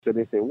So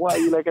they say, why are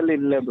you like a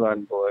little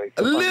LeBron boy?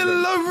 So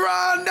Little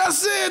LeBron,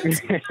 that's it.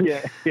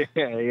 yeah.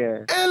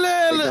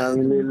 LL. Like,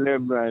 little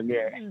LeBron,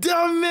 yeah.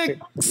 That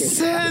makes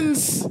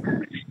sense.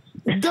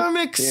 That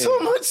makes so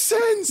much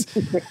sense.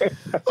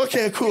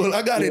 Okay, cool.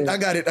 I got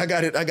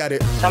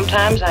it.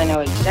 Sometimes I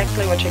know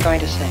exactly what you're going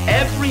to say.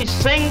 Every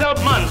single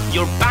month,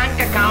 your bank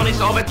account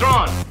is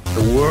overdrawn.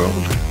 The world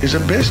is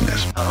a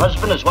business. A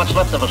husband is what's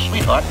left of a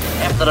sweetheart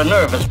after the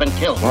nerve has been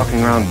killed.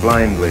 Walking around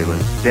blindly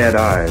with dead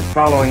eyes,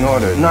 following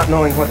orders, not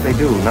knowing what they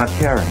do, not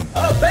caring.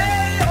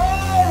 Obey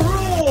all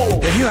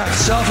rules! If you have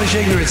selfish,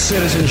 ignorant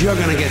citizens, you're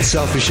going to get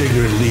selfish,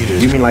 ignorant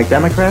leaders. You mean like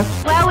Democrats?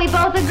 Well, we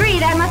both agree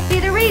that must be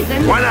the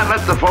reason. Why not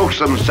let the folks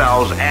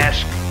themselves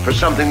ask for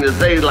something that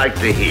they like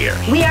to hear?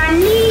 We are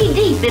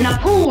knee-deep in a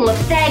pool of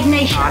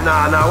stagnation.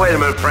 No, wait a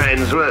minute,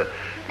 friends.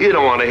 You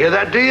don't want to hear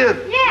that, do you?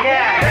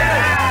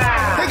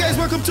 Yeah. Hey guys,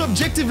 welcome to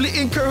Objectively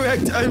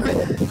Incorrect.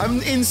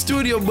 I'm in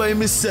studio by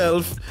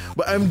myself,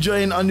 but I'm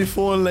joined on the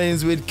phone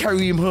lines with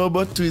Kareem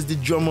Herbert, who is the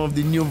drummer of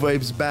the New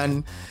Vibes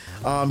band.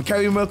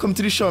 Kareem, welcome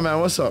to the show, man.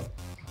 What's up?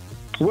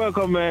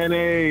 Welcome, man.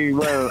 Hey,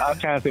 well, I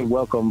can't say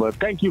welcome, but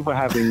thank you for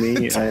having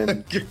me.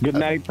 And good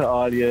night to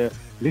all your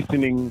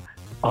listening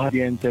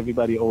audience,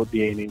 everybody out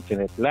there in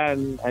internet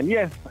land. And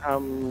yes,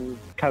 I'm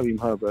Kareem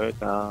Herbert.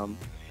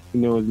 He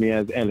knows me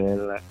as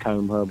LL,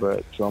 Kareem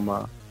Herbert,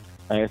 drummer.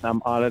 Yes,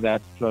 I'm all of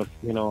that. Plus,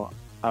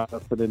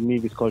 for the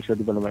Nevis Cultural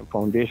Development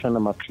Foundation,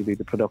 I'm actually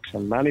the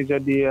production manager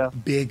there.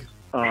 Big.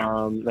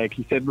 Like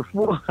he said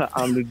before,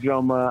 I'm the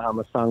drummer, I'm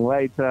a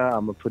songwriter,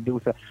 I'm a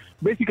producer.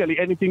 Basically,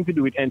 anything to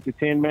do with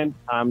entertainment,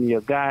 I'm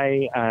your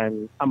guy,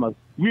 and I'm a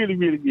really,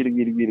 really, really,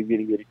 really, really,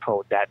 really, really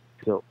proud dad.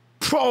 So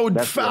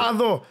proud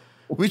father,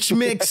 which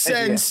makes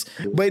sense.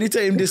 Yeah. By the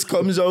time this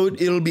comes out,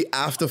 it'll be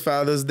after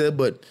Father's Day,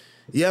 but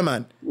yeah,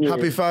 man.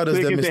 Happy Father's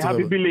Day, Mr.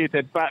 Happy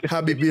belated Father's Day.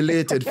 Happy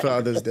belated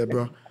Father's Day,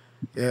 bro.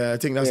 Yeah, I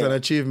think that's an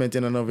achievement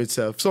in and of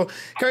itself. So,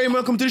 Kareem,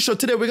 welcome to the show.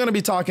 Today, we're going to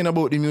be talking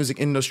about the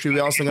music industry.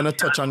 We're also going to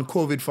touch on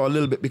COVID for a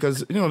little bit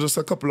because, just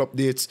a couple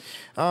updates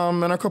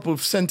and a couple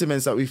of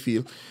sentiments that we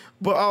feel.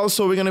 But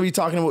also, we're going to be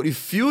talking about the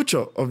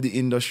future of the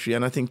industry.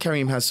 And I think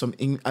Kareem has some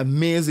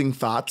amazing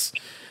thoughts.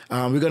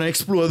 We're going to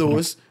explore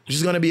those, which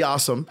is going to be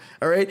awesome.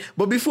 All right.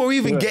 But before we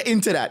even get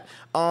into that,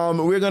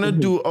 we're going to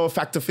do our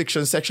fact or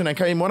fiction section. And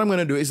Kareem, what I'm going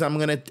to do is I'm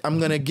going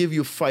to give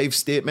you 5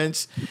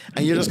 statements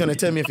and you're just going to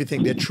tell me if you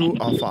think they're true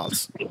or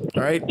false.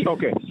 All right.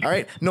 Okay. All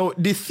right. Now,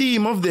 the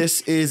theme of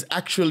this is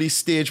actually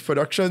stage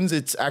productions.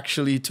 It's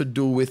actually to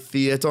do with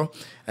theater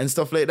and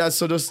stuff like that.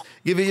 So just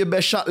give it your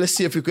best shot. Let's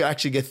see if you could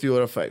actually get 3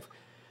 out of 5.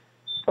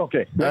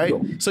 Okay. All right.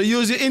 Go. So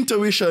use your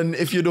intuition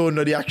if you don't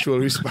know the actual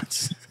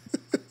response.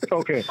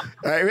 Okay.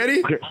 All right,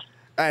 ready? Okay.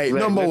 All right,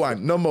 number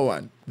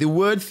one. The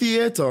word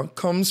theater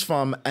comes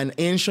from an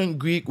ancient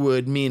Greek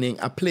word meaning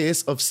a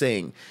place of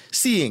seeing,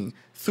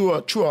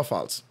 true or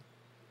false?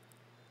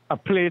 A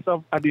place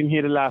of, I didn't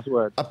hear the last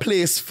word. A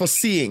place for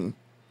seeing.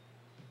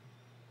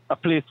 A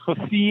place for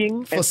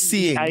seeing? For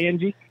seeing.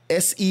 S-E-E-I-N-G?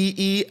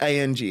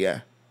 S-E-E-I-N-G,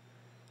 yeah.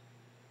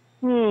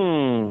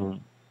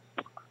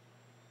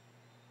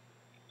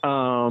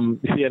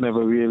 I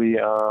never really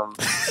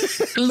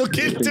look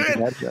into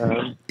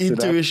it.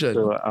 Intuition.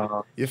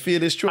 You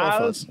feel it's true or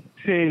false?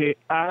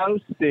 I'll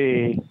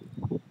say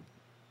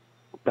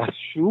that's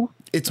true.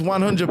 It's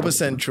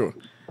 100% true.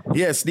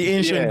 Yes, the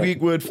ancient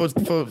Greek word for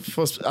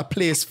a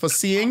place for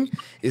seeing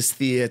is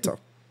theater.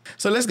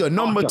 So let's go.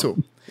 Number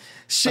 2.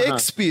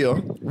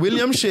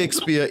 William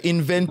Shakespeare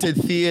invented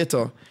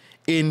theater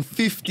in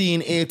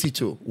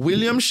 1582.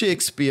 William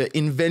Shakespeare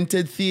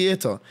invented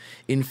theater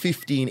in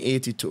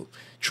 1582.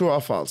 True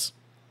or false?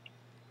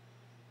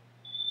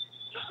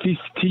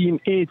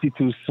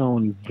 1582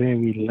 sounds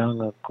very long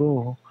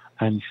ago.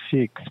 And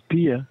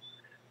Shakespeare?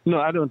 No,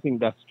 I don't think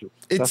that's true.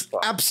 It's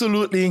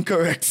absolutely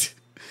incorrect.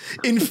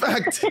 In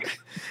fact,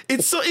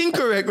 it's so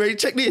incorrect, right?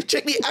 Check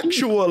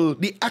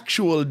the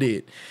actual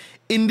date.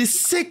 In the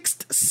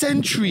 6th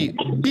century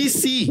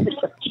BC,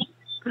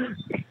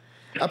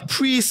 a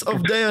priest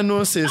of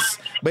Dionysus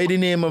by the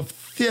name of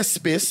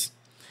Thespis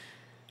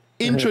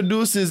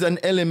introduces an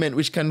element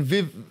which can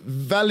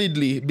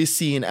validly be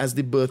seen as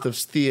the birth of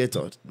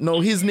theater.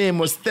 Now, his name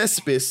was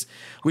Thespis,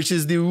 which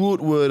is the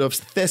root word of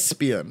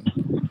thespian.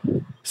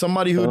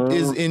 Somebody who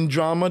is in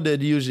drama, they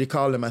usually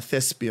call him a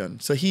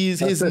thespian. So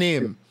his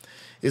name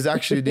is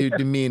actually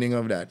the meaning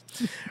of that.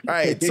 All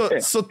right,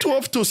 so 2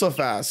 of 2 so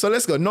far. So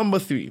let's go. Number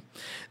 3.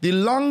 The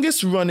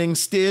longest running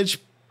stage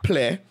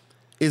play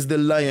is The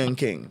Lion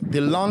King.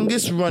 The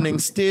longest running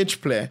stage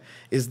play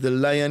is The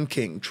Lion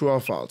King. True or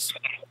false?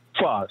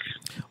 False.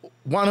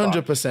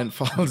 100%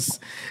 false.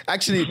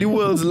 Actually, the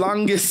world's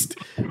longest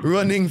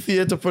running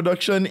theater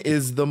production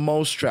is The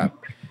Mousetrap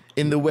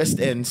in the West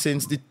End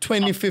since the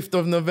 25th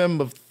of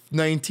November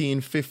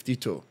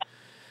 1952.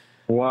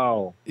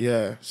 Wow.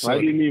 Yeah. So, I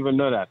didn't even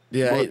know that.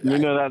 Yeah. You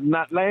know that,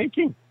 not Lion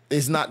King.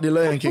 It's not the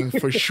Lion King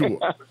for sure.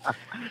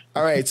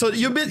 All right, so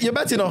you're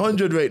betting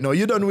 100 right now.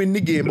 You don't win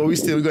the game, but we're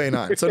still going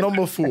on. So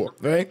number 4,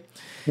 right?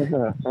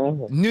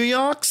 New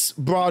York's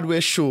Broadway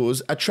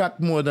shows attract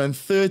more than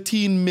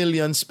 13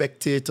 million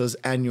spectators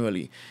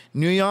annually.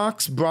 New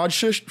York's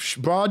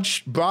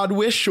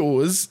Broadway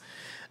shows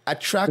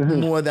attract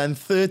more than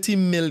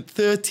 13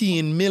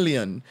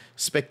 million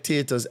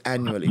spectators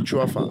annually.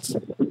 True or false?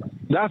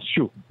 That's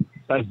true.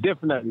 That's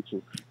definitely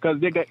true. Because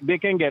they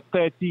can get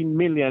 13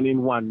 million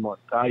in 1 month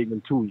or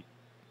even 2 weeks.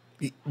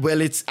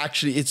 Well, it's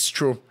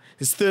true.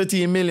 It's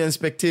 13 million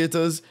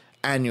spectators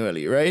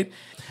annually, right?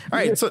 All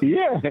right, so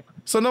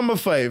So number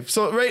 5.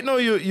 So right now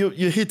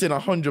you're hitting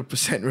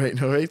 100% right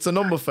now, right? So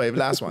number 5,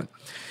 last one.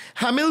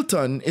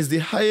 Hamilton is the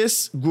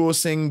highest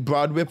grossing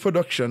Broadway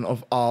production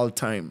of all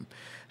time.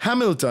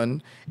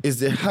 Hamilton is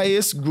the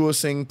highest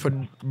grossing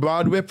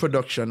Broadway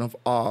production of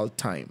all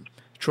time.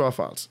 True or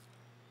false?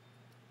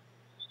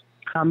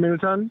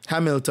 Hamilton?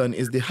 Hamilton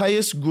is the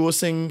highest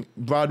grossing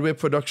Broadway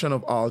production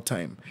of all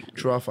time.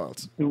 True or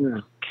false?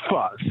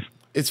 False.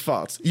 It's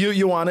false.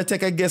 You want to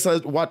take a guess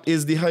at what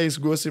is the highest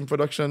grossing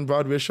production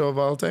Broadway show of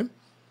all time?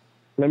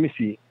 Let me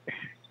see.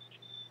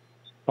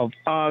 Of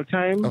all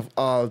time? Of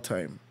all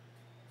time.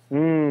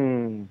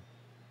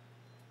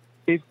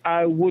 If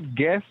I would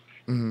guess,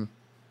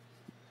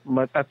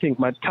 but I think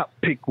my top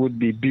pick would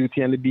be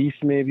Beauty and the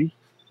Beast, maybe.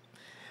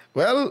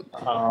 Well,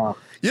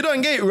 you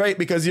don't get it right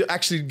because you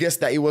actually guessed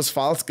that it was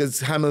false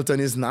because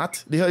Hamilton is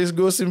not the highest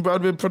grossing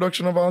Broadway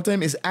production of all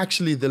time. It's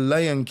actually The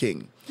Lion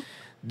King.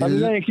 The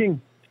Lion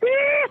King.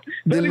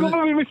 Then you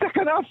go with my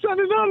second option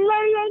is The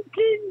Lion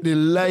King. The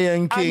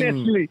Lion King.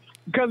 Honestly,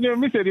 because when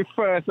we say the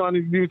first one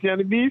is Beauty and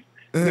the Beast,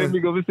 then we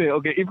go to say,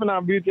 okay, if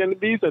not Beauty and the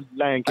Beast, or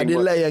Lion King. The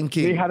Lion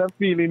King. They had a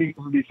feeling it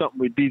would be something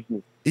with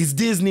Disney. It's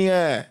Disney,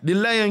 yeah. The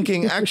Lion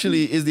King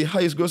actually is the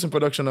highest grossing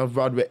production of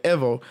Broadway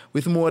ever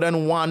with more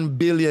than 1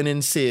 billion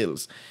in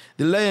sales.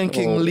 The Lion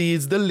King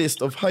leads the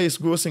list of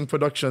highest grossing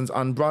productions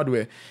on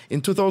Broadway. In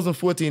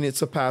 2014, it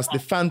surpassed The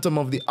Phantom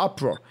of the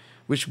Opera,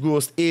 which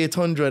grossed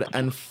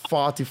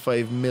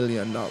 $845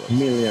 million. So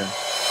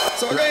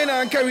what's going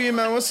on, Kareem,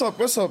 man? What's up?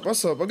 What's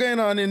going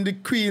on in the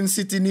Queen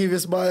City,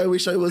 Nevis, boy? I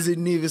wish I was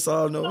in Nevis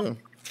all now.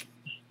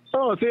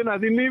 Oh, so you're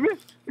not in Nevis?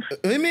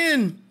 I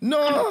mean,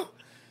 no.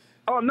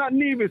 Oh, not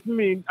Nevis.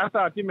 I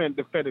thought you meant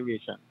the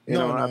Federation.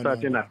 I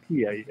thought you're not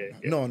here. Yeah.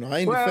 No, I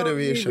ain't the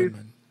Federation, Nevis,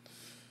 man.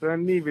 Well,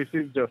 Nevis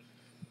is just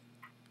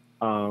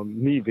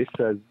Nevis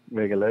as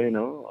regular, we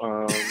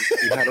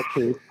had a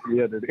case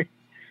the other day.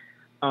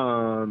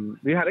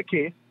 We had a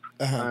case,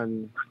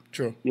 and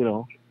true.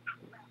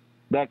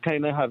 That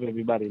kind of have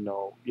everybody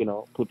know,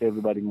 put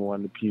everybody more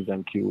on the P's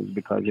and Q's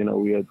because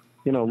we are,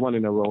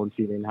 running around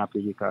feeling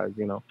happy because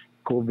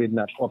COVID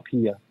not up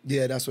here.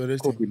 Yeah, that's what it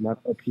is. COVID not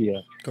up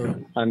here. Correct.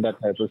 And that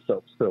type of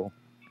stuff. So,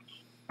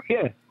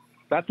 yeah,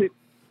 that's it.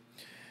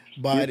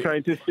 But you're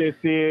trying to stay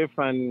safe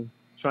and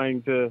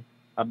trying to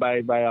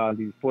abide by all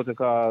these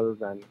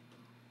protocols and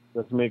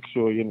just make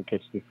sure you don't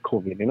catch this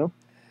COVID,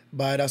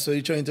 But that's what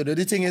you're trying to do.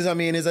 The thing is,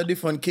 it's a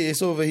different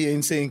case over here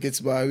in St. Kitts,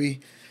 but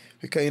we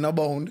kind of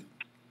bound.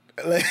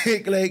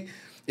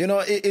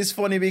 It's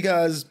funny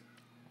because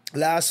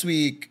last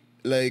week,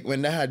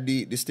 when they had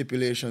the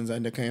stipulations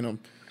and they kind of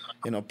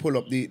pull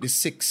up the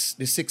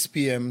 6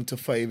 p.m. to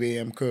 5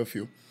 a.m.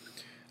 curfew,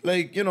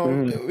 we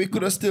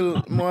could have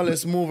still more or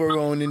less move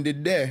around in the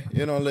day,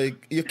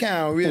 you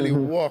can't really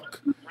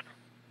walk,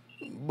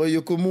 but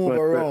you could move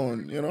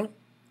around,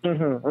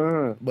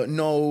 But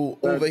now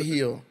over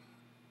here,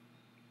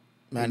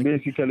 man,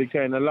 basically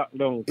kind of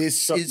lockdown.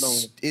 It's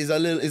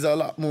a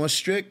lot more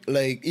strict.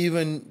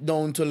 Even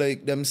down to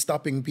them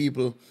stopping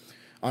people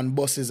on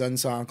buses and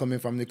so on coming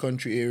from the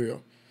country area.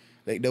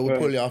 They will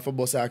pull you off a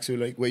bus, ask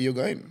you where you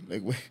going,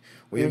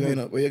 where you going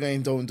up, where you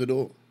going down to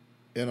do,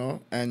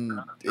 And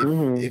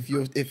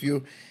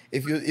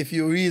if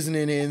you're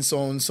reasoning in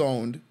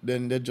sound,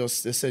 then they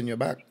send you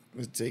back.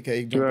 Take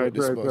a jump out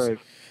this bus. Right.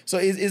 So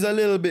it's a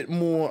little bit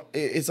more.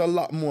 It's a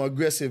lot more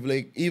aggressive.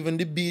 Even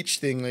the beach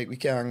thing, we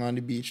can't hang on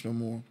the beach no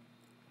more.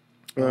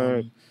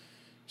 Right.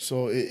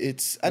 So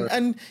it's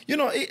and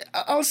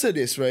I'll say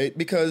this, right,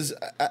 because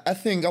I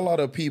think a lot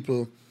of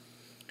people,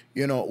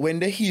 when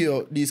they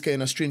hear these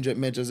kind of stringent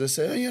measures, they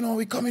say,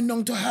 we're coming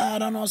down too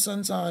hard on us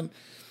and so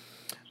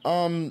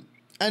on.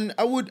 And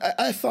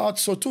I thought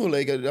so too.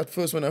 At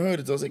first when I heard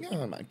it, I was like,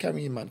 oh man,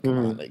 Kareem, man, come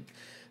on,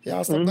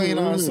 stop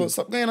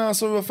going on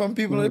so rough on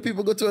people.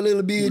 People go to a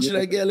little beach,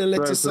 get a little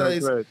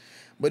exercise. Right.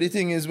 But the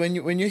thing is, when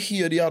you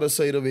hear the other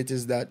side of it,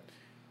 is that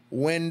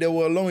when they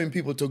were allowing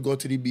people to go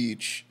to the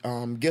beach,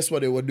 guess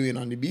what they were doing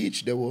on the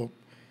beach? They were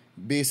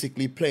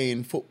basically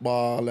playing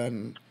football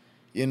and,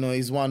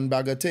 it's one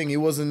bag of thing. It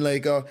wasn't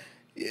like it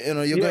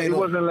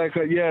wasn't like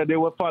they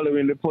were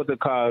following the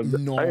protocols.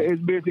 No.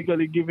 It's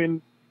basically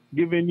giving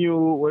you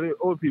what the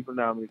old people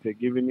now say,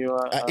 giving you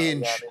an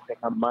inch, yard, take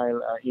a mile,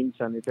 an inch,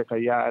 and you take a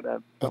yard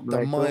and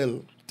something like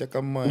that. Take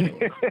a mile.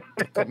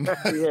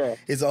 Yeah.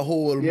 It's a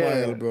whole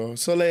mile, bro.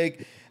 So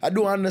I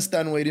do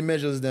understand why the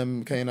measures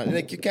them kind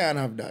of you can't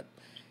have that.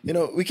 You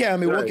know, we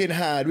can't be working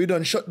hard. We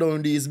don't shut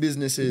down these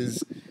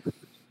businesses.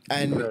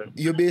 And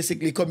you're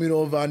basically coming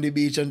over on the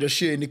beach and just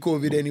sharing the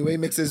COVID anyway.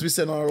 Makes sense we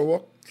send our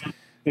work.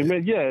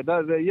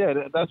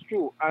 That's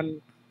true.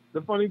 And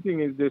the funny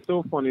thing is, they're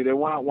so funny. They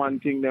want one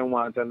thing, then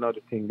want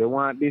another thing. They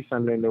want this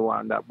and then they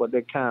want that, but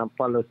they can't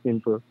follow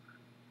simple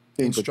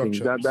things.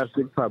 That's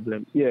the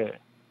problem. Yeah.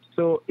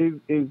 So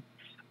and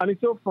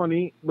it's so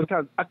funny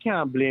because I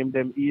can't blame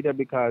them either,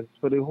 because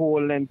for the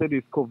whole length of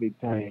this COVID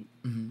time,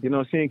 you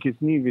know, St. Kitts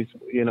Nevis,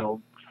 you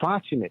know,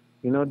 fortunate.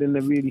 You know, they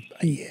never really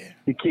see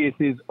the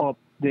cases up.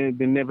 They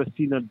never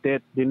see no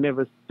death. They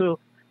never. So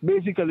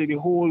basically, the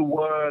whole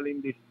world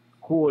in this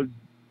whole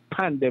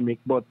pandemic,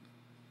 but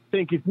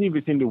St. Kitts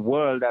Nevis in the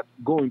world that's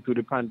going through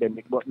the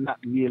pandemic, but not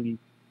really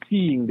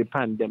seeing the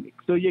pandemic.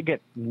 So you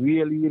get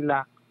really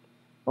relaxed.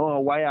 Oh,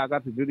 why I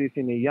got to do this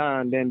in a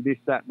year and then this,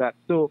 that.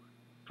 So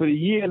for the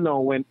year now,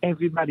 when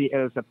everybody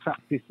else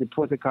practice the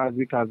protocols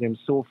because they're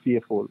so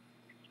fearful,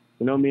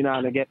 you know what I mean?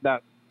 And I get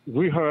that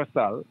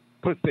rehearsal,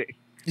 per se.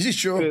 Is it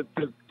true?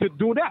 To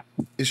do that.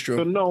 It's true.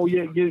 So now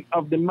you're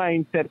of the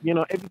mindset, you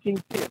know,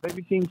 everything's safe,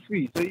 everything's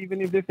free. So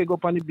even if they say go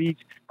up on the beach,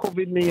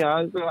 COVID me,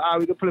 I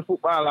will go play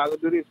football, I will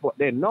do this. But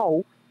then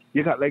now,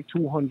 you got like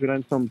 200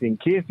 and something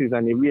cases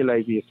and you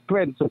realize you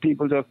spread. So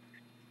people just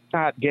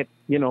start get,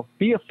 you know,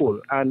 fearful.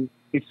 And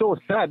it's so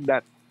sad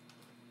that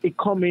it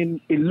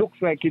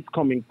looks like it's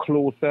coming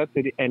closer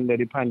to the end of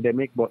the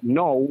pandemic. But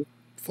now,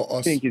 for us,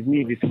 I think it's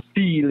maybe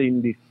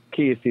stealing these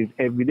cases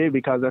every day,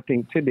 because I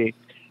think today,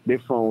 they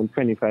found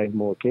 25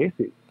 more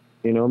cases,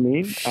 you know what I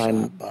mean?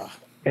 And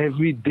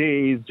every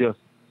day is just,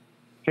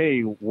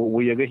 hey,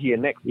 what you going to hear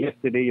next?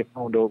 Yesterday you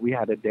found out we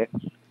had a death.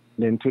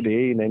 Then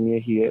today, and then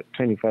you hear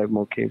 25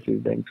 more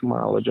cases. Then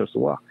tomorrow just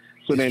what?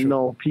 So then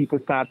now people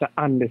start to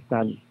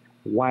understand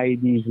why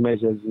these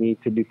measures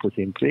need to be put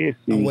in place.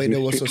 And why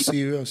they were so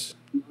serious.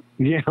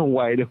 Yeah,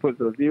 why they were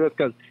so serious.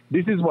 Because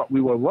this is what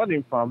we were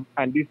running from,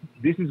 and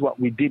this is what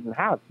we didn't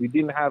have. We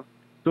didn't have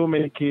so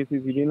many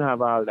cases. We didn't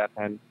have all that.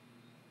 And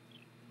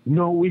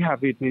no, we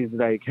have it is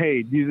like,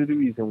 hey, these are the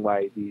reason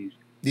why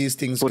these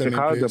things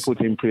protocols are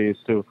put in place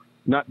to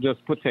not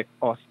just protect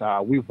us.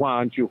 We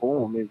want you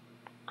home, is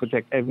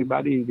protect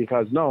everybody,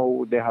 because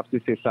now they have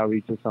to say sorry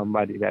to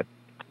somebody that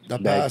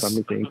died from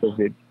the thing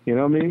COVID. You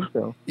know what I mean?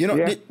 So you know,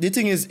 the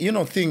thing is, you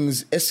know,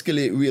 things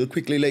escalate real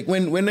quickly. Like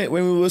when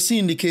we were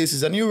seeing the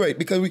cases, and you're right,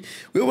 because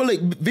we were like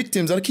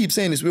victims. I keep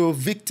saying this, we were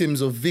victims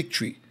of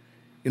victory.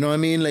 You know what I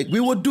mean? Like we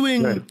were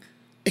doing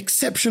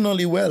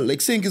exceptionally well. Like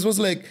St. Kitts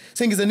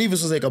and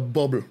Nevis was like a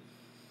bubble.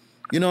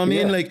 You know what I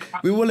mean? Like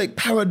we were like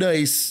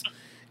paradise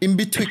in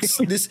betwixt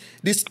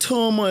this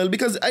turmoil.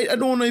 Because I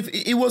don't know if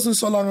it wasn't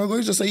so long ago, it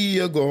was just a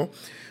year ago,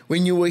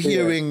 when you were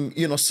hearing,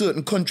 you know,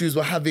 certain countries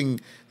were having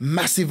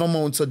massive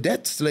amounts of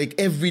deaths. Like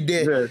every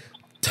day,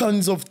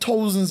 tons of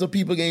thousands of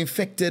people get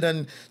infected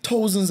and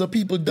thousands of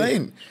people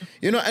dying.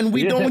 You know, and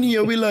we down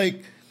here, we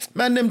like,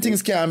 man, them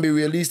things can't be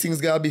real. These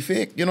things gotta be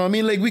fake. You know what I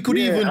mean? Like we could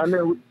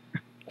even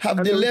have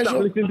the leisure.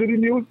 Stop listening to the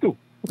news too.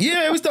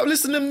 Yeah, we stop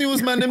listening to them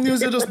news, man. Them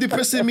news are just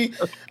depressing me.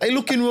 I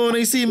looking around,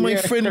 I see my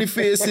friendly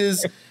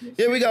faces.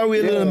 Yeah, we got a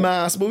real little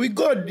mask, but we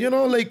good, you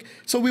know, like,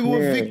 so we were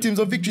victims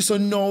of victory. So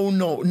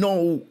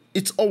no,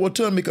 it's our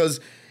turn,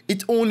 because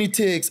it only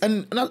takes,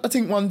 and I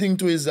think one thing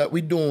too is that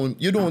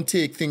you don't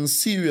take things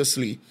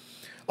seriously,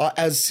 or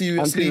as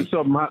seriously until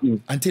something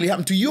happens. Until it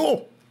happened to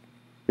you.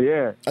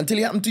 Yeah. Until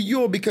it happened to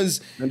you, because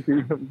it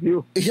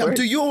happened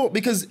to you,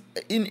 because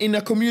in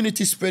a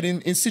community spread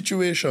in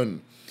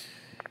situation,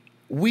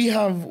 we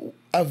have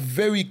a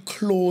very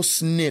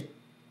close-knit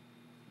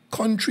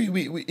country.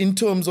 We in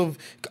terms of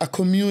a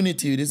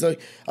community, there's a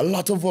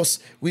lot of us.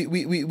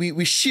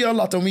 We share a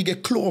lot and we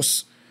get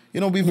close. You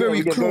know, we're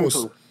very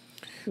close.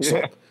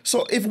 Yeah.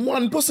 So if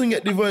one person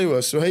get the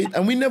virus, right,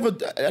 and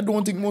I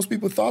don't think most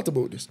people thought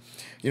about this,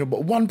 you know,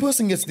 but one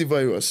person gets the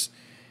virus,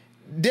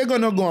 they're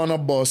gonna go on a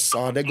bus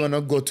or they're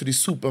gonna go to the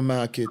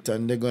supermarket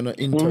and they're gonna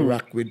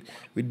interact with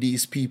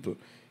these people.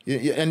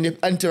 And you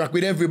interact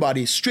with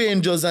everybody,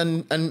 strangers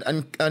and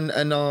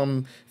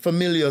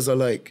familiars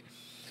alike.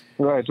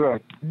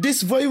 Right.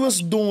 This virus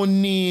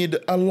don't need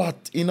a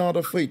lot in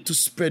order for it to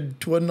spread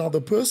to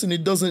another person.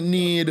 It doesn't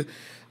need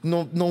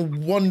no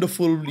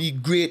wonderfully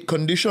great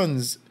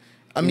conditions.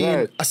 I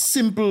mean, a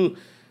simple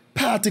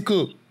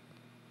particle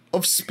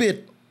of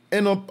spit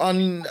end up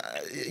on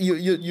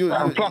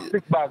a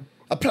plastic bag.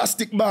 A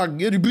plastic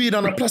bag. You breathe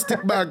on a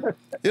plastic bag.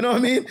 You know what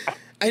I mean?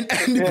 And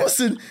the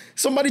person,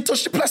 somebody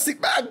touch the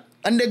plastic bag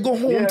and they go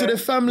home to their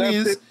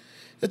families.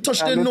 They touch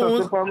their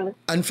nose.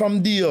 And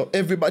from there,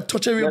 everybody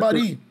touch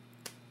everybody.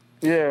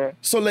 Yeah.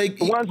 So like,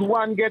 once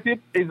one get it,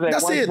 it's like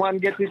that's once it. one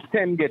get it,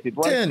 10 get it.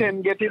 Once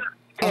 10 get it,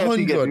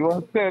 100 get it.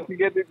 Once 30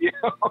 get it,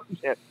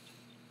 yeah.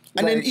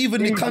 And then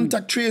even the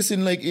contact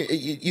tracing, like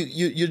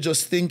you're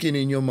just thinking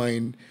in your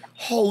mind,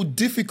 how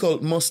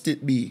difficult must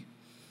it be,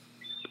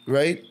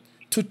 right,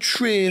 to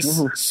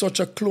trace such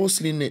a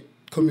closely knit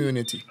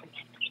community?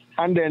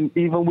 And then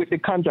even with the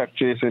contact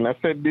tracing, I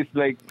said this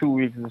like 2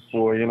 weeks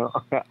before, you know,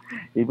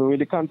 even with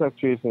the contact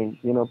tracing,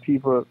 you know,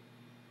 people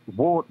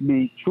won't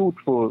be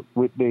truthful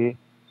with the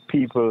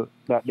people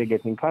that they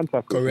get in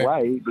contact with. Correct.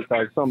 Why?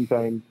 Because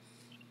sometimes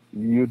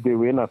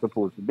we're not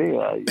supposed to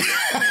be.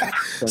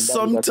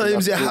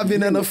 Sometimes you're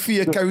having an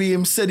affair,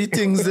 Kareem. Say the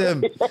things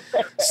them.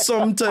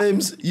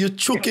 Sometimes you're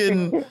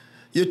choking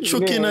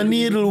a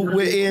needle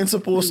where you ain't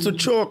supposed to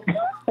choke.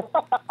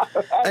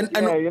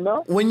 And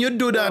when you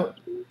do that,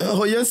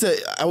 how you say,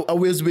 I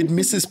was with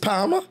Mrs.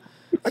 Palmer.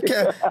 I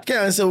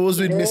can't say I was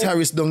with Miss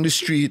Harris down the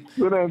street.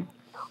 So then,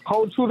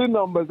 how true the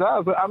numbers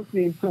are? So I'm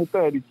seeing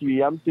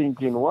 233. I'm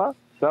thinking, what?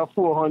 That's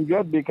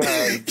 400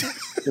 because,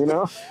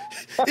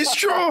 It's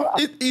true.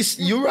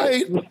 You're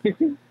right.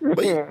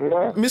 But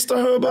Mr.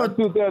 Herbert.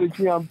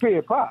 233 on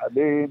paper.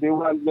 They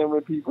want them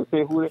when people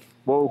say what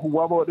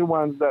about the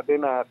ones that they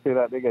not say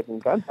that they get in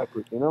contact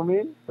with? You know what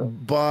I mean? So,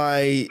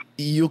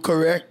 you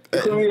correct.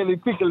 It's a really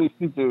ticklish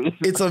situation.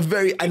 It's a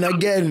very, and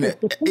again,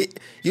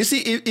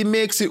 it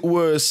makes it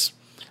worse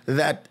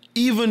that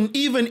even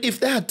if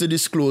they had to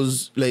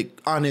disclose, like,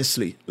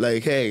 honestly,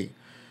 like, hey,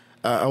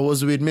 I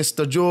was with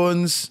Mr.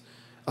 Jones,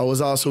 I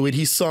was also with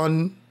his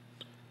son,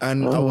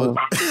 and I was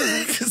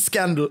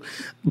scandal,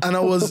 and I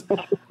was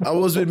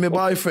with my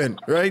boyfriend,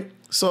 right?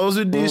 So I was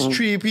with these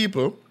three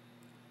people,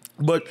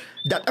 but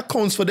that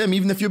accounts for them,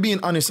 even if you're being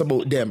honest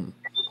about them.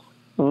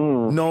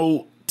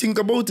 Now think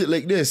about it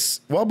like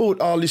this: what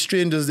about all the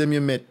strangers them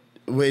you met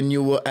when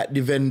you were at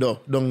the vendor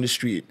down the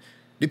street?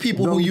 The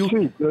people who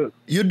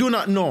you do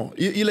not know.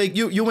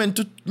 You went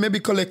to maybe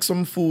collect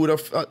some food or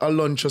a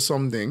lunch or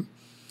something,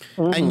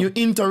 and you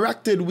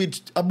interacted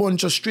with a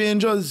bunch of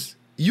strangers.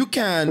 You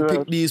can't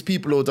pick these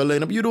people out of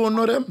lineup. You don't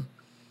know them.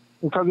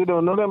 Because you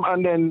don't know them.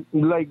 And then,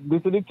 like,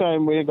 this is the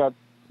time where you got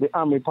the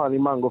Amipali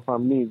mango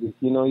from music.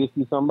 You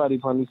see somebody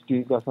from the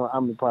street got some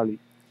Amipali.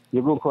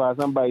 You go across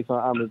and buy some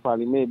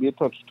Amipali. Maybe you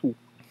touch two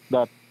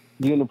that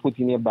you put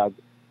in your bag.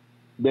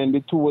 Then the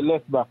two were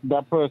left back.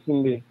 That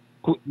person, they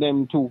put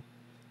them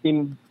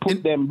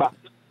them back.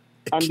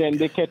 And then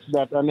they catch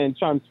that and then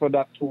transfer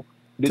that to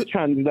the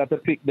trans that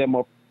pick them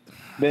up.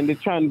 Then the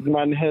trans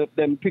man help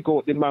them pick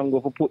out the mango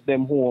to put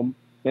them home.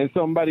 Then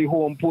somebody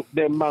home put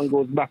them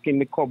mangoes back in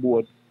the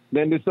cupboard.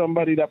 Then the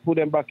somebody that put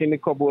them back in the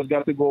cupboard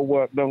got to go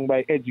work done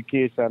by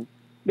education.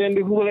 Then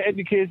the whole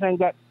education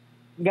got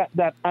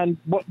that,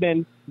 but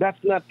then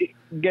that's not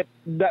get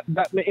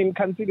that in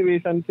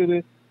consideration to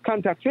the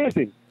contact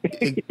tracing.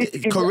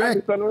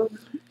 Correct.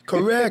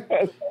 Correct.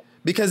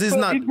 Because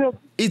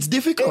it's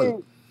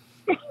difficult.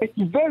 It's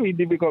very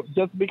difficult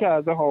just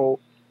because of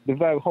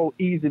how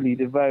easily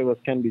the virus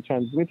can be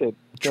transmitted.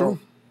 True.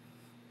 So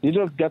you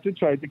just got to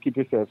try to keep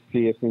yourself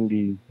safe in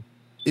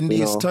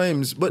these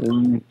times. But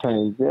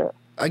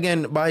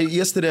again, by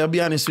yesterday, I'll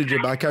be honest with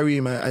you, by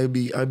Kareem,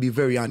 I'll be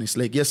very honest.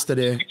 Like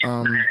yesterday,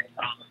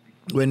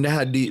 when they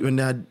had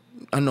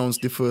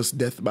announced the first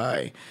death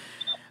by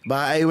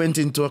I went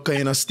into a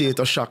kind of state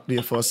of shock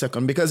there for a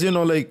second because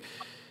people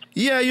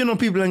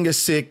can get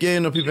sick,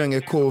 people can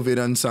get COVID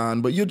and so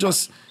on, but you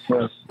just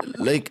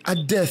like a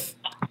death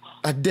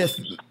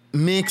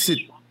makes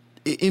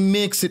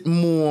it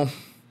more.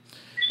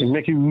 It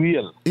make it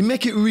real. It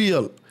make it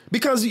real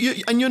because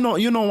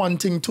one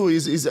thing too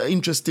is an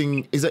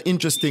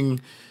interesting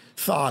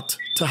thought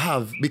to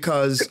have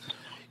because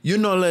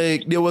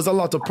like there was a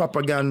lot of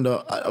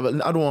propaganda.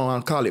 I don't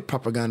want to call it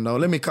propaganda.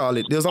 Let me call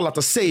it. There's a lot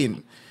of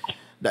saying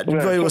that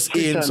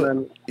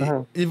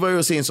the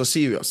virus ain't so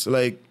serious.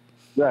 Like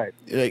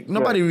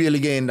nobody really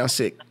getting that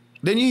sick.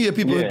 Then you hear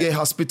people get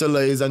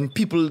hospitalized and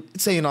people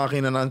saying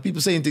and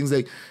people saying things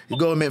like the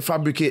government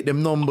fabricate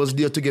them numbers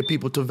there to get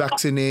people to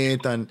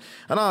vaccinate and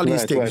all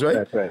these things,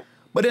 right?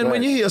 But then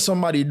when you hear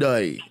somebody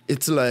die,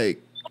 it's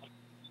like,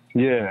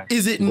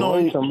 is it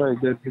now somebody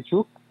dead for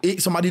true?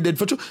 Somebody dead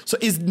for true. So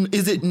is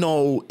it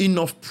now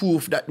enough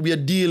proof that we are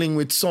dealing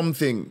with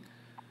something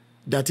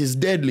that is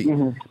deadly?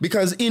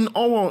 Because in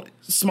our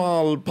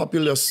small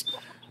populace,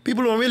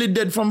 people are really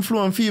dead from flu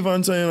and fever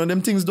and so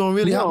them things don't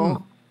really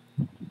happen.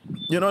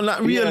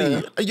 Not really.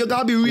 Yeah. You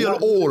gotta be real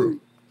old.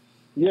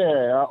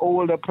 Yeah, an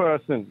older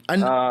person.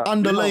 And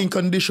underlying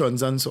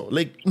conditions and so.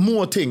 Like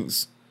more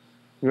things.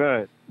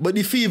 Right. But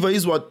the fever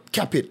is what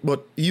kept it.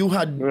 But you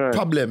had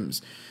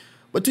problems.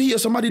 But to hear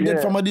somebody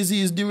dead from a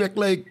disease direct,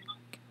 like,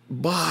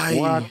 bye.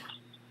 What?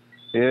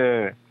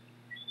 Yeah.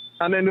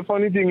 And then the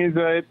funny thing is,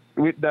 right,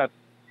 with that,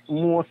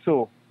 more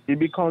so, it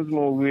becomes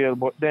more real.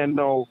 But then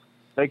now,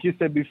 like you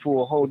said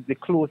before, how the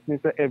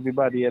closeness of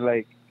everybody are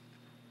like,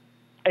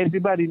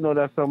 everybody know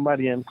that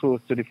somebody is close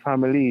to the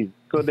families.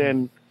 So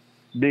then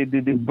the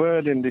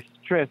burden, the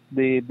stress,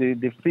 the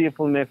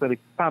fearfulness of the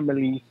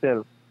family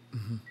itself,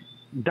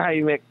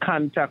 direct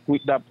contact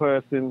with that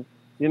person,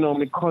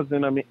 my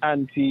cousin or my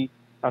auntie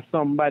or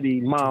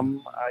somebody,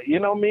 mom, you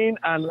know what I mean?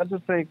 And I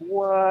just like,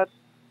 what?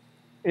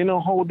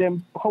 How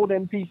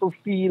them people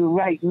feel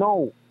right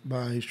now.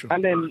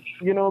 And then,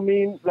 you know what I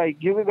mean? Like,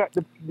 you got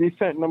the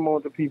certain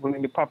amount of people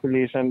in the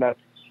population that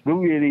don't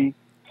really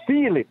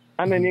feel it.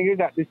 And then you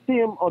got the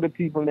same other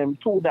people, them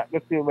too, that they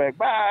feel like,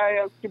 bye,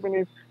 I'm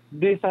skipping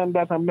this and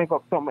that and make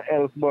up something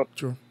else. But,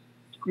 true.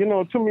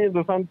 To me,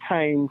 there's some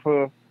time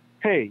for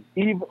hey,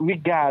 even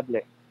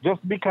regardless,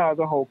 just because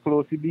of how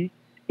close it be,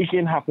 it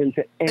can happen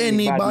to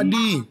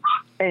anybody.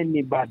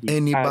 Anybody.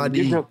 And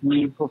you just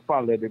need to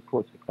follow the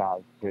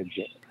protocols,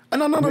 Bridget.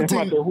 And another thing,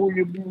 no matter who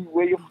you be,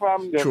 where you're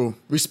from, true.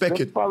 Respect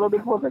it. Follow the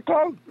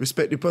protocols.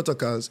 Respect the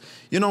protocols.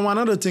 You know, one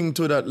other thing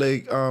too that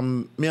like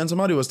me and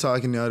somebody was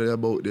talking the other day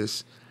about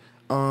this.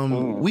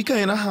 We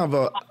kind of have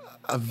a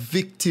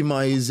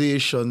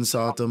victimization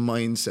sort of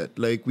mindset.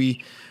 Like we're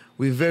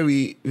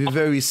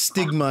very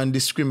stigma and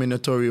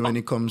discriminatory when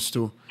it comes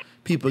to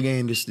people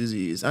getting this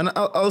disease. And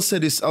I'll say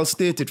this. I'll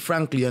state it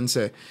frankly and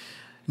say,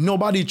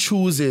 nobody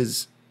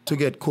chooses to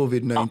get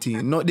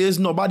COVID-19. No, there's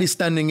nobody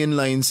standing in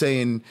line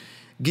saying,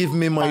 give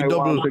me my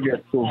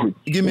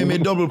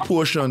double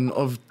portion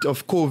of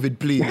COVID,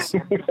 please.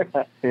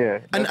 Yeah.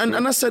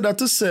 And I said that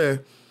to say,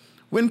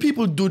 when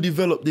people do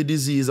develop the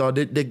disease or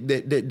they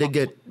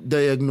get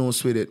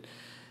diagnosed with it,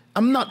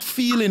 I'm not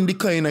feeling the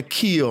kind of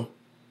care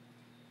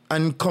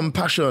and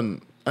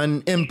compassion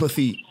and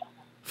empathy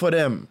for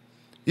them.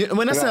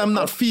 When I say I'm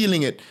not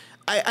feeling it,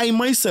 I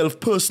myself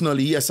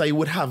personally, yes, I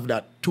would have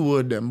that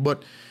toward them.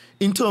 But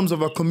in terms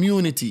of a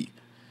community,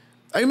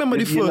 I remember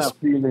the first.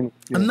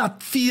 I'm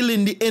not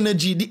feeling the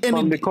energy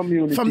from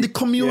the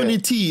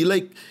community. Yeah.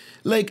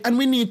 Like, and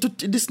we need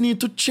to. This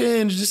need to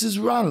change. This is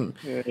wrong.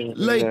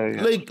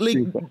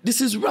 This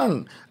is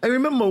wrong. I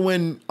remember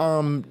when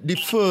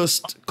the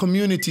first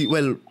community.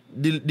 Well,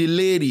 the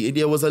lady.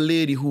 There was a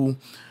lady who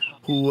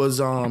was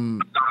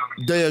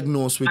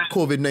diagnosed with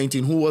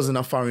COVID-19 who wasn't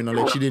a foreigner.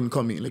 Like she didn't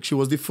come in. Like she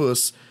was the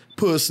first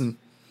person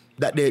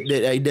that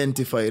they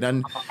identified,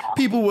 and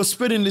people were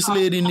spreading this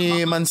lady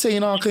name and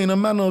saying all kind of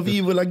manner of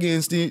evil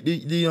against the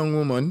young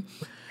woman.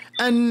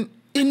 And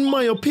in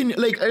my opinion,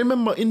 like I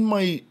remember in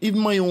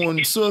my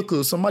own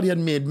circle, somebody had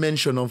made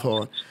mention of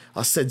her.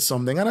 I said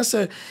something, and I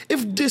said,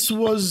 if this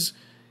was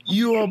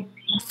your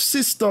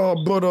sister,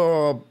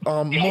 brother,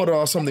 mother,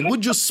 or something,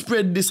 would you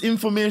spread this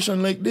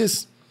information like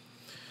this?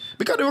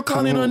 Because they were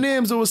calling her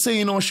names, they were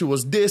saying, oh, she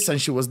was this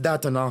and she was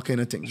that and all kind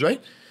of things,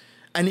 right?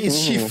 And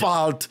is she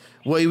fault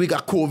why we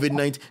got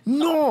COVID-19?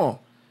 No,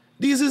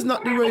 this is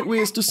not the right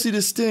ways to see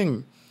this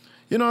thing.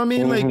 You know what I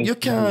mean? Like you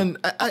can't.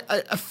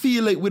 I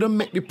feel like we don't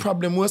make the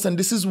problem worse, and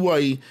this is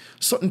why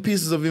certain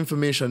pieces of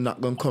information not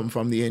gonna come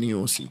from the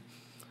NEOC.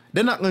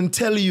 They're not gonna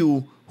tell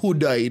you who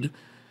died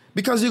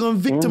because you're gonna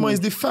victimize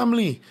the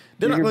family.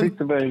 They're not gonna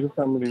victimize the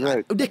family,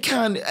 right? They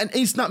can't, and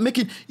it's not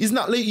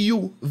like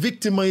you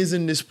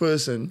victimizing this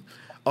person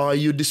or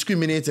you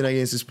discriminating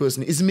against this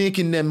person. It's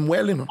making them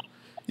well, you know.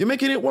 You're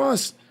making it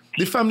worse.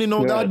 The family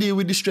now got to deal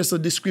with the stress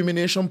of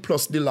discrimination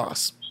plus the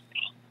loss.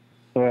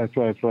 Right.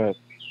 So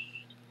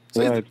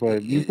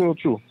right. You're so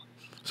true.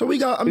 So we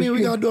got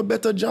to do a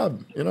better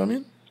job. You know what I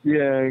mean?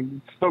 Yeah.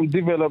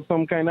 Develop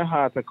some kind of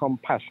heart of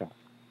compassion.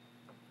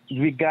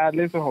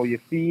 Regardless of how you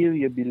feel,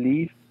 your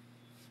belief,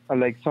 or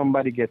like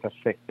somebody gets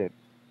affected.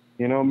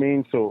 You know what I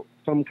mean? So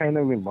some kind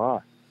of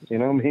remorse. You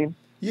know what I mean?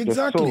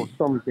 Exactly. Just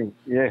something.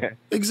 Yeah.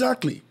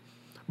 Exactly.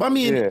 But I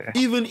mean,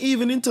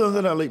 even in terms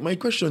of that, like my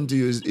question to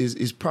you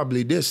is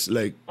probably this.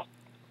 Like,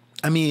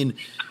 I mean,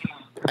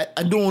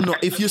 I don't know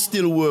if you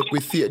still work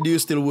with theater. Do you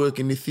still work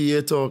in the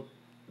theater?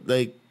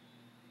 Like,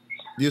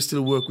 do you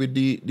still work with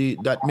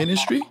that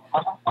ministry?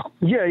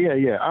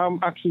 Yeah. I'm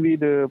actually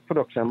the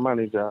production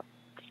manager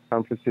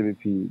and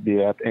facility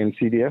there at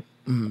NCDF,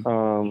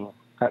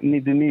 at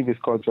the Nevis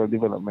Cultural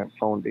Development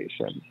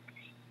Foundation.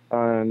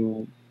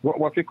 And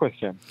what's your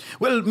question?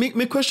 Well,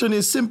 my question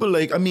is simple.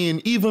 Like, I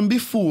mean, even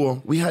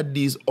before we had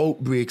these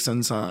outbreaks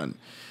and so on,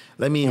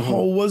 I mean,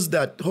 how's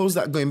that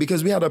going?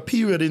 Because we had a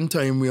period in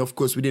time where, of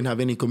course, we didn't have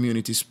any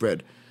community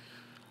spread.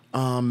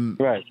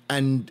 Right.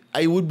 And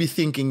I would be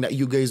thinking that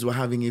you guys were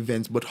having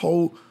events, but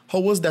how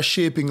was that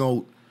shaping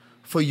out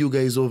for you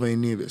guys over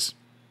in Nevis?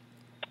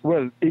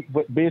 Well,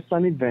 based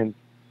on events,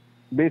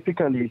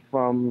 basically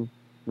from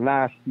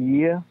last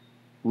year,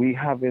 we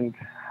haven't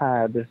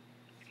had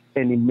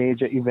any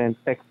major events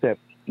except,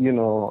 you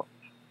know,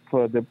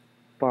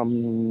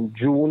 from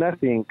June, I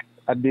think,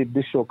 I did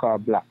this show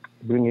called Black,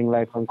 Bringing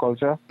Life and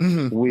Culture,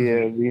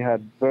 where we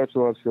had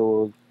virtual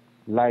shows,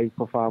 live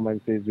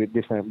performances with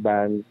different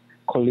bands.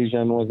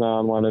 Collision was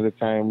on one at a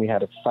time. We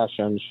had a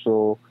fashion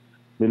show,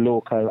 the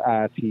local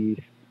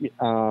artists.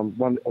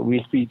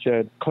 We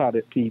featured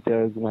Claudette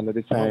Peters one at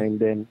a time.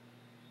 Then,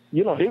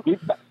 you know,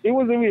 it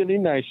was a really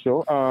nice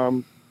show.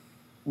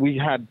 We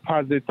had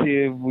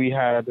Positive. We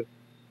had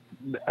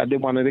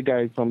one of the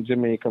guys from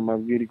Jamaica, my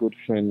really good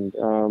friend.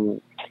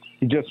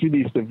 He just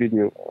released a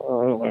video.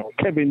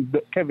 Kevin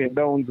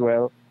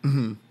Downswell.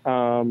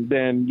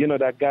 Then, you know,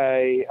 that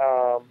guy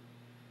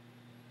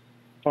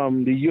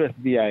from the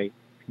USVI,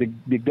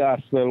 the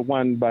gospel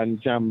one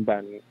band jam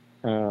band.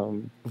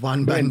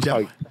 One band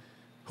jam.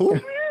 Who?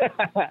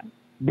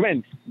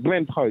 Brent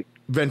Hoyt.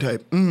 Brent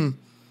Hoyt.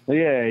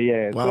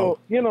 Yeah. Wow. So,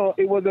 you know,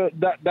 it was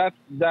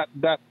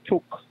that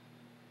took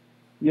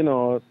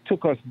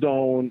us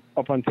down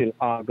up until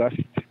August.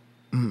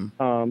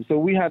 So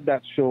we had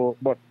that show,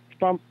 but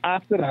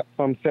after that,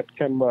 from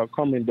September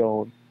coming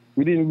down,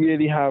 we didn't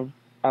really have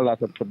a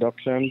lot of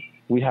production.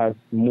 we had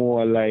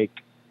more like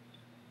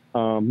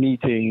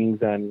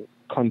meetings and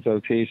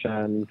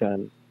consultations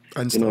and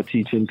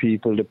teaching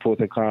people the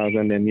protocols.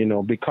 And then,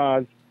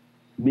 because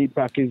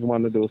NEPAC is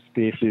one of those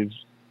spaces,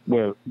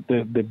 well,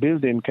 the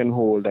building can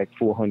hold like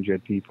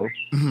 400 people.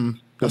 Mm-hmm.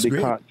 That's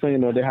great.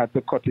 So, they had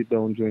to cut it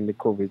down during the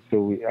COVID.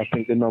 So I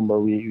think the number,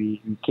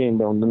 we came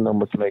down the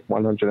number to like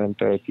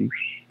 130.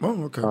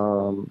 Oh, okay.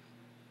 So,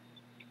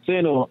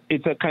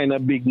 it's a kind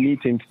of big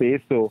meeting space.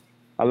 So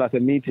a lot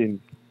of meetings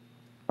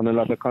and a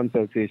lot of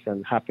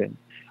consultation happened.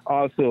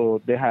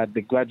 Also, they had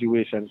the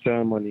graduation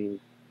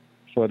ceremony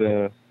for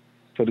the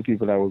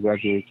people that were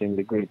graduating,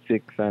 the grade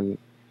 6 and,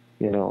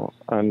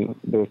 and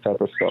those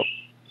type of stuff.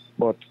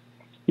 But,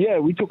 yeah,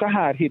 we took a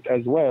hard hit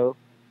as well.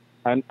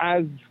 And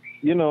as,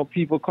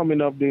 people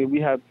coming up there,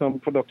 we had some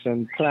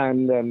production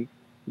planned and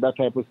that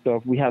type of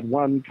stuff. We had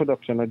one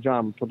production, a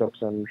jam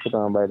production put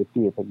on by the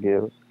Theatre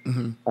Guild.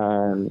 Mm-hmm.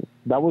 And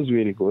that was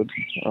really good.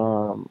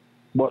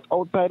 But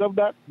outside of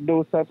that,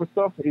 those type of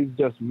stuff is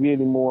just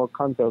really more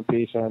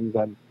consultations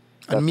and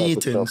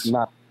meetings.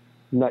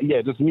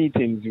 Just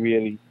meetings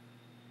really.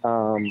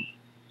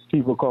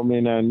 People come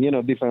in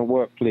and, different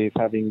workplace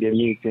having their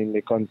meeting,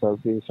 their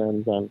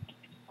consultations, and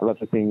a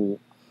lot of things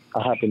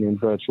are happening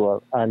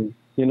virtual. And,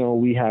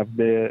 we have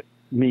the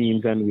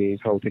means and ways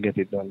how to get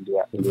it done.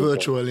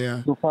 Virtual,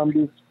 yeah. So from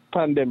this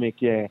pandemic,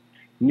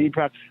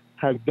 NEPAC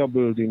has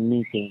doubled in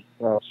meetings,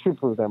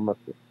 tripled them.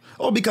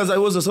 Oh, because I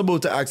was just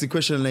about to ask the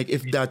question, like,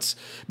 if that's...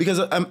 Because,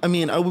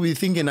 I would be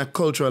thinking a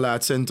cultural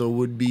arts center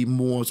would be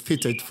more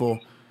fitted for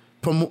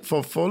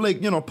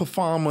like,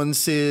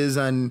 performances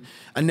and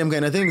them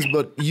kind of things.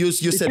 But you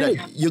said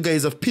that you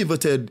guys have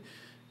pivoted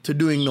to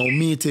doing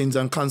meetings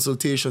and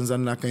consultations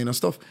and that kind of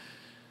stuff.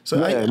 So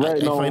I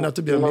find that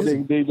to be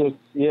amazing. They just,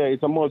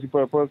 it's a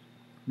multi-purpose.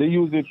 They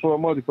use it for a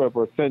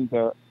multi-purpose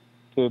center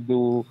to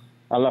do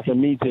a lot of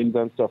meetings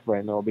and stuff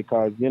right now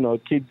because,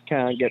 kids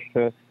can't get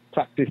to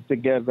practice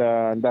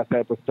together and that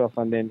type of stuff.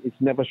 And then it's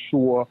never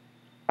sure.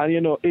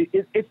 And,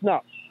 it's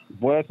not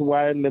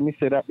worthwhile. Let me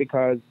say that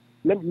because,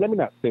 let me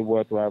not say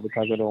worthwhile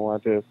because I don't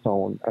want to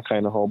sound a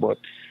kind of hoe, but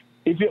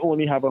if you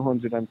only have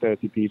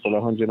 130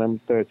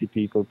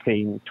 people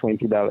paying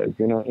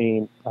 $20,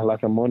 ain't a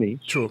lot of money.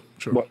 True.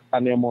 But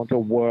and the amount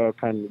of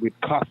work and with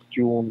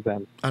costumes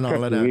and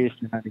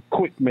preparation and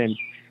equipment,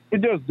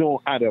 it just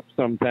don't add up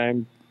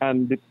sometimes.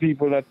 And the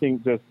people are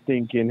just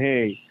thinking,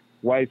 hey,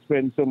 why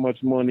spend so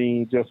much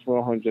money just for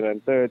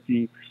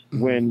 130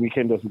 when we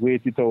can just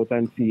wait it out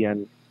and see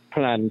and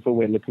plan for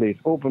when the place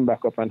open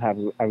back up and have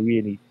a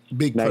really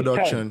big nice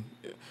production. Time.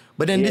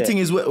 But then the thing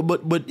is,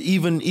 but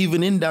even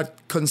in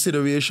that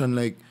consideration,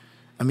 like,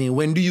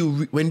 when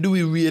do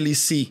we really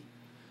see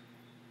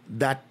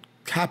that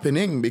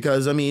happening?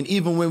 Because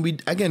even when we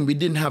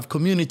didn't have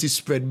community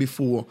spread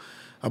before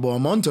about a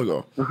month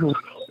ago,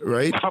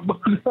 right?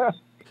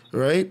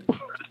 Right.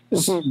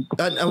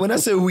 And when I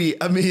say we,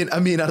 I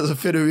mean as a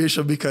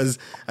federation, because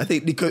I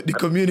think the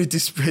community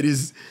spread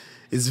is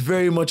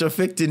very much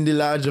affecting the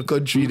larger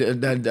country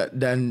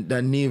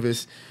than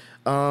Nevis.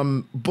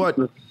 But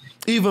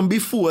even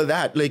before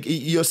that, like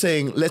you're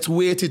saying, let's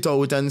wait it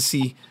out and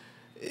see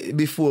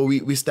before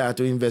we start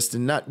to invest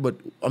in that. But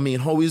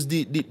how is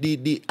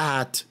the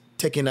art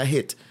taking a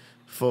hit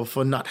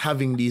for not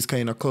having these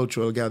kind of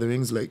cultural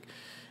gatherings? Like,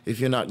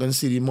 if you're not going to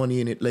see the money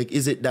in it, like,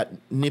 is it that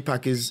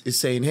NEPAC is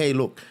saying, hey,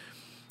 look,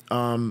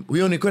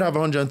 we only could have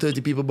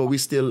 130 people, but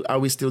are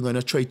we still going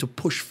to try to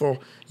push for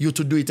you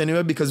to do it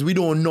anyway? Because we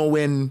don't know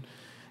when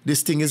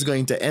this thing is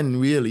going to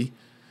end, really.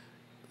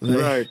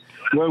 Right.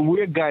 Well,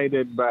 we're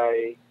guided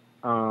by,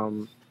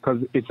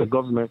 because it's a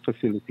government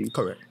facility.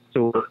 Correct.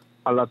 So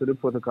a lot of the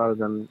protocols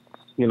and,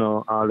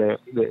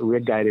 we're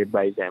guided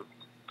by them.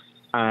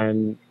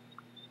 And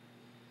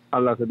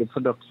a lot of the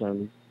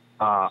productions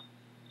are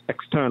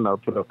external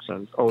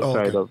productions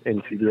outside of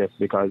NCDF,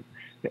 because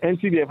the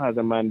NCDF has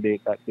a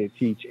mandate that they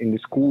teach in the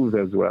schools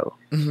as well.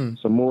 Mm-hmm.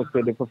 So most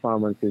of the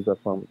performances are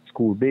from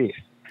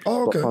school-based.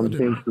 Oh, okay. But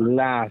since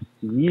last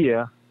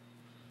year,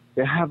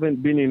 they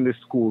haven't been in the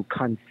school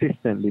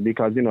consistently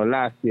because,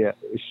 last year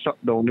it shut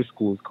down the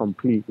schools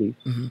completely.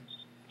 Mm-hmm.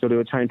 So they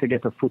were trying to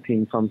get a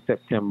footing from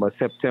September.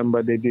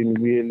 September, they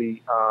didn't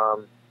really,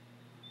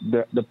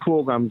 the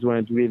programs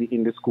weren't really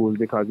in the schools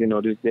because,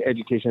 the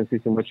education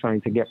system was trying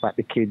to get back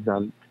the kids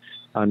and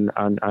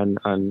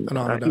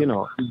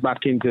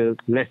back into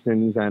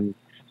lessons and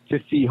to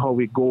see how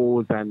it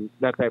goes and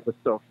that type of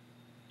stuff.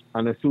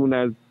 And as soon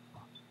as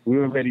we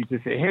were ready to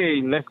say,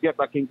 hey, let's get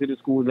back into the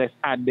school, let's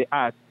add the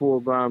art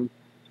programs,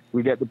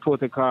 we get the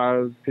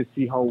protocols to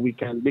see how we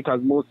can,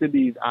 because most of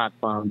these art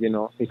forms,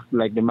 it's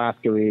like the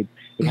masquerade,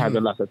 it has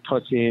a lot of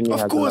touching.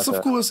 Of course,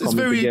 it's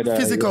very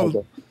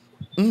physical.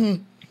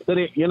 So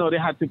they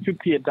had to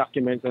prepare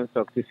documents and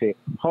stuff to say,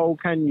 how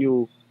can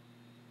you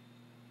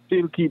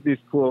still keep this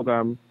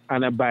program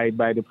and abide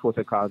by the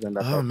protocols and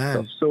that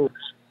stuff. So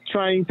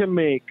trying to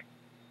make,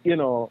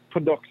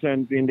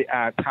 productions in the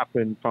art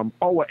happen from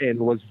our end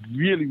was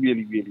really,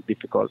 really, really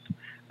difficult.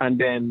 And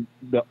then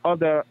the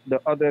other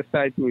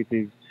side to it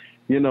is,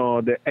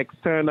 the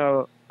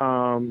external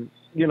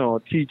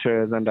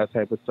teachers and that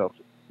type of stuff.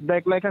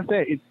 Like I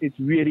said, it's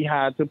really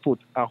hard to put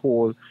a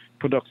whole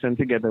production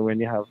together when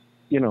you have,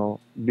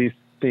 these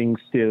things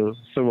still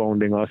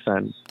surrounding us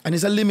and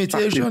it's a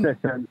limitation.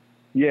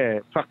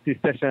 Practice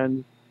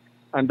sessions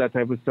and that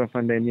type of stuff,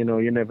 and then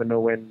you never know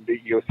when the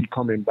EOC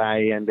coming by,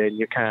 and then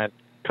you can't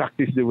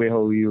practice the way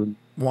how you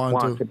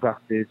want to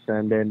practice,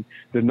 and then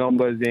the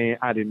numbers ain't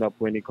adding up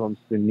when it comes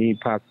to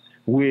NEPAC,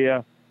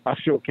 where a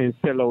show can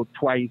sell out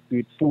twice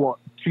with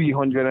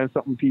 300 and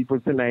something people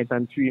tonight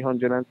and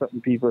 300 and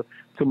something people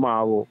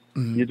tomorrow.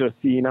 Mm-hmm. You're just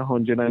seeing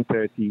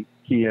 130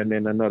 here and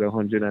then another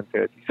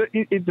 130. So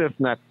it's just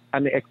not,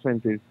 and the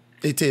expenses.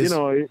 It is.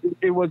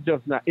 It was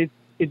just not. It's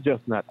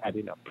just not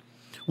adding up.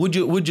 Would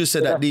you say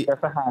that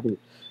that's a hard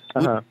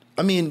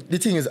I mean, the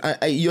thing is,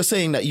 you're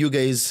saying that you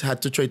guys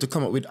had to try to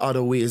come up with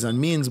other ways and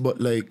means, but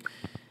like,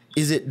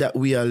 is it that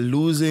we are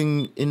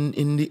losing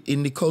in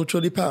the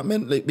cultural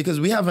department? Like, because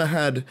we haven't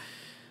had,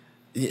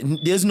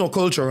 there's no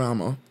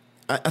Culturama.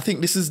 I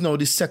think this is now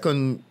the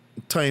second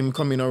time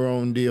coming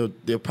around.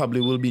 There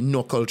probably will be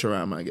no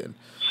Culturama again.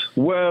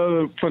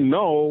 Well, for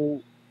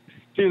now,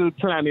 still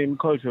planning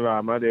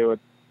Culturama. They were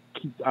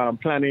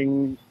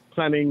planning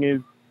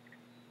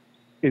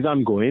is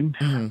ongoing.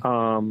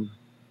 Mm-hmm.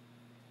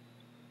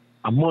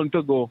 A month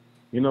ago,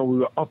 we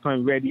were up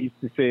and ready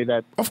to say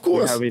that. Of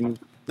course,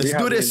 let's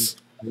do this.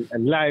 A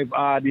live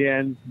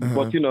audience,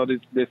 but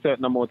there's a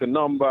certain amount of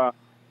number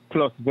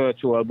plus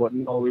virtual. But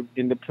now we're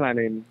in the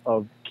planning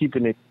of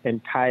keeping it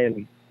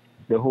entirely,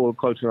 the whole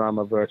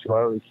Culturama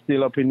virtual. It's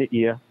still up in the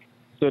air.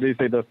 So they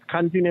say just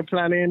continue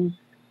planning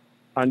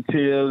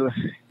until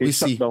it's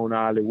shut down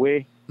all the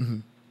way.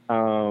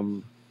 Mm-hmm.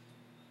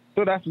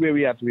 So that's where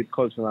we are with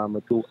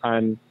Culturama too.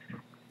 And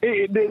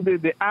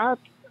the art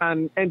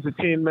and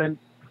entertainment,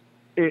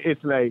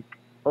 it's like,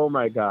 oh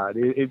my God,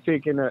 it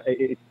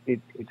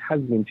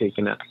has been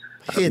taking a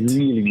really,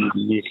 really,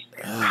 really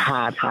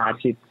hard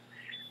hit.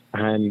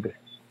 And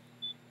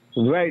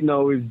right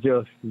now it's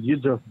just, you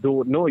just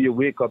don't know. You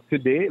wake up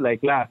today,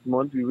 like last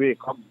month, we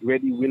wake up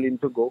ready, willing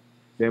to go.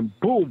 Then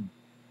boom,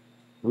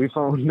 we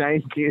found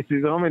 9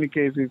 cases. How many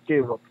cases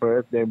came up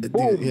first? Then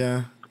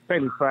boom,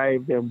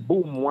 25. Then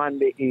boom, one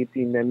day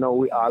 18. Then now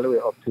we all the way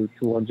up to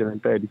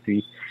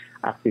 233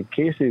 active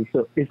cases.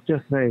 So it's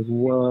just like,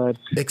 what?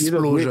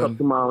 Explosion. You just wake up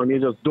tomorrow and you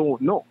just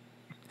don't know.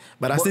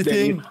 But that's the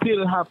thing. You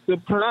still have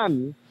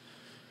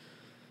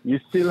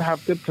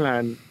to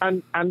plan.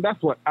 And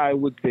that's what I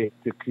would say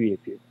to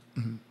creatives.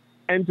 Mm-hmm.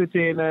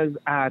 Entertainers,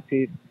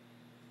 artists,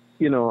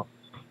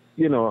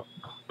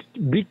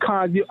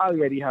 because you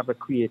already have a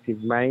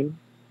creative mind,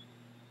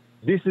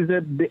 this is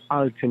the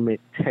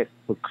ultimate test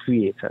for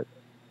creators,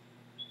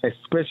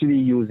 especially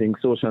using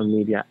social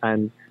media.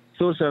 And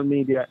social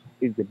media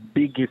is the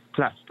biggest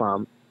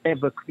platform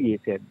ever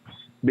created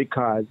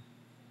because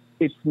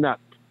it's not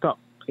stuck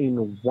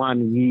in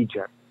one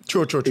region.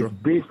 True. It's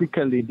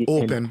basically the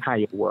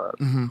entire world.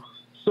 Mm-hmm.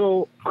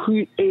 So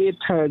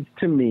creators,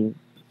 to me,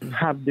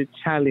 have the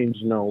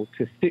challenge now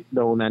to sit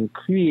down and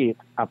create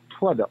a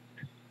product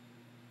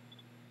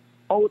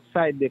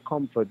outside their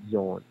comfort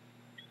zone,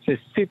 to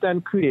sit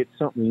and create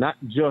something, not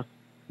just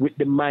with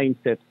the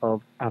mindset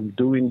of, I'm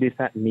doing this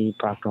at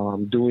NEPAC or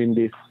I'm doing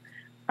this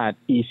at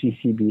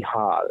ECCB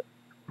Hall,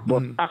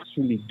 but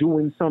actually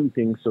doing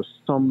something so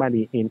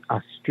somebody in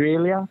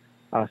Australia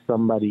or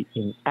somebody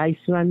in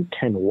Iceland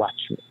can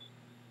watch me.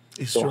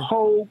 So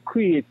how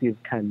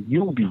creative can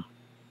you be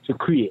to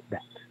create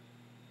that?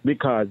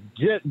 Because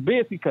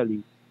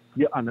basically,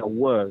 you're on a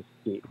world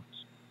stage.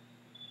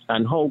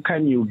 And how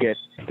can you get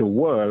the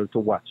world to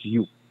watch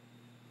you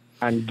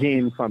and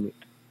gain from it?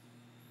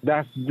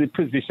 That's the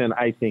position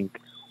I think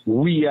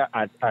we are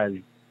at as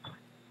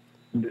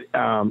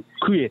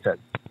creators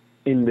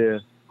in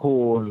the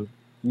whole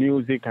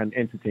music and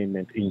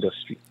entertainment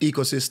industry.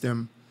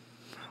 Ecosystem.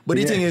 But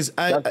the thing is,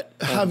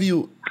 have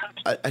you...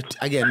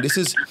 again, this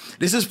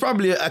is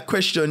probably a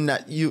question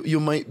that you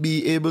might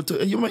be able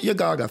to... You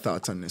gaga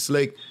thoughts on this.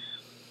 Like,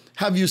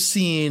 have you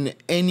seen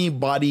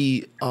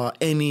anybody,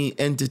 any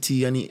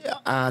entity, any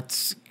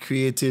arts,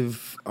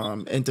 creative,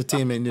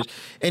 entertainment,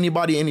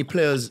 any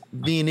players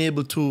being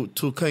able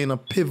to kind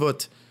of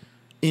pivot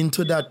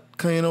into that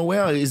kind of way?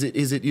 Or is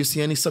it you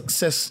see any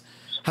success?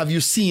 Have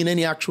you seen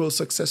any actual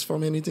success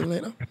from anything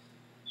like that?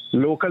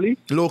 Locally,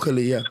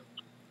 yeah.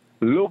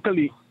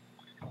 Locally,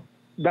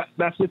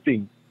 that's the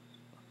thing.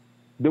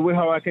 The way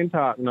how I can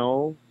talk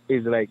now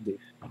is like this.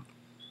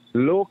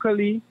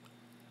 Locally,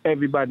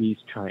 everybody is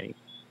trying.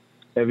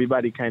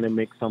 Everybody kind of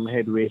makes some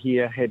headway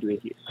here.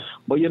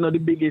 But the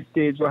biggest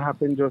stage what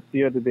happened just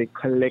the other day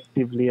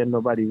collectively and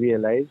nobody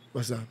realized?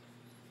 What's that?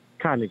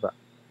 Carnival.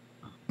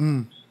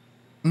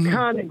 Mm-hmm.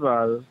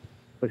 Carnival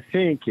for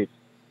St. Kitts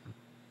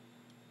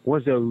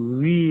was a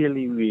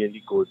really,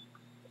 really good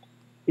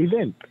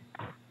event.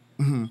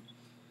 Mm-hmm.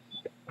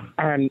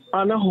 And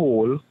on a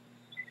whole,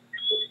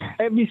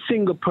 every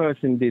single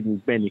person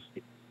didn't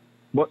benefit.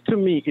 But to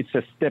me, it's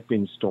a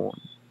stepping stone.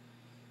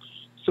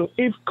 So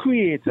if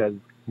creators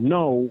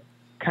now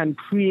can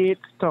create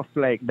stuff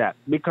like that,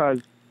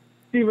 because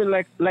even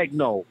like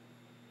now,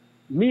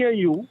 me and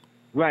you,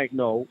 right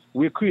now,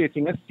 we're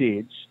creating a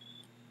stage,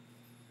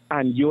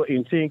 and you're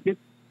in Think It,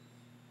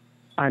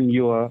 and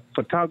you're a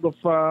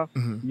photographer,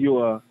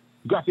 you're a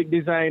graphic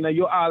designer,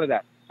 you're all of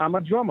that. I'm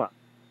a drummer,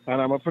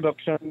 and I'm a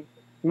production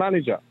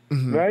manager,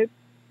 right?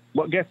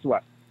 But guess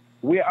what?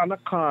 We're on a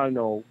call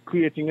now,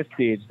 creating a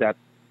stage that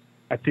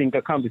I think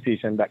a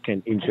conversation that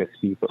can interest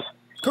people.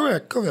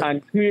 Correct.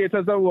 And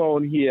creators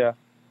around here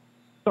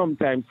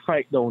sometimes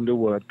fight down the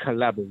word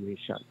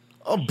collaboration.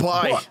 Oh,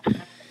 boy. But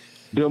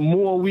the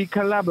more we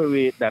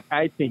collaborate, that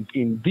I think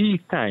in these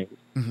times,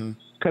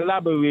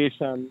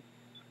 collaboration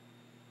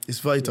is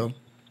vital.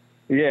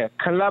 Yeah,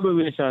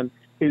 collaboration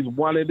is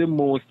one of the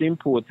most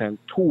important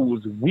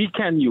tools we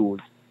can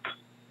use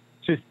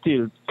to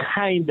still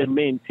kind of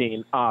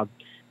maintain our...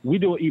 We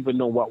don't even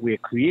know what we're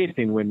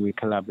creating when we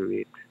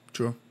collaborate.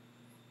 True.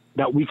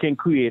 That we can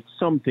create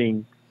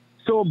something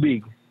so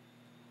big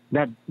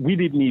that we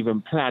didn't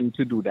even plan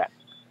to do that.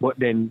 But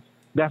then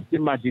that's the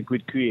magic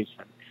with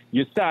creation.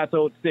 You start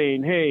out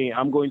saying, hey,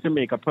 I'm going to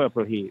make a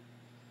purple haze.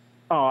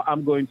 Or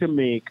I'm going to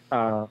make,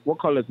 what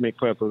colors make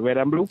purple? Red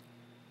and blue?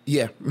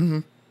 Yeah.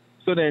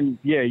 So then,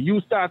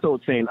 you start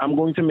out saying, I'm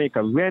going to make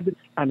a red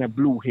and a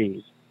blue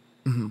haze.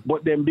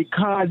 But then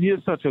because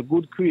you're such a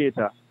good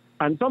creator,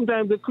 and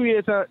sometimes the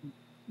creator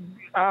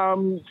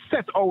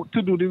set out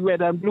to do the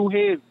red and blue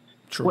haze.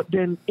 True. But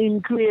then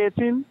in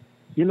creating,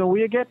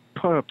 we get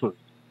purple.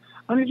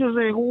 And it's just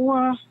like,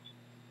 what?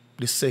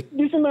 This is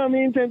not my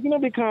intent,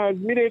 because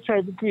they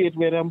try to create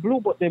red and blue,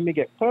 but then we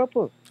get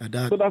purple.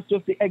 So that's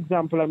just the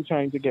example I'm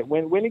trying to get.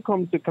 When it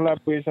comes to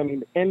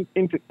collaboration in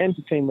the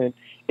entertainment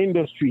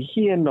industry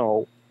here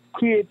now,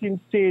 creating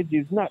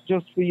stages, not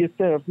just for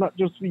yourself, not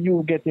just for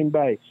you getting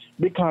by,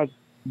 because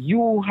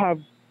you have,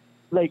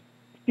 like,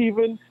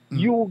 Stephen,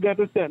 you got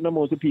a certain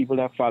amount of people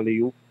that follow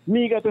you.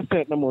 Me got a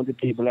certain amount of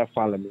people that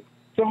follow me.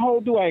 So how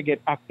do I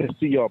get access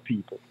to your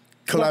people?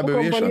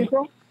 Collaboration.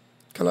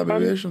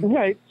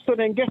 Right. So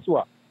then guess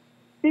what?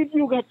 If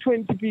you got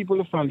 20 people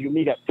to follow you,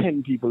 me got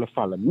 10 people to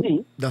follow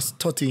me. That's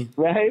 30.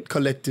 Right?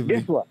 Collectively.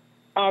 Guess what?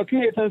 I'll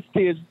create a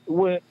stage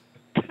where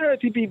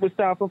 30 people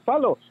start to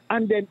follow.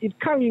 And then if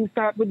Karim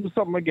start to do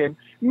something again,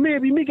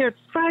 maybe me get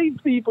 5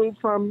 people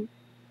from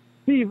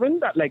Stephen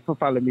that like to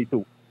follow me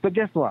too. So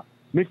guess what?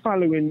 My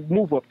following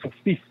move up to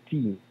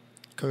 15.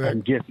 Correct.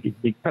 And guess if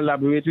they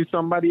collaborate with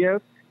somebody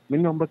else, my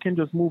number can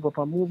just move up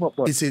and move up.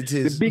 But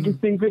the biggest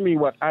thing for me,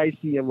 what I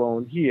see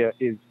around here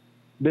is,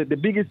 the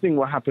biggest thing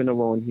what happened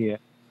around here,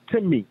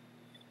 to me,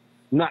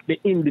 not the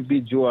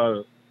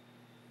individual,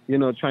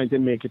 trying to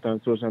make it on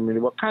social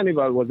media, but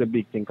Carnival was a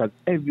big thing because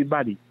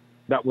everybody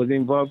that was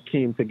involved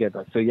came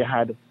together. So you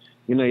had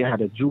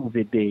a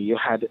Juve Day, you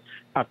had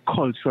a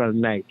cultural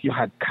night, you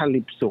had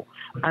Calypso,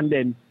 and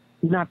then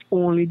not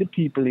only the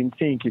people in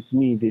Think It's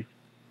Me this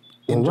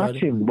were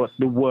watching, but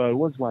the world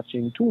was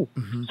watching too.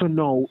 So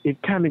now,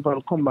 if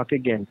Carnival come back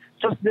again,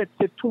 just let's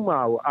say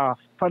tomorrow,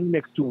 for the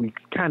next 2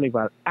 weeks,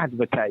 Carnival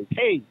advertise,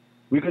 hey,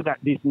 we got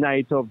this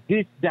night of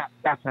this, that,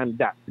 and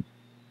that.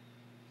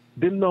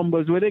 The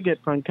numbers where they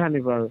get from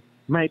Carnival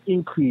might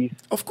increase,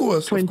 of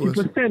course,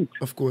 20%.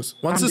 Of course.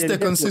 Once it's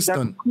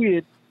consistent.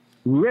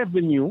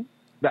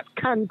 That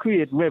can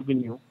create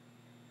revenue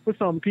for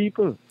some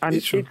people. And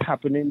it's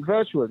happening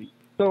virtually.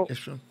 So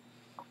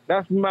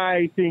that's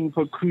my thing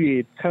for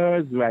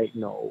creators right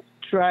now.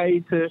 Try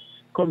to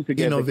come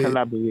together,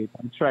 collaborate,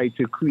 and try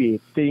to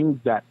create things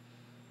that,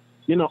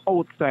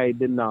 outside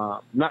the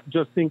norm. Not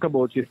just think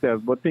about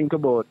yourself, but think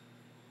about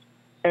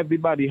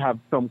everybody have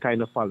some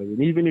kind of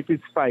following, even if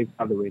it's 5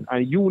 following.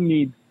 And you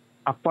need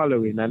a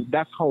following, and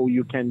that's how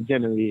you can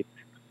generate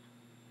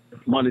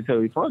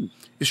monetary funds.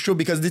 It's true,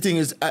 because the thing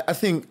is, I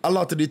think a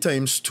lot of the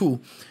times too,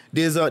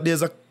 there's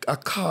a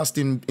cost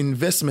in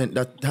investment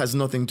that has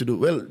nothing to do.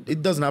 Well,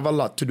 it doesn't have a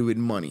lot to do with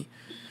money.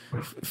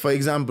 For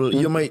example,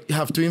 you might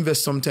have to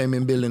invest some time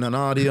in building an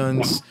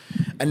audience,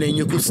 and then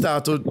you could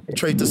start to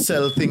try to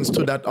sell things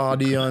to that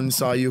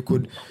audience, or you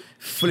could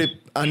flip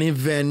an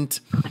event.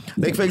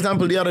 Like, for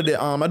example, the other day,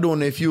 I don't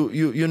know if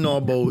you know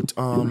about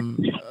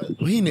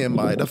who he named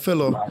by the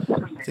fellow,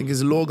 I think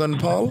it's Logan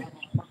Paul.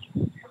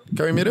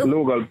 Carry me there?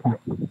 Logan Paul.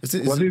 What's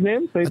his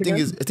name? I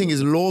think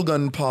it's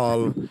Logan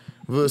Paul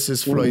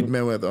versus Floyd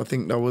Mayweather. I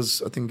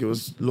think it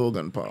was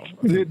Logan Paul.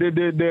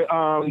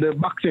 The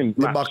boxing match.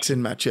 The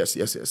boxing match, yes.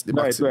 The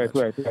boxing match.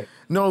 Right.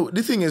 No,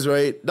 the thing is,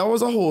 right, that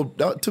was a whole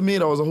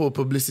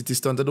publicity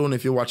stunt. I don't know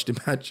if you watched the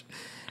match.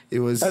 I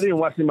didn't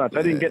watch the match.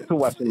 I didn't get to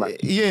watch the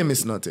match. You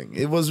missed nothing.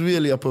 It was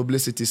really a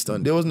publicity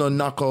stunt. There was no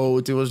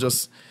knockout. It was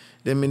just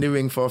them in the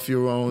ring for a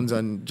few rounds,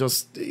 and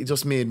it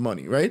just made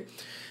money, right?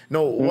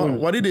 No,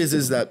 what it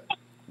is that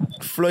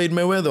Floyd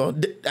Mayweather,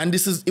 and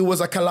it was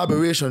a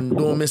collaboration,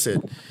 don't miss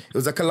it. It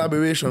was a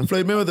collaboration.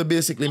 Floyd Mayweather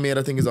basically made,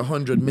 I think it's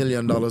 $100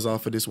 million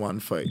off of this one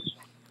fight,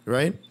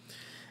 right?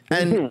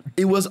 And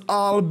it was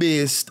all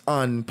based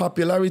on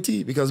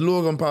popularity, because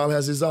Logan Paul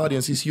has his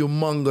audience, his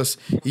humongous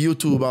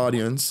YouTube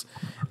audience.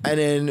 And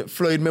then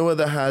Floyd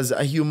Mayweather has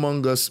a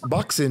humongous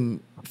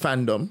boxing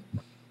fandom.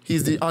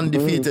 He's the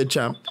undefeated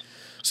champ.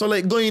 So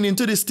like going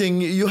into this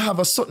thing, you have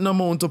a certain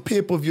amount of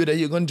pay-per-view that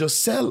you're going to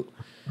just sell.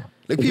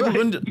 Like people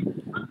going to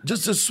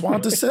just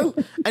want to sell.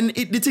 And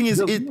the thing is,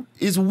 it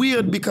is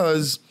weird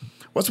because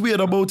what's weird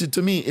about it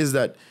to me is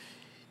that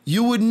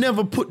you would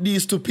never put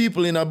these two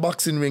people in a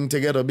boxing ring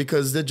together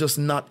because they're just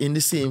not in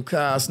the same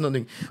class,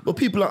 nothing. But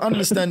people are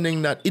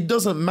understanding that it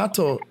doesn't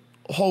matter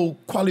how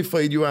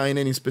qualified you are in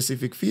any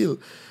specific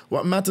field.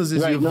 What matters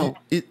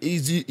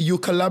is you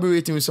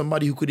collaborating with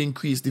somebody who could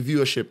increase the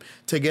viewership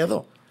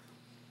together.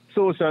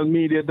 Social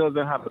media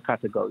doesn't have a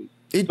category.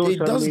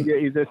 Social media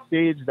is a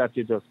stage that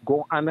you just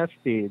go on a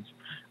stage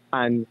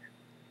and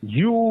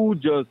you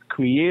just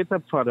create a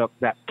product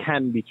that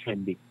can be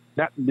trending.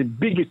 That's the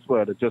biggest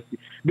word.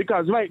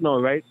 Because right now,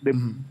 right, the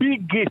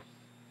biggest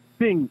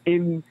thing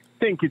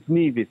think it's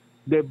Nevis,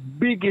 the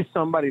biggest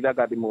somebody that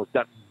got the most,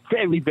 that's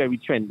very, very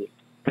trending.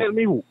 Tell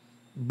me who?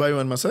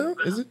 Byron Messiah,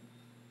 is it?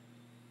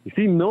 You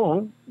see,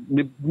 no,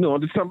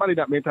 there's somebody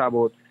that may talk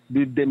about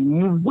the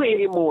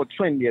way more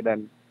trendier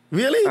than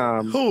really?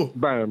 Who?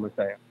 Byron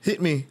Messiah.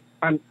 Hit me.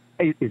 And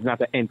he's not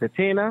an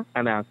entertainer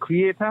and a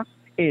creator.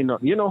 Ain't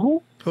not. You know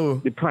who?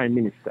 Who? The Prime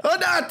Minister. Oh,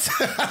 that!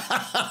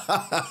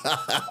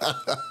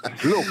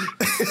 Look,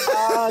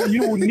 all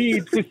you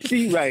need to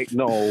see right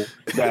now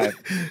that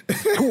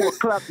 2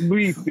 o'clock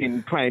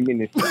briefing Prime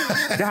Minister.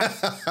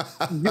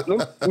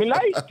 Me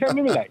lie? Tell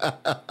me lie.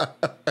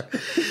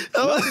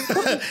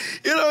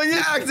 You know, when you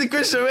asked the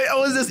question, right, I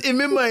was just in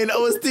my mind, I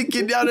was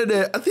thinking the other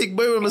day, I think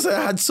Byron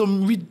Messiah had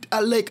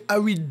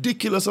a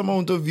ridiculous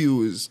amount of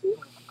views.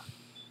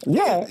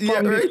 Yeah,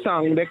 from this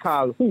song they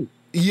call Who?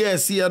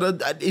 Yes, he had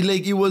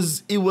it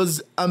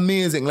was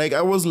amazing. Like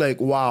I was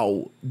like,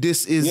 wow,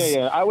 this is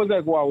I was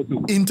like, wow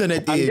too.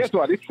 Internet age. And guess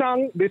what? The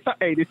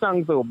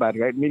song's so bad,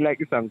 right? Me like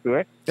the song too,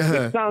 right?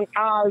 The song,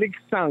 all the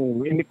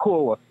song in the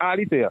chorus, all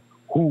it there,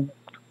 who?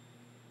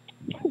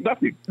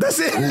 That's it. That's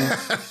it.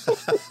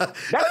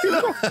 That's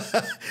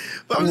it.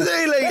 I'm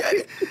saying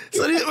like,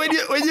 so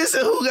when you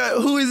say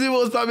who is the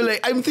most popular,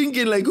 like, I'm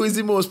thinking like who is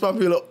the most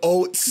popular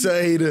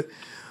outside,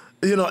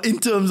 you know, in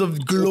terms of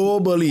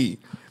globally.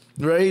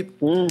 Right?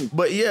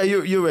 But yeah,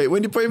 you're right.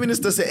 When the Prime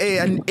Minister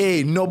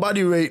say,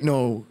 nobody right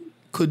now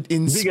could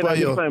inspire. Bigger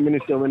than the Prime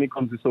Minister when it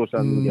comes to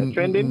social media.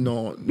 Trending?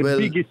 No. The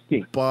biggest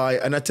thing.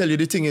 And I tell you,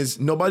 the thing is,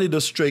 nobody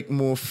does strike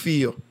more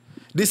fear.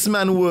 This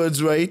man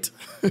words, right?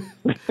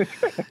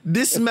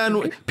 This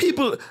man,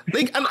 people,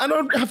 like, and I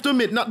don't have to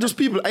admit, not just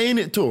people, I ain't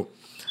it too,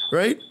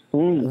 right?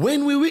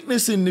 When we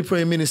witnessing the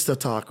Prime Minister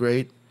talk,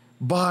 right?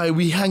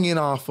 We hanging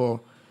off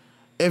for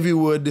every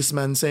word this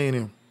man saying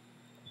here.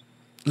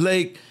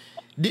 Like,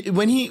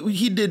 when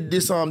he did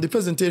this the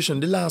presentation,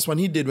 the last one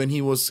he did when he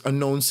was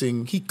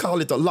announcing, he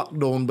called it a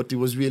lockdown, but it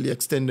was really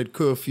extended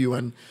curfew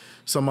and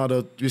some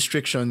other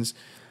restrictions.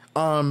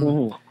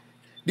 The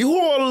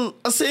whole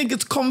I think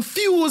it's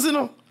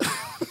confusing,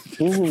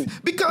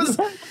 because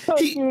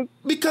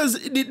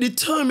the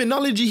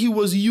terminology he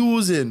was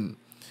using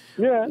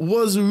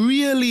was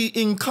really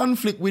in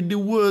conflict with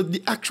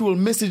the actual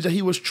message that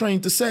he was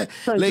trying to say.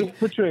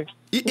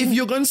 If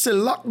you're going to say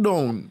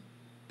lockdown,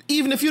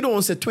 even if you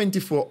don't say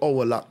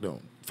 24-hour lockdown,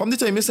 from the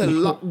time you say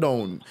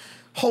lockdown,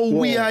 how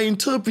we are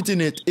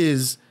interpreting it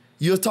is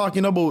you're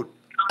talking about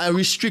a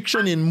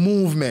restriction in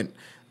movement.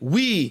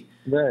 We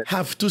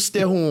have to stay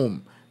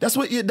home. That's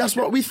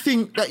what we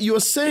think that you're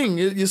saying.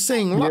 You're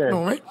saying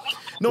lockdown, right?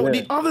 No,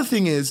 the other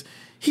thing is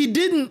he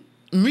didn't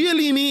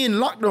really mean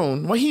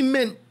lockdown. What he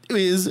meant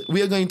is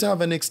we are going to have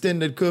an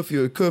extended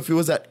curfew. Curfew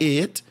was at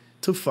 8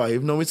 to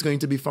 5. Now it's going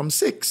to be from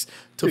 6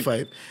 to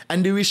 5.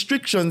 And the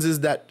restrictions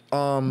is that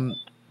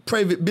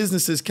private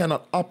businesses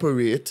cannot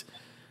operate,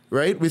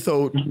 right,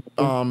 without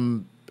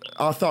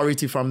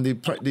authority from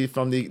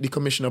the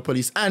Commissioner of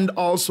Police, and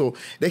also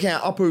they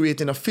can't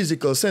operate in a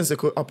physical sense. They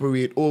could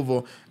operate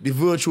over the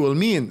virtual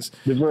means.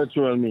 The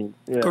virtual means,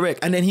 correct.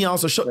 And then he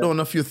also shut down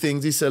a few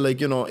things. He said, like,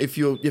 you know, if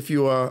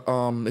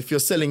you're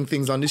selling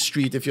things on the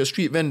street, if you're a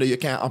street vendor, you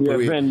can't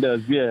operate.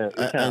 Vendors,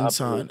 and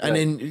so on. And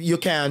then you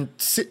can't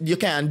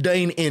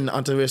dine in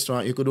at a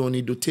restaurant. You could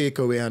only do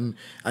takeaway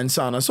and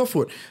so on and so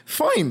forth.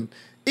 Fine.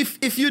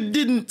 If you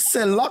didn't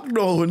say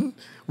lockdown,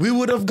 we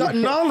would have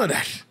gotten all of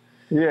that.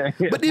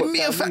 But the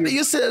mere fact that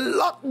you said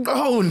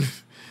lockdown.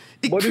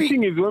 But the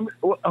thing is, when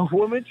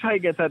we try to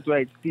get that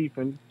right,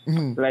 Stephen,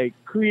 like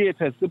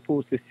creators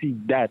supposed to see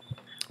that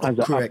as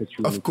an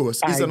opportunity. Of course,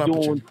 it's an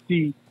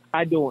opportunity.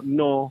 I don't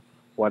know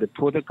what the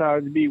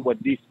protocols be,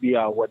 what this be,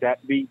 or what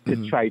that be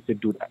to try to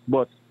do that.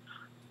 But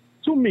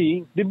to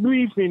me, the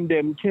briefing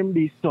them can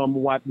be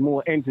somewhat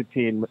more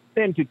entertaining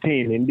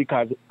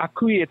because a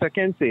creator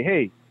can say,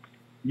 hey,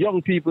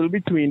 young people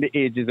between the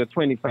ages of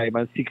 25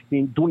 and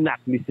 16 do not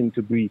listen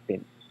to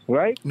briefings,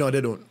 right? No, they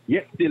don't.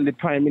 Yet still the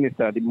Prime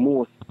Minister, the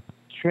most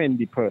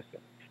trendy person.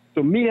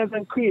 So me as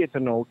a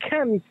creator now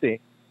can say,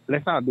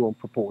 let's not do a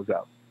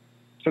proposal.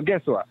 So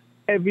guess what?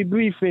 Every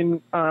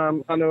briefing,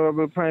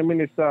 Honorable Prime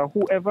Minister,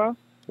 whoever,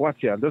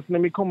 watch here, just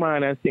let me come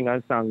on and sing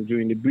a song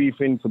during the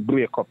briefing to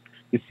break up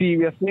the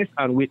seriousness,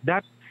 and with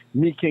that,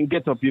 me can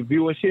get up your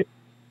viewership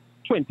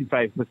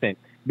 25%.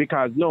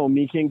 because no,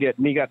 me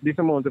got this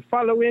amount of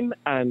following,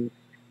 and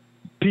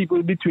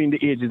people between the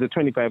ages of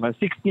 25 and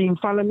 16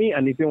 follow me,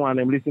 and if you want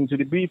them listen to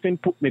the briefing,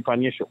 put me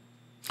on your show.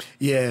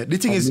 Yeah, the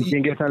thing and is, you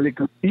can get a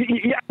little,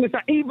 you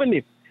understand, even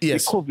if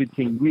yes, the COVID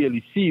thing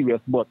really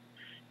serious, but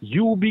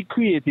you be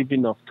creative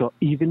enough to,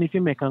 even if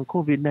you make a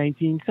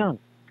COVID-19 song,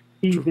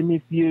 even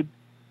if you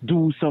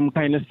do some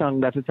kind of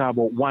song that is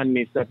about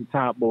oneness, that is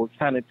about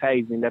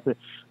sanitizing,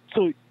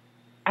 so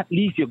at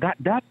least you got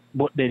that,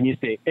 but then you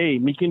say, hey,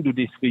 we can do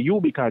this for you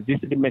because this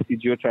is the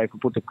message you're trying to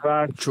put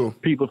across. True.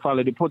 People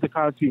follow the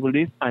protocols, people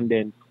this, and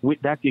then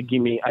with that you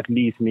give me at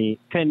least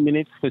 10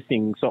 minutes for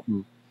sing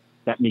something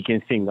that me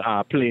can sing,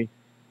 play,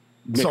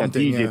 make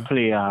something, a DJ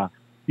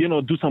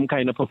play, do some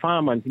kind of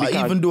performance.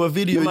 I even do a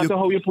video. No matter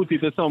how you put it,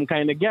 to some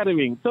kind of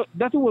gathering. So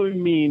that's what we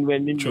mean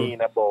when we mean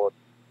about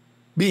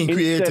being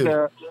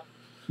creative.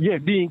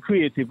 Being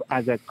creative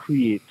as a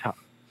creator.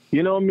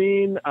 You know what I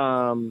mean?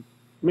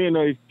 I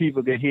know if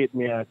people can hate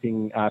me, I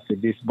think, after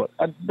this, but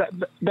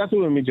that's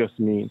what me just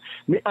mean.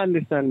 Me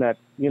understand that,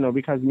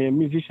 because me a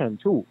musician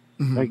too.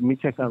 Mm-hmm. Like, me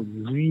take a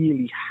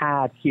really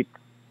hard hit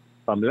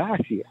from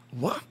last year.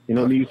 What?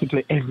 Me used to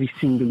play every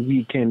single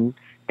weekend,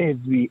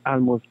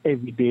 almost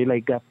every day,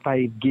 like got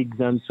 5 gigs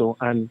and so,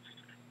 and,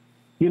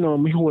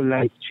 my whole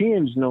life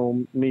changed now.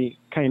 Me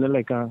kind of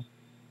like a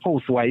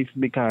housewife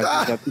because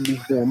I got to be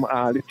home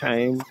all the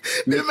time.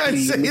 The man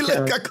say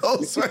like a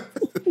housewife.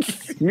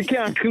 We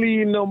can't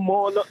clean no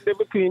more, not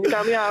never clean.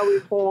 Because me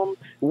always home,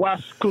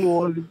 wash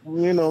clothes,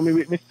 me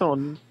with my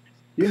son.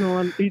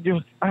 And it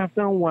just,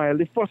 after a while,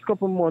 the first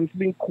couple of months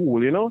been cool,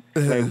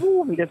 Like,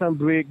 we get a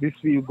break, this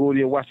feel good,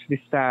 you watch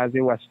the stars,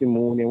 you watch the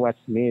moon, you watch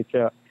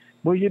nature.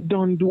 But you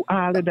don't do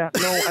all of that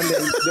now, and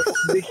then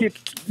the hit,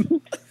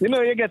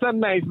 you get a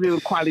nice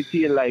little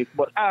quality of life.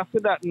 But after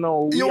that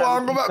now, you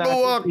want to go back to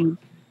work.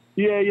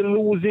 Yeah, you're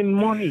losing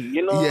money,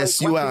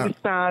 Yes, you are. The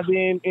stars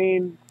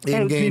in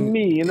helping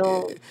me,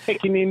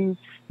 taking in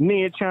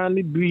nature and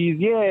the breeze.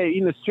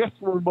 Yeah,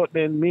 stressful, but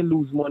then me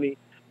lose money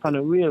on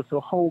the real.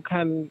 So how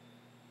can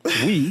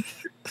we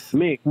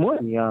make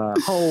money? How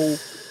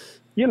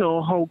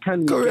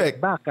can we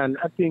get back? And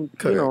I think,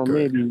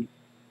 maybe,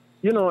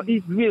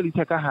 it really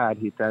take a hard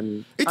hit.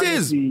 And it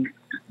honestly,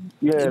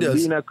 is.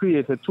 Being a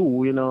creator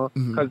too,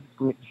 because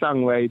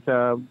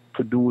songwriter,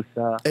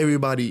 producer.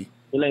 Everybody.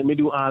 Like me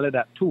do all of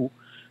that too.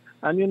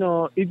 And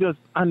it just,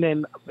 and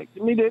then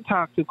me they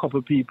talk to a couple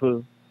of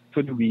people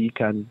for the week,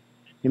 and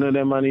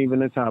them man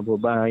even talk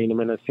about buying them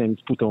in a sense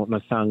put out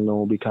a song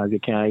now because you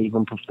can't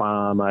even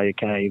perform, or you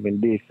can't even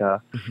this,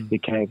 or you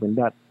can't even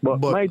that. But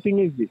my thing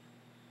is this.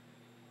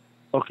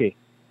 Okay,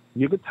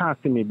 you could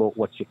talk to me about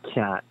what you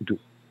can't do.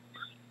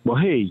 But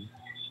hey,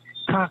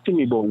 talk to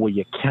me about what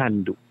you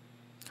can do.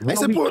 I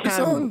support the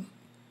song.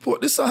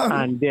 Put the song.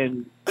 And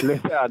then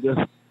let's say I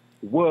just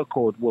work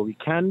out what we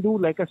can do,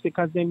 like I say,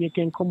 because then you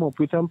can come up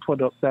with a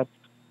product that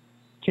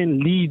can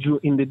lead you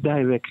in the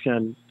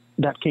direction,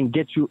 that can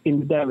get you in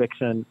the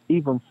direction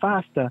even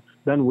faster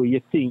than what you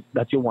think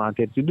that you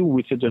wanted to do,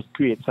 which is just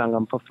create song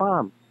and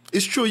perform.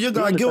 It's true, you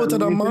gotta get out of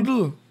the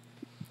model.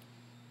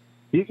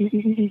 You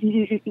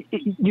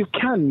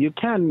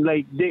can,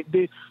 like,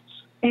 there's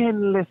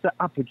endless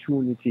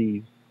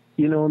opportunities,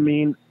 you know what I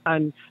mean?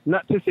 And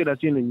not to say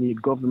that you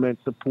need government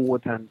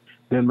support and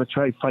then we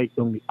try fight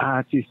on the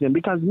artists. And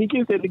because me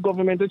can say the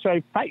government will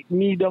try fight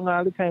me down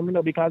all the time,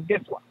 because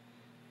guess what?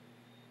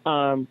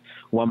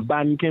 One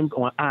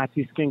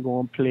artist can go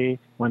and play,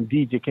 one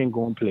DJ can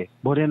go and play.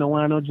 But then I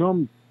want no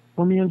drum.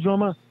 For me and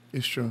drummer.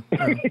 It's true.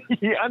 Yeah.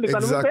 You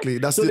understand exactly.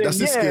 That's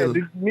the skill.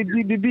 The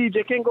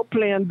DJ can go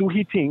play and do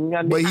his thing,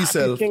 and by the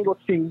himself. artist can go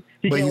sing.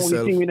 He can only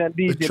sing with a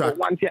DJ. But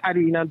once you add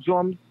in a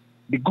drum,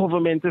 the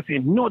government is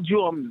saying no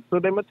drums. So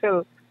they will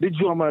tell the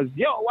drummers,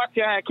 yo, what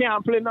I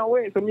can't play no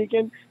way. So me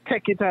can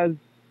take it as,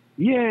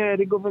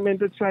 the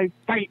government will try to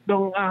fight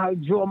down all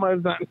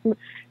drummers, and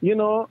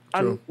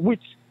and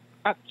which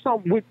at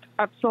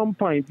some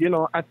point,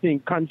 I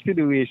think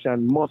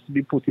consideration must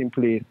be put in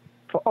place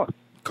for us.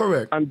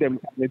 Correct. And them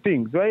kind of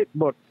things, right?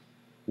 But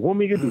what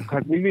we can do,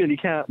 because we really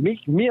can't,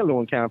 me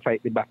alone can't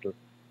fight the battle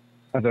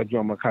as a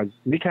drummer, because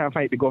we can't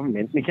fight the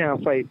government, we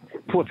can't fight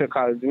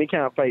protocols, we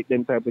can't fight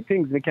them type of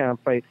things, we can't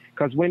fight,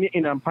 because when you're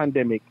in a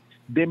pandemic,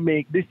 they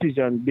make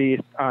decisions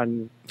based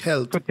on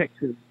health,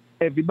 protecting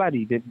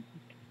everybody.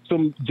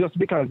 So just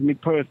because me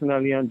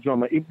personally and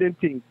drummer, if they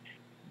think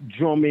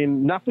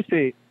drumming, not to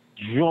say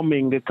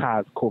drumming the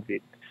cause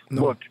COVID,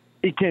 but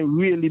it can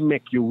really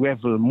make you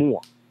revel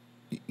more.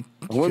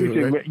 When we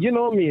say, right? you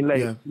know what I mean?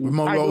 Like,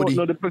 I don't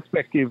know the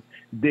perspective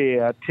they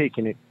are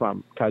taking it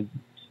from, because,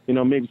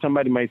 maybe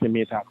somebody might say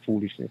me talk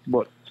foolishness,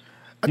 but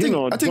I think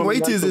what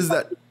it is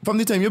that from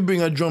the time you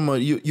bring a drummer,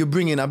 you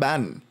bring in a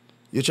band.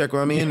 You check what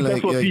I mean? That's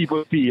like, what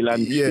people feel,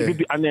 and yeah.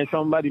 And then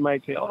somebody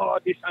might say, oh,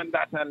 this and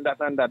that and that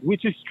and that,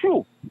 which is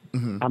true.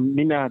 Mm-hmm. I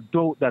mean, I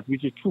doubt that,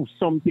 which is true.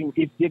 Something,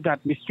 if you got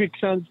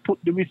restrictions, put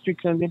the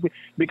restrictions in,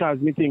 because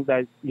we think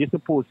that you're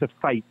supposed to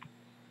fight.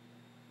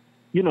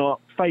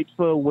 Fight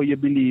for what you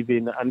believe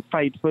in and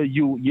fight for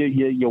your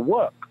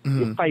work. Mm-hmm.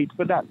 You fight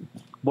for that.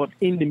 But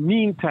in the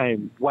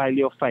meantime, while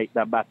you fight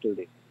that battle,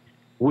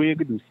 what you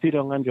do, sit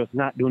down and just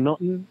not do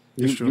nothing.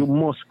 You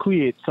must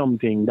create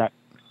something that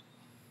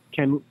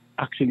can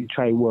actually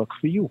try work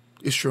for you.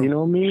 It's true. You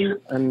know what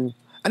I mean?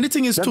 And the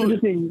thing is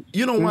too,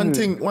 you know, one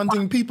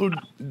thing people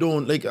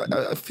don't like.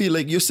 I feel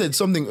like you said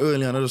something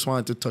earlier, and I just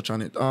wanted to touch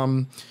on it.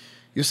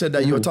 You said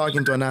that you were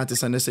talking to an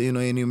artist, and they say, you know,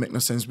 you make no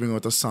sense bring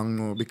out a song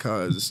now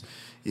because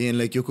you ain't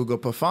like you could go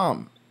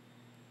perform.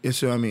 You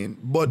see what I mean?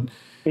 But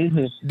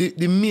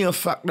the mere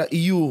fact that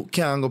you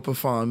can't go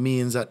perform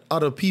means that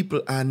other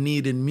people are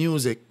needing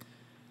music,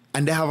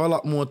 and they have a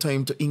lot more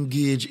time to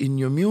engage in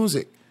your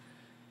music.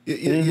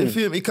 You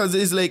feel me? Because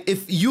it's like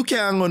if you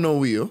can't go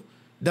nowhere,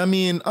 that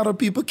means other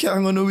people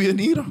can't go nowhere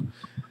neither.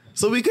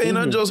 So we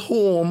cannot just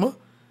home,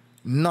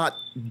 not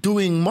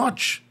doing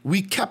much.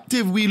 We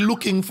captive, we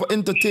looking for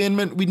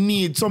entertainment. We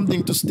need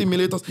something to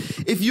stimulate us.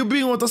 If you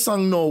bring out a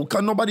song now,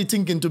 can nobody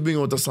thinking to bring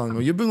out a song now?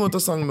 You bring out a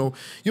song now,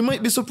 you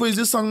might be surprised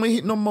this song might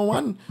hit number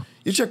 1.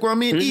 You check what I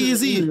mean?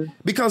 Easy.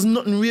 Because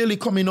nothing really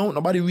coming out,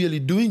 nobody really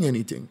doing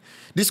anything.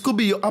 This could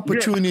be your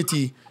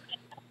opportunity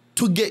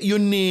to get your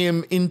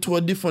name into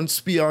a different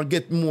sphere,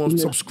 get more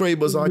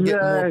subscribers or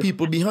get more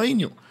people behind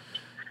you.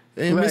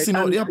 And missing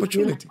out the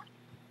opportunity.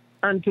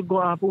 And to go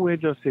up away,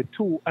 just say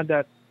too, and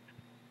that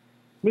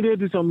me they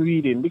do some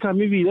reading because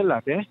me read a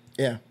lot,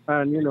 Yeah.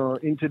 And you know,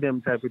 into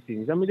them type of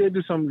things. And me they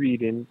do some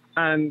reading,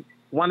 and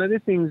one of the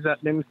things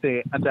that them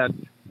say are that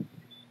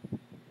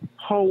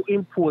how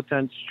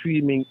important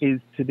streaming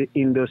is to the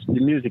industry, the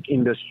music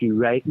industry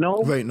right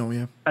now. Right now,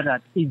 yeah. And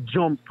that it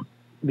jumped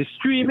the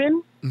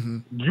streaming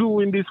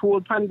during this whole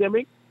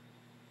pandemic.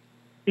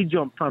 It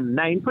jumped from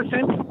 9%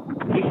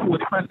 before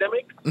the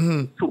pandemic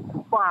to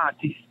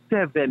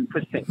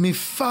 47%. Me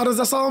fathers,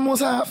 that's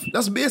almost half.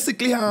 That's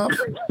basically half.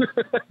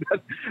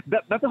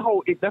 That's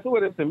how that's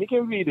what it says. We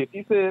can read it.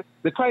 It says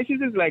the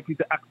crisis is likely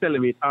to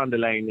accelerate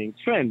underlying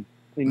trends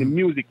in the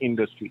music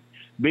industry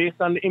based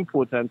on the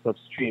importance of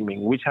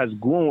streaming, which has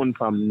grown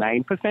from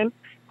 9%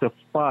 to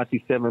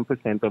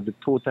 47% of the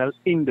total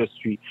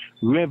industry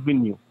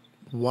revenue.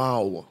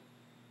 Wow.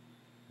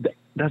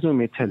 That's what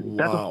I tell you. Wow.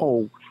 That's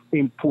how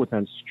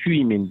important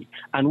streaming be.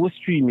 And what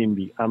streaming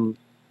be?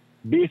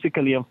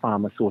 Basically on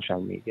farmer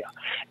social media.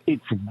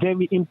 It's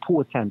very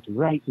important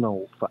right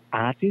now for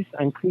artists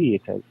and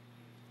creators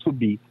to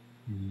be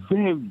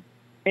very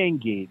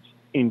engaged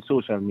in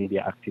social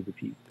media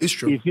activities. It's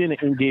true. If you're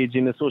not engaged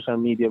in the social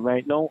media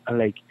right now,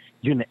 like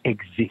you're not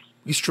exist.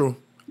 It's true.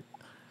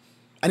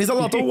 And it's a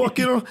lot of work,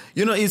 you know.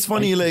 You know, it's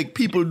funny, like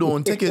people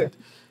don't take it.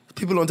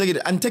 People don't take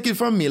it. And take it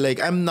from me,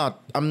 like I'm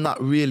not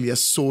really a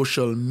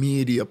social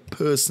media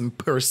person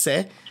per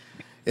se.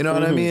 You know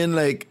what I mean?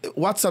 Like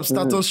WhatsApp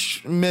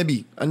status,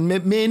 maybe. And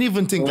may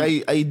even think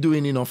I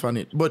doing enough on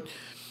it. But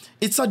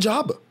it's a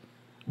job.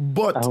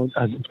 But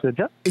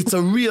it's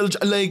a real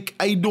like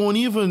I don't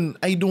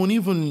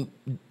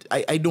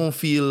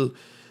feel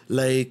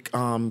like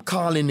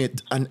calling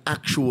it an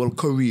actual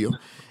career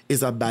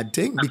is a bad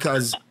thing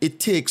because it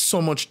takes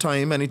so much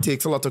time and it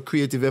takes a lot of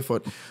creative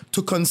effort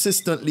to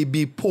consistently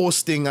be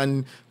posting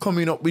and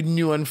coming up with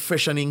new and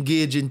fresh and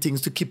engaging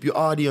things to keep your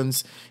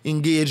audience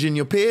engaged in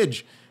your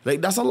page. Like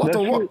that's a lot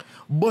of work.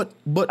 But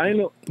I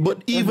know.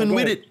 But even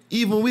with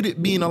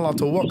it being a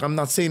lot of work, I'm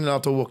not saying a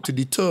lot of work to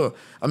deter.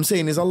 I'm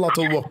saying it's a lot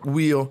of work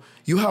where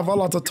you have a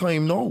lot of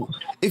time now.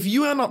 If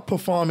you are not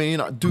performing, you're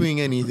not doing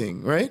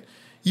anything, right?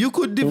 You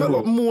could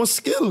develop more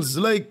skills.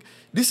 Like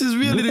this is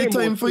really the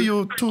time for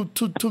you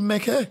to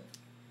make hair.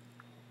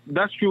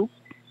 That's true.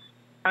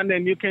 And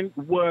then you can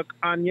work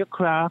on your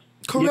craft.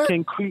 Correct.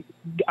 You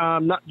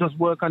can not just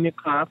work on your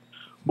craft,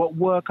 but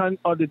work on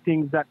other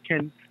things that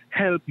can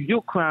help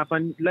your craft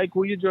and, like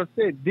what you just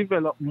said,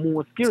 develop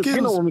more skills.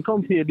 You know, when we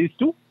compare this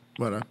too,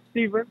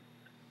 Stephen,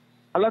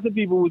 a lot of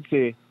people would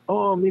say,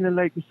 oh, I mean,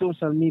 like the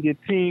social media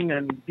thing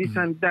and this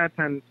and that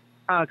and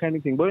all kind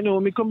of thing. But you know,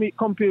 when we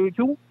compare it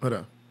to,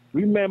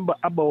 remember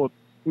about,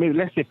 maybe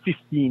let's say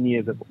 15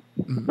 years ago,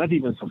 not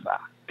even so far,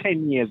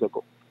 10 years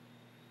ago,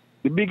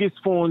 the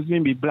biggest phones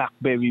maybe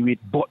BlackBerry with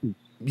buttons.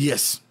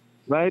 Yes.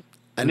 Right?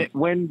 And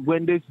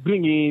when they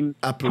bring in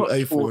Apple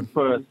iPhone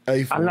first,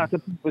 a lot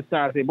of people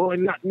start saying, boy,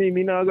 not me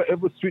not gonna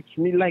ever switch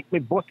me like my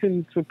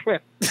buttons to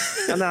press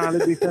and all of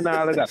this and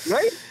all of that,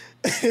 right?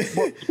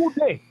 But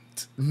today,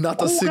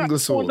 not a single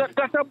soul. That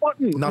got a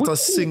button? Not a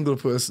single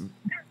person.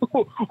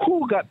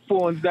 Who got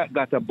phones that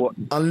got a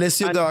button?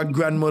 Unless you got a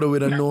grandmother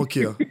with a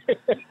Nokia.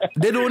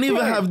 They don't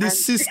even have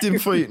this system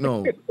for it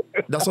now.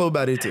 That's how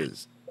bad it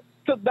is.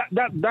 So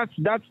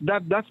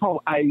that's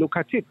how I look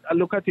at it. I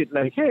look at it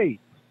like, hey,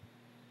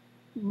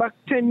 back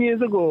 10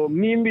 years ago,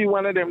 me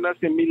one of them that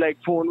said me like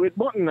phone with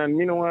button and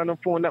me no want a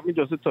phone that me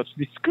just touch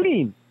the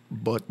screen.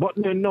 But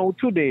now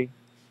today,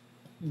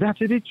 that's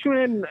the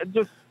trend.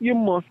 Just you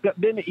must they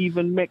don't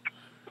even make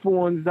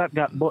phones that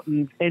got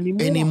buttons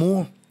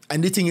anymore.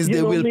 And the thing is,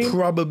 they will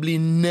probably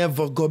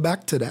never go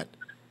back to that.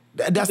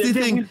 That's the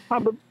thing.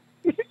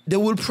 They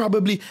will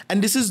probably,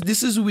 and this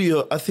is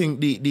where I think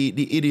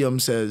the idiom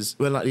says,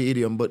 well, not the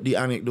idiom, but the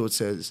anecdote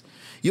says,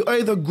 you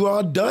either grow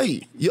or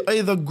die. You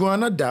either grow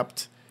and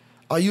adapt,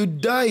 or you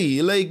die.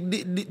 Like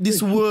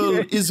this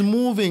world is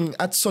moving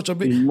at such a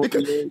big.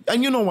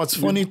 And you know what's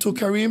funny too,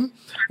 Kareem?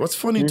 What's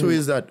funny too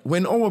is that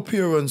when our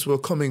parents were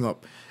coming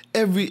up,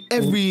 every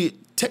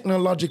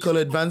technological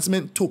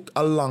advancement took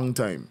a long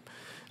time.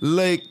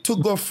 Like to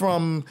go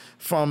from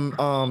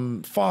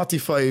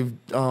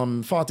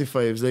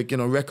 45s, like, you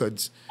know,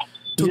 records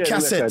to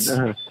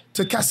cassettes.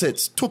 To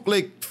cassettes took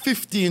like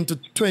 15 to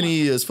 20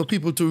 years for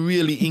people to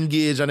really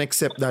engage and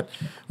accept that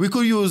we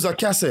could use a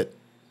cassette.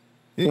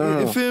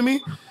 You feel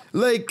me?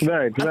 Like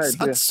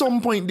at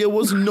some point there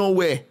was no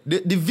way.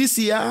 The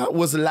VCR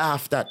was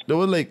laughed at. They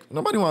were like,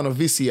 nobody want a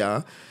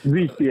VCR.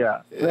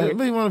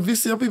 Nobody want a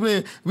VCR.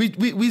 People,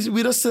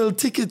 we don't sell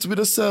tickets. We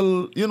don't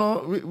sell, you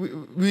know,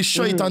 we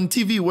show it on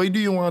TV. Why do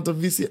you want a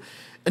VCR?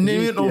 And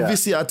then you know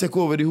VCR take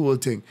over the whole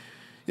thing.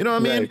 You know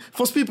what I mean?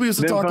 First people used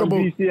to talk about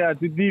VCR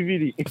to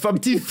DVD. From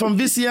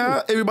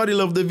VCR, everybody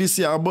loved the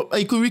VCR, but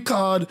I could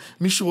record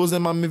me shows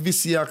them on my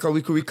VCR because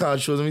we could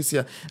record shows on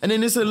VCR. And then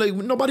they said, like,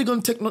 nobody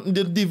gonna take nothing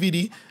to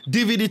DVD.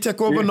 DVD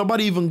take over,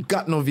 nobody even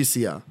got no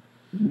VCR.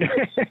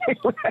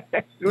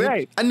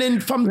 Right. And then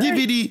from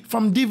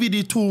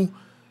DVD to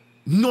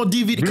no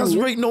DVD, because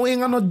right now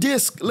ain't got no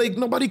disc. Like,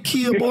 nobody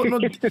care about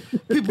no.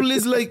 People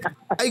is like,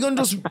 I gonna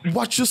just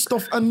watch your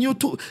stuff on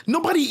YouTube.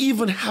 Nobody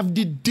even have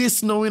the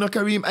disc now, you know,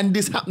 Kareem, and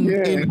this happened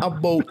in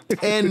about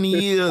 10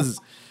 years.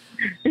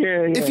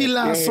 If it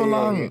lasts so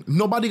long,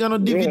 nobody got no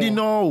DVD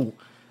now.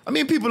 I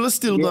mean, people are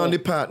still going to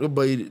the part to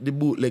buy the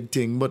bootleg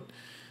thing, but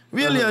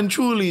really and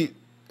truly,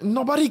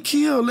 nobody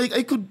care. Like,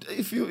 I could,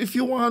 if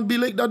you want, be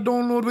like that,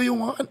 download where you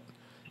want.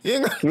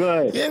 You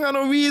ain't got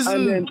no reason.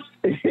 And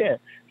then,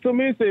 so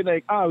me say,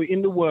 like, are we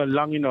in the world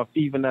long enough,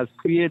 even as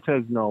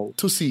creators now,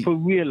 to see, to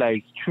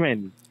realize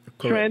trends?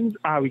 Correct. Trends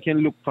we can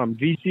look from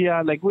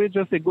VCR, like we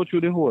just say, go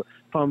through the whole,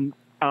 from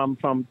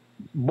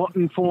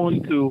button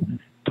phone to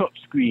touch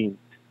screen,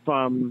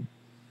 from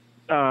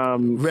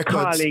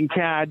calling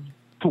cards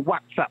to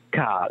WhatsApp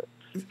call,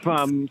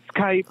 from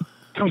Skype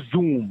to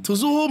Zoom,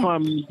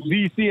 from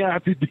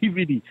VCR to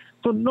DVD.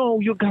 So now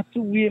you got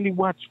to really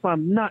watch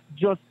from not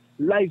just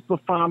live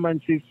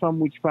performances from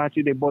which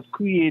party they, but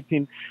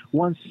creating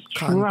one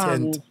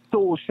strong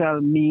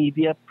social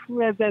media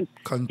presence.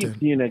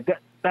 Content. You know,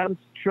 that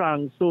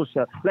strong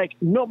social. Like,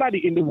 nobody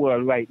in the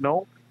world right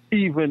now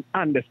even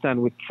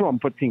understand what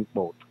Trump would think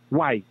about.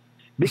 Why?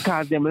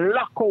 Because them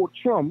lock out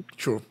Trump,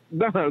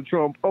 Donald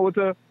Trump, out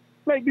of,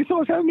 like, the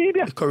social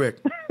media. Correct.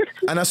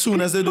 And as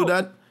soon as they do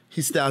that,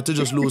 he started to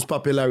just lose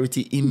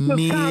popularity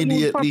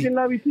immediately.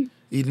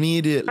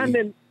 Immediately. And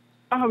then,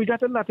 we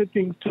got a lot of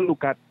things to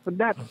look at for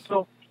that.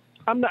 So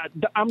I'm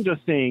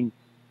just saying,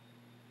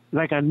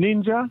 like a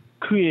ninja,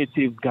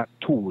 creative got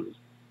tools.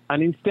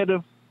 And instead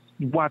of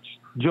watch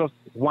just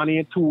one of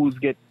your tools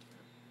get,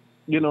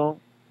 you know,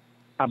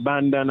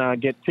 abandoned or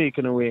get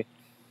taken away,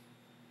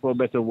 for a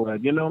better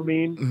word, you know what I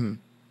mean? Mm-hmm.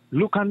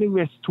 Look on the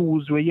rest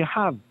tools where you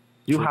have.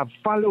 You have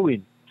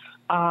following.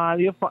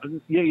 You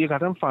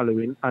got them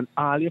following, and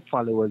all your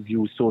followers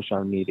use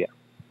social media.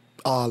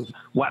 All.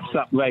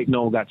 WhatsApp right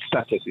now got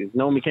statuses.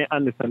 Now we can't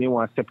understand, you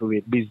want to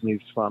separate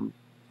business from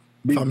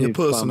your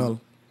personal.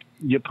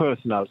 Your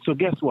personal. So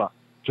guess what?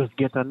 Just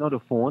get another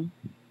phone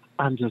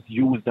and just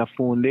use that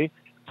phone there.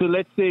 So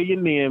let's say your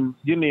name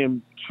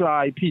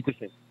Troy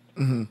Peterson,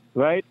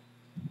 right?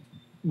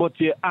 But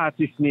your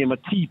artist name a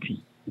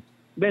TP.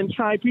 Then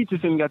Troy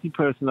Peterson got his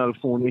personal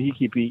phone where he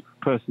keep his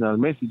personal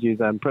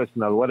messages and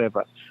personal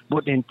whatever.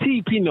 But then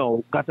TP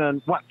now got on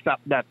WhatsApp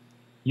that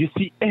you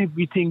see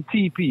everything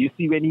TP. You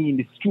see when he in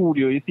the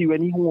studio. You see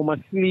when he home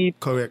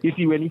asleep. Correct. You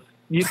see when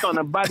he on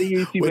a body.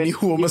 You see when he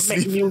home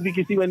asleep. Make music.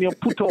 You see when you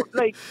put out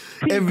like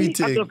TP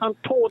everything.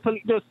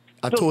 Just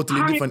a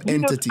totally different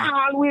entity. Just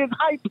always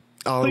hype.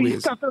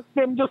 Always. So you got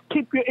them just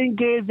keep you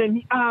engaged, and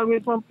he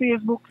always on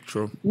Facebook.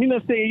 True. Me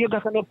not say you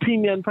got an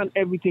opinion on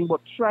everything,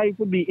 but try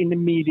to be in the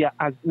media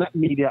as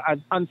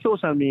on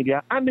social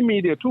media and the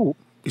media too,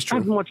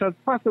 as much as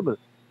possible,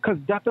 because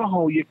that's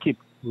how you keep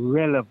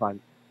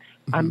relevant.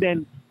 And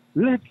then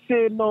let's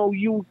say now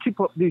you keep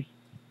up this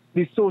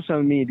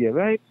social media,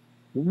 right?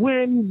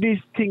 When this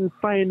thing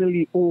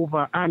finally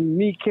over and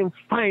me can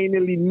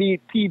finally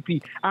meet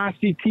TP,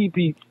 see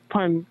TP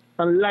on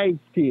a live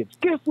stage,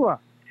 guess what?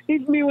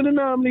 If me would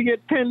normally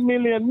get 10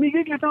 million, me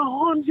could get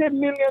 100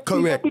 million.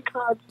 Correct.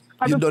 Because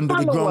you done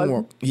the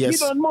groundwork.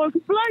 Yes. You done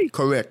multiply.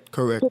 Correct.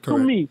 So to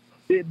me,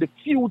 the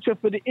future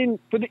for the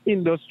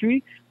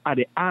industry are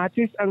the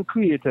artists and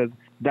creators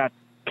that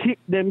keep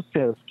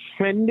themselves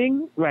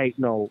trending right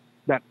now,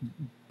 that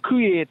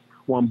create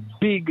one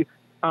big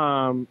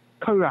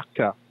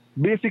character.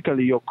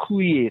 Basically, you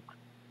create,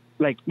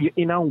 like, you're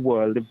in a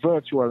world, the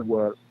virtual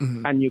world,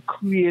 and you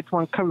create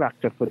one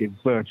character for the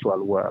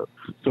virtual world.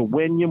 So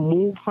when you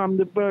move from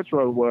the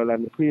virtual world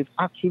and the place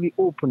actually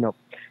open up,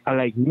 and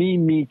like me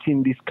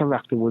meeting this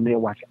character when they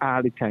watch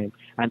all the time,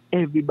 and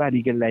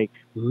everybody get like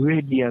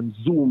ready and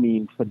zoom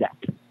in for that.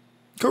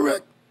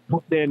 Correct.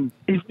 But then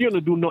if you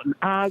don't do nothing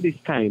all this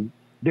time,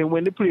 then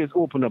when the place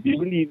open up, you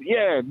believe,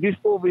 this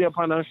over here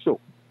upon our show.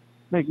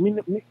 Like,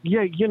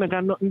 you know,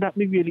 got nothing that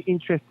me really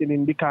interested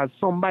in because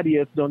somebody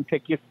else don't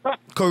take your spot.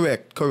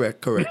 Correct. You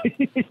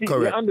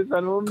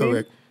understand what I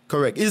mean?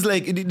 Correct. It's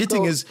like, the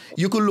thing is,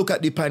 you could look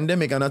at the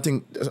pandemic, and I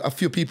think a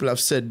few people have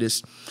said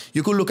this.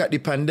 You could look at the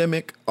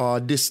pandemic or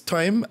this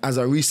time as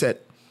a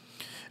reset.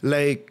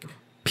 Like,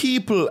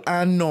 people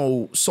are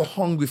now so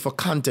hungry for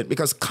content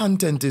because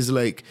content is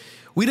like,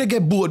 we don't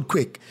get bored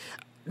quick.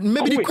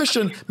 Maybe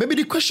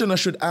the question I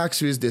should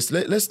ask you is this.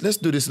 Let's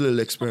do this little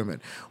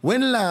experiment.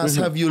 When last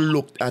have you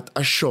looked at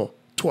a show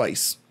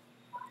twice?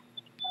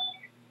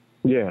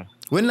 Yeah.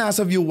 When last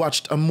have you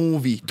watched a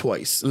movie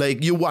twice?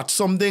 Like, you watch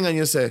something and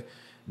you say,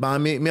 "But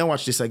may I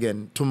watch this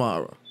again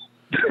tomorrow?"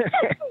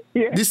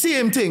 Yeah. The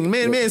same thing.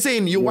 Me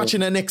saying you're watching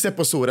the next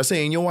episode. I'm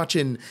saying you're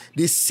watching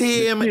the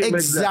same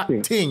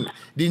exact thing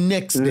the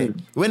next day.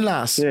 When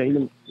last? Yeah,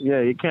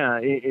 you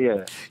can't.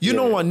 Yeah. You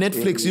know what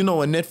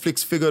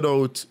Netflix figured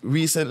out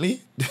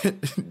recently?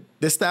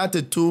 They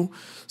started to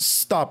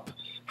stop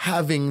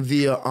having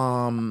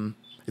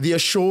their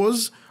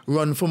shows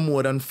run for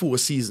more than 4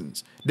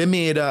 seasons. They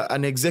made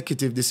an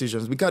executive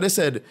decision because they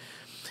said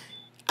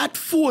at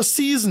 4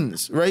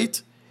 seasons, right?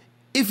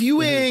 If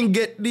you ain't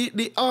get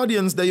the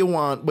audience that you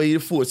want by the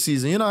 4th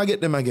season, you're not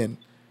get them again.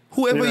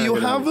 Whoever you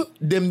have,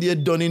 them they're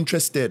done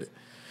interested.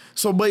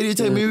 So by the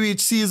time we reach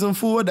season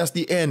 4, that's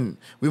the end.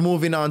 We're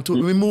moving on to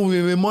we're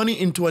moving money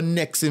into a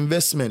next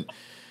investment.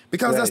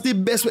 Because that's the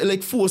best way.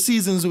 Like 4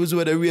 seasons is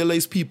where they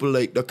realize people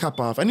like the cap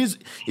off. And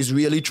it's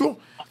really true.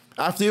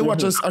 After you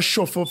watch a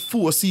show for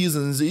 4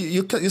 seasons,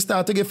 you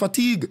start to get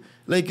fatigue.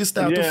 Like you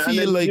start to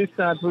feel like you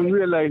start to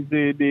realize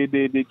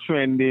the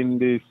trend in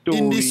the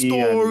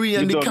story,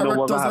 and the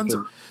characters. And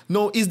so,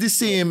 no, it's the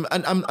same.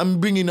 And I'm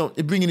bringing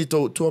it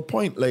out to a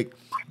point. Like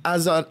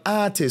as an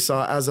artist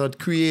or as a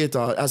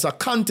creator, as a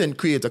content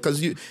creator,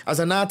 because you as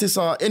an artist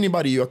or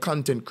anybody, you're a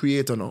content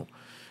creator now,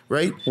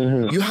 right?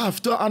 You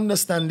have to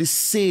understand the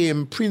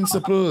same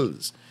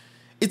principles.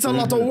 It's a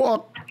lot of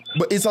work,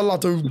 but it's a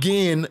lot of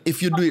gain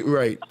if you do it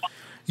right.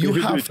 You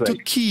have to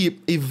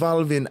keep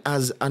evolving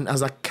as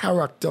a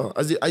character,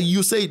 as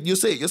you say it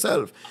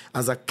yourself,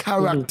 as a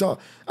character,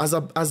 as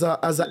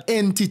an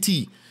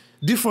entity,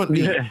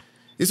 differently. Yeah.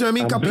 You see what I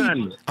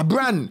mean? A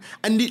brand,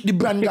 and the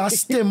brand gotta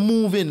stay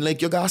moving.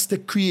 Like you gotta stay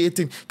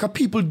creating. Cause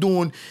people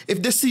don't.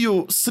 If they see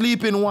you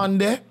sleeping one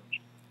day,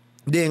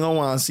 they ain't gonna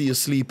want to see you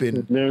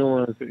sleeping. They don't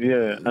want to see,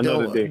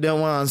 another day. They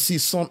want to see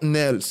something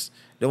else.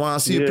 They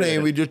want to see you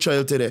playing with your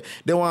child today.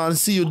 They want to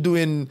see you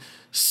doing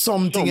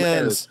something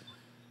else.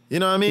 You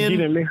know what I mean? You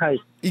give them a hype.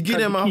 You give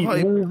them a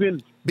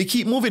hype. They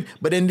keep moving.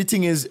 But then the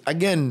thing is,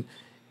 again,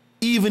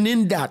 even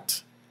in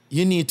that,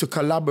 you need to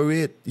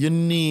collaborate. You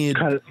need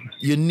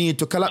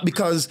to collaborate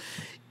because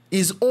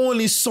it's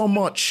only so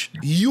much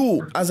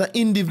you as an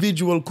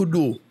individual could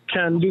do.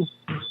 Can do.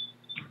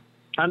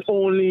 And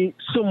only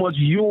so much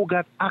you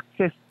got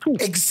access to.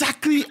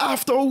 Exactly.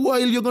 After a while,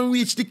 you're going to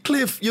reach the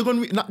cliff. You're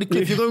going to, not the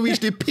cliff, you're going to reach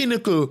the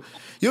pinnacle.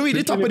 You're reach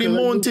the top of the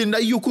mountain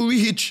that you could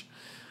reach.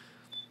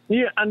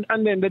 Yeah,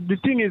 and then the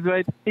thing is,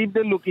 right, if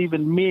they look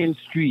even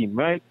mainstream,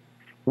 right,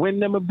 when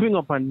they bring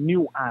up a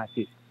new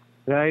artist,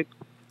 right?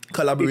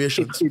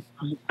 Collaborations.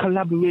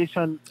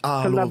 Collaboration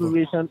are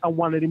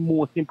one of the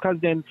most, because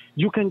then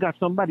you can get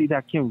somebody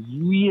that can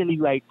really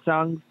write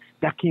songs,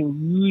 that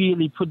can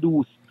really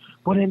produce.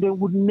 But then they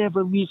would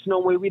never reach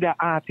nowhere with the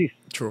artist.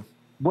 True.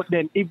 But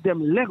then if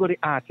them Lego the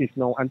artist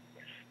now and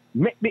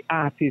make the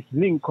artist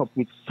link up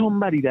with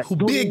somebody that's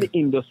doing in the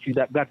industry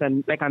that got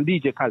like a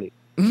DJ Khaled.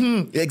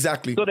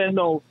 Exactly. So then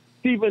now,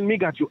 Stephen, me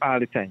got you all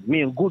the time.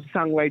 Me a good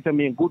songwriter,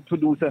 me a good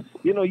producer.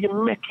 You know, you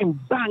making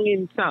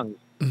banging songs.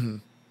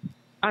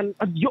 And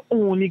you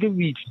only can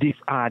reach this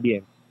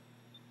audience.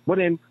 But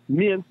then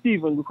me and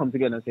Stephen will come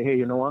together and say, hey,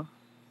 you know what?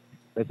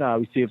 Let's how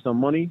we save some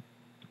money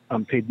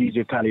and pay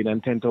DJ Khaled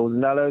and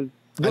 $10,000.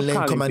 And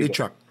then come on the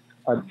track.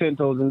 And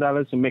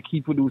 $10,000 to make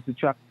he produce the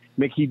track,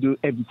 make he do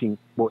everything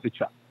about the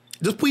track.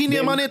 Just put your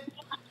name on it.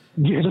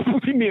 Yeah, just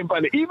put your name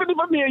on it. Even if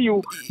I hear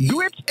you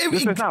do it,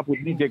 just let's not put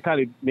DJ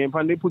Khaled name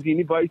on it, put in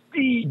the voice.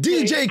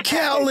 DJ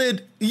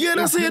Khaled. Yeah,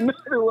 that's it.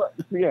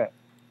 Yeah.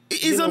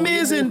 It's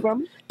amazing.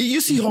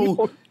 You see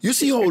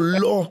how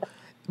low.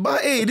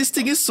 But hey, this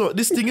thing is so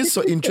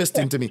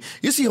interesting to me.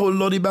 You see how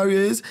low the barrier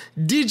is?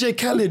 DJ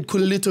Khaled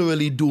could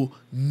literally do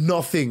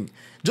nothing.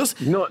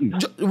 Just nothing.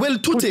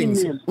 Two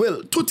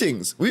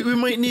things. We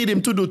might need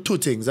him to do 2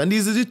 things. And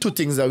these are the 2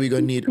 things that we're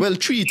going to need. Well,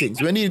 3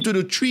 things. We need him to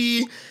do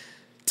 3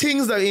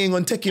 things that ain't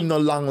going to take him no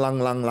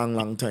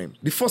long time.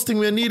 The first thing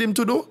we need him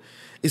to do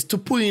is to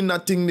put in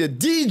that thing there.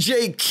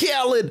 DJ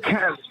Khaled.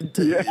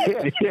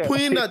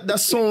 Put in that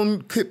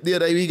sound clip there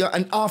that we got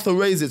and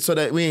authorize it so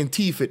that we ain't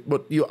teeth it,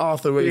 but you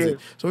authorize it.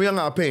 So we ain't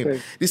going to pay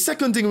him. The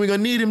second thing we're going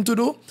to need him to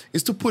do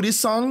is to put his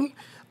song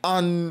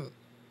on,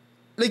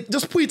 like,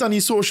 just put it on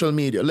his social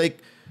media. Like,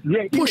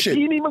 push it.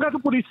 He ain't even got to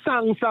put his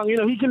song, you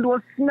know, he can do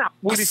a snap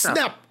with his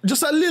snap.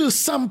 Just a little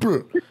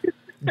sample.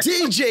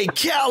 DJ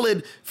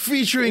Khaled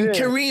featuring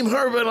Kareem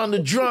Herbert on the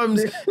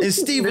drums and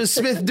Stephen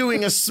Smith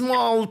doing a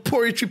small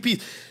poetry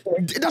piece.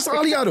 That's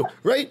all you gotta do,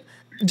 right?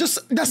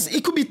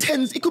 it could be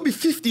 10, it could be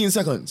 15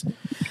 seconds.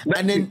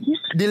 And then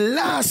the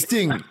last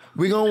thing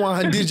we're gonna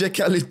want DJ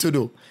Khaled to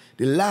do,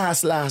 the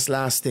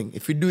last thing.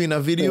 If you're doing a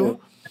video,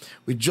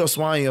 we just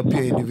want you to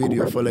appear in the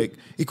video for like,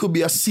 it could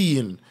be a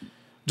scene.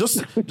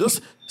 Just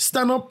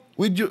stand up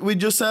with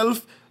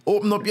yourself,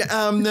 open up your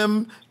arm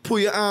them,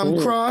 put your arm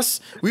cross.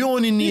 We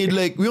only need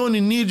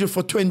you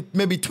for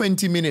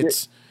 20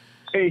 minutes.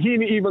 Hey, he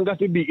ain't even got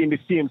to be in the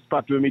same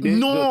spot with me.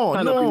 No.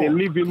 In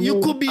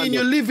you could be in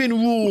your living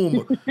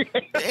room.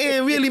 It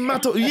ain't really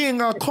matter. You ain't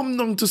gonna come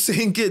down to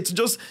sing it.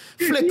 Just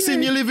flex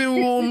in your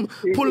living room,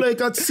 put like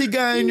a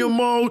cigar in your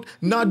mouth,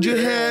 nod your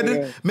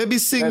head, maybe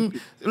sing,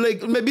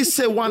 maybe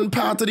say one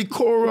part of the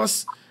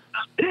chorus.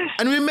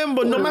 And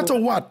remember, no matter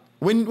what,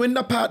 when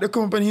the part that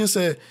come up and you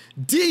say,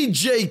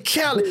 DJ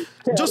Khaled,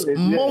 just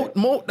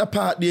mouth the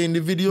part there in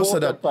the video so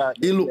that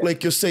it look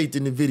like you say it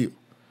in the video.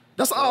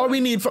 That's all we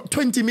need for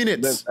 20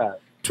 minutes.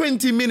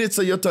 20 minutes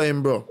of your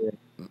time, bro.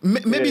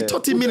 Maybe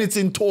 30 minutes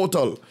in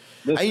total.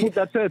 Just put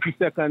that 30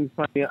 seconds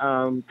on your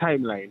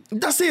timeline.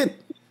 That's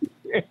it.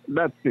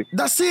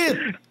 That's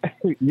it.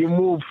 You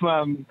move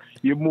from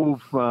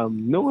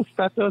no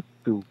status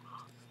to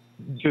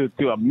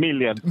a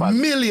million.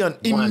 Million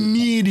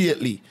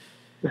immediately.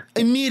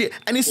 Immediate.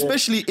 And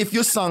especially if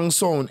your song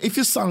sound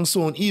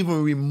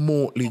even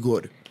remotely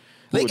good.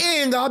 Like, it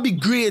ain't gotta be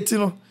great, you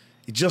know.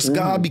 It just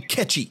gotta be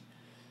catchy.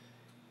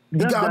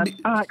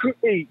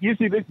 Hey, you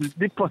see, this is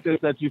the process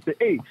that you say,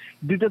 hey,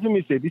 this doesn't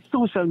mean say the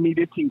social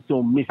media thing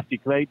so mystic,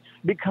 right?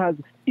 Because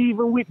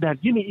even with that,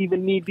 you don't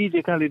even need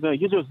DJ Khaled.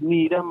 You just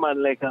need a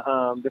man like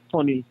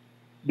the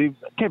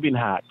Kevin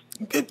Hart.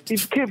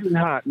 If Kevin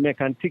Hart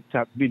make a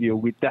TikTok video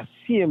with that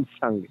same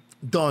song,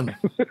 done.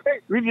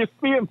 With your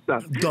same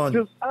song, done.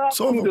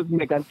 Just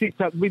make a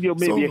TikTok video,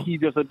 maybe he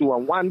just do a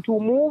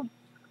 1-2 move,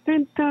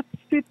 then that's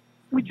it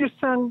with your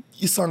song.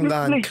 Your song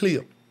gone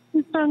clear.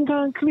 Your song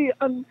gone clear.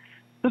 And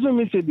that's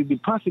what I say, the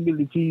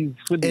possibilities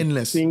for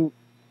this thing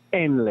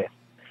endless.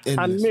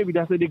 And maybe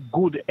that's at the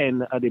good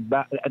end of the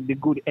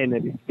good end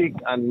of the stick,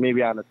 and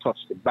maybe I don't touch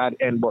the bad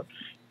end, but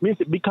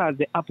because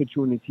the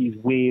opportunity is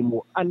way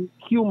more. And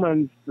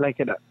humans like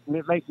that.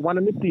 Like one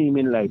of the themes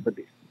in life of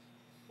this.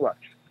 Watch.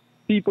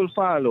 People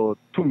follow,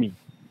 to me,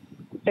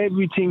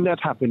 everything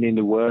that happened in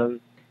the world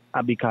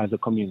are because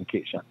of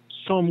communication.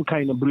 Some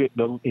kind of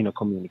breakdown in a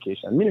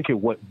communication. I mean, okay,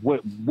 what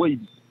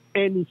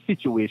any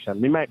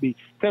situation.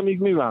 Tell me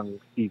if I'm wrong,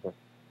 Stephen.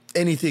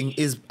 Anything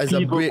is as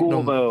a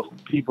breakdown.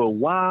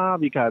 People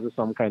because of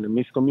some kind of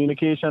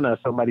miscommunication, or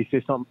somebody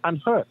say something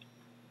and hurt.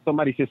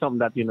 Somebody say something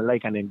that you don't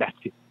like, and then that's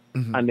it.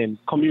 Mm-hmm. And then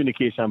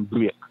communication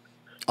break.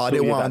 Or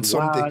they want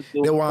something.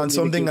 They want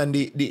something, and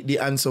the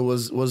answer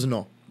was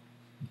no.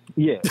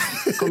 Yeah,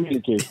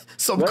 communication.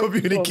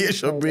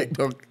 Communication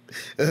breakdown.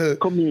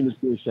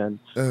 Communication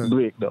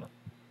breakdown.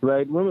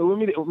 Right?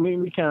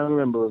 We can't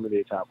remember when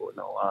we talk about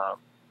now.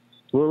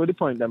 What was the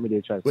point that we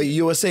did try? Well,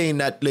 you were saying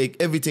that like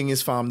everything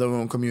is formed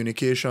around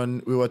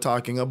communication. We were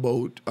talking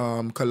about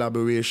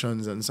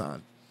collaborations and so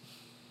on.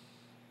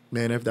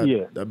 Man, if that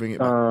bring it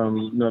back.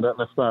 No,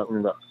 let's start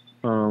with that.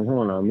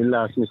 Hold on, we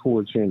lost this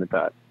whole train of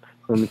thought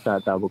when we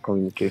start talking about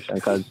communication,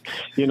 because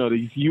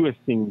the US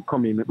thing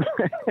coming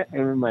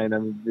in my mind,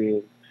 I'm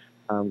being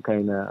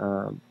kind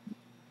of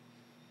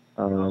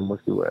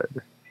what's the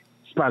word?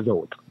 Spaz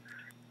out.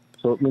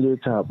 So we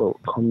talk about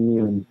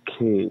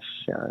communication.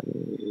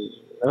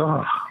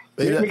 Oh,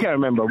 I can't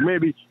remember.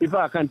 Maybe if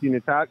I continue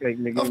to talk,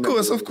 Of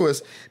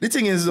course. The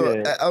thing is,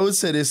 I would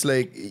say this,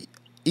 like,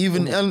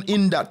 even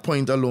in that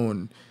point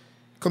alone,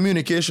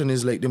 communication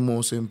is like the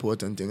most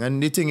important thing.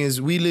 And the thing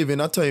is, we live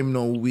in a time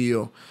now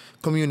where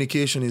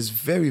communication is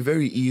very,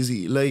 very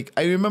easy. Like,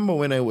 I remember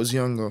when I was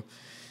younger,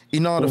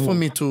 in order for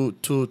me to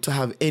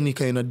have any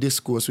kind of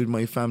discourse with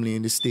my family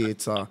in the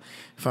States or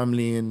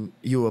family in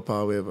Europe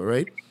or wherever,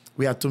 right?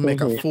 We had to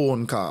make a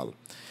phone call.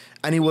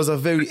 And it was a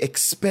very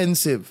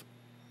expensive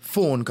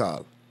phone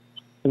call.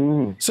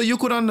 So you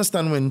could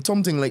understand when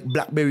something like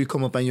BlackBerry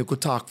come up and you could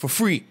talk for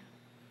free.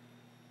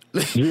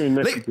 Like, I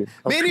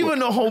don't even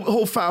know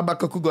how far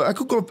back I could go. I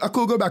could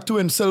go back to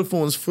when cell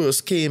phones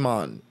first came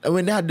on. And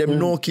when they had them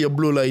Nokia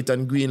blue light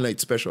and green light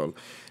special.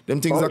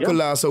 Them things that could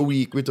last a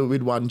week with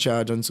one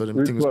charge, and so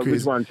them things crazy.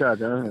 With one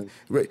charge,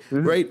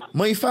 Right.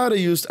 My father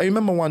I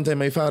remember one time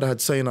my father had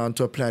signed on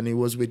to a plan. It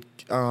was with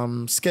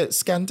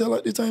Scantel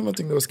at the time. I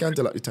think there was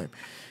Scantel at the time.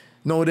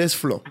 No, there's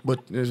Flow, but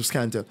there's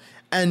Scantel.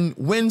 And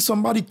when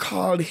somebody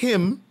called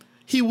him,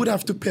 he would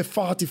have to pay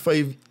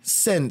 45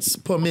 cents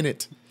per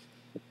minute.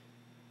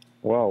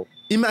 Wow.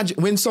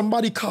 Imagine when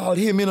somebody called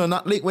him,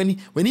 not like when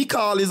he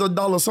called is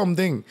 $1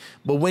 something,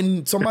 but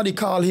when somebody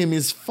called him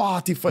is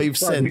 45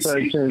 cents.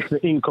 45 cents for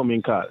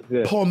incoming calls.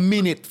 Yeah. Per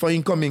minute for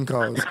incoming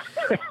calls.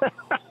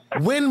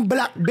 When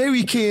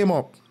BlackBerry came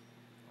up,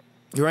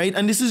 right,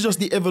 and this is just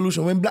the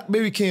evolution, when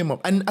BlackBerry came up,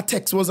 and a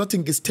text was, I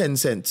think, is 10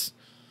 cents.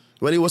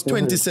 Well, it was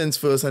 20 cents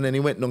first, and then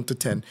it went down to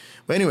 10.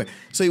 But anyway,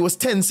 so it was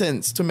 10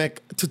 cents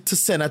to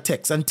send a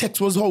text, and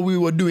text was how we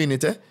were doing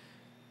it,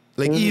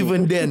 Like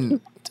even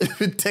then,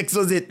 text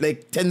was it,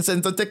 like 10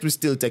 cents a text, we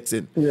still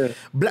texting. Yeah.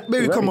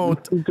 BlackBerry come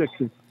out,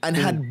 and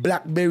had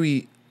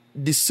BlackBerry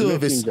the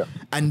service, Messenger.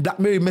 and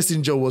BlackBerry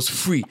Messenger was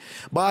free.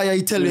 But I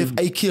tell you, if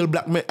I kill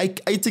BlackBerry,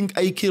 I think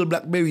I kill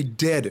BlackBerry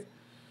dead.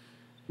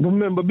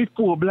 Remember,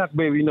 before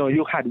BlackBerry,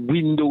 you had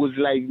Windows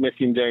Live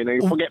Messenger,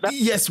 you forget that?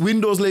 Yes,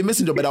 Windows Live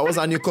Messenger, but that was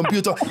on your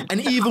computer.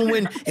 And even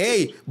when,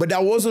 but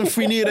that wasn't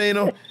free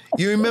neither,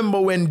 You remember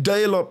when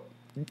dial-up,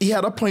 he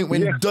had a point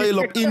when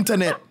dial-up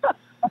internet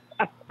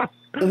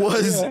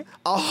was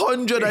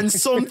 $100 and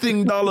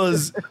something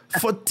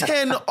for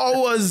 10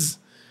 hours.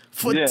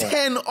 For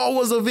 10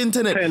 hours of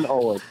internet. 10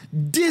 hours.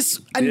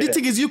 The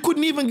thing is, you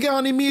couldn't even get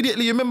on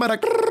immediately. You remember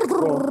that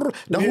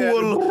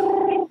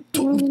whole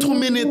 2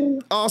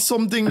 minute or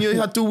something you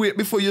had to wait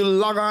before you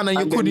log on and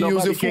you couldn't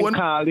use your phone. Can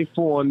call the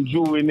phone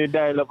during the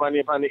dial-up on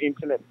the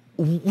internet.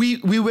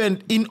 We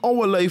went in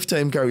our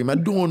lifetime, Karim. I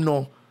don't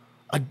know.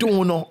 I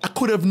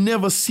could have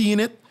never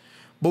seen it.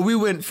 But we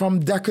went from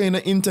that kind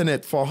of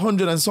internet for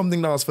 $100 and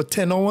something for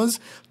 10 hours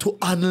to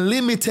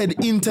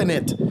unlimited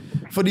internet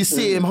for the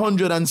same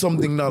 $100 and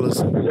something. Same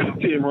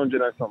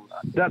 $100 and something.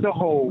 That's a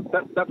whole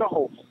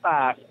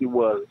fast the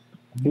world.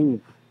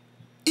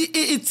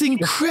 It's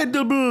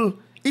incredible.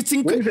 It's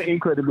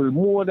incredible,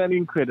 more than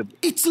incredible.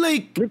 It's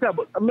like,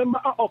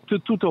 remember up to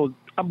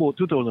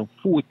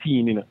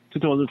 2014,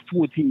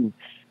 2014.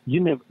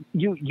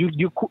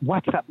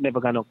 WhatsApp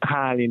never gonna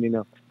call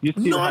in, You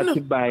still have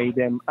to buy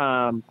them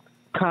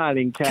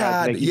calling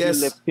cards. Like yes. If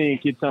you left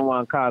St. Kitts and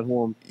want to call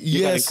home,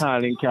 you got the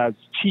calling cards,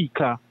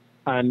 Chica,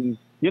 and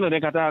they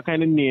got all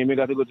kind of name. You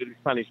got to go to the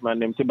Spanish man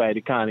them to buy the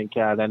calling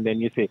card, and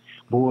then you say,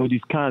 boy,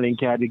 this calling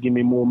card, they give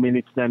me more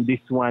minutes than this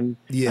one,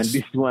 and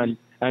this one,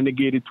 and they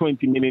give you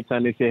 20 minutes,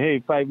 and they say, hey,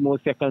 5 more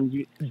seconds.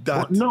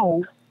 But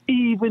no,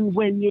 even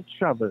when you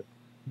travel,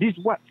 this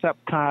WhatsApp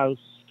call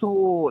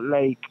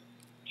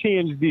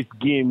change this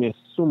game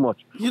so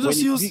much. You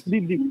just use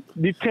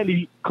the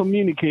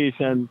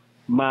telecommunication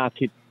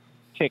market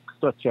take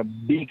such a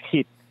big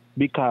hit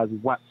because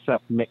WhatsApp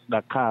make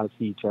that call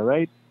feature,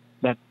 right?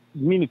 That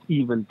minutes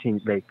even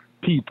think like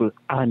people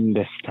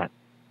understand.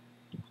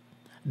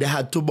 They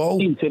had to bow.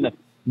 Internet.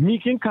 Me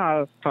can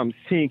call from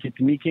St. Kitts,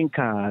 me can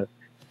call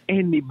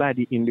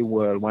anybody in the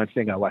world once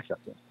they got WhatsApp.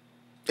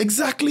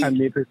 Exactly. And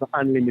they pay for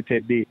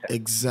unlimited data.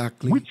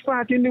 Exactly. Which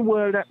part in the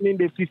world that mean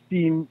they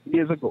 15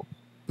 years ago?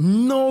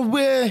 No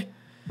way.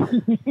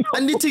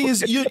 And the thing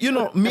is,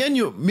 me and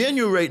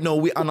you right now,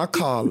 we're on a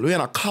call. We're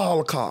on a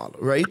call,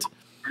 right?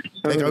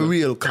 Like a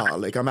real call.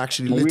 Like I'm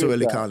actually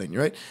literally calling,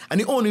 right?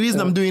 And the only reason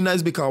I'm doing that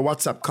is because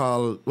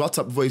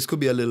WhatsApp voice could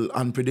be a little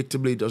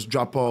unpredictably just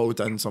drop out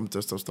and some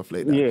stuff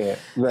like that. Yeah,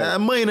 right.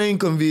 Minor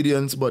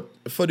inconvenience, but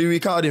for the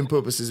recording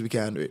purposes, we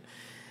can do it.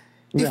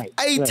 If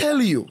I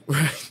tell you,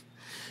 right,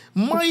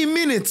 my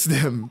minutes,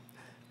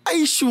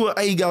 I sure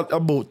I got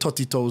about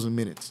 30,000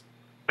 minutes.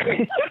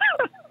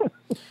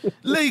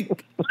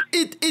 Like,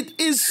 it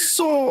is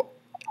so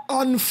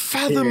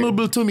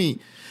unfathomable to me.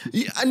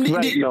 And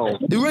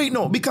right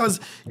now, because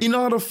in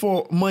order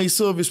for my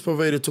service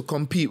provider to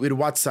compete with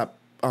WhatsApp,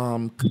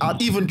 or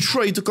even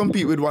try to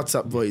compete with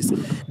WhatsApp voice,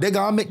 they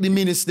gotta make the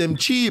minutes them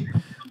cheap.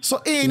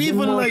 So ain't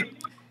even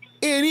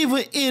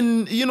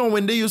in,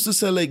 when they used to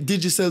sell like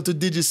Digicel to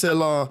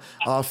Digicel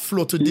or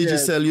Flow to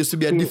Digicel used to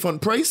be a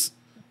different price.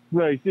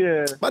 Right,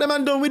 yeah. But them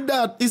man done with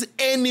that. It's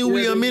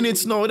anywhere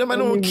minutes now. Them man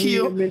don't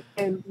care.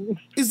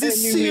 It's the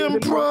same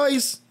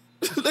price.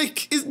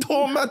 Like, it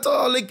don't matter.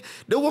 Like,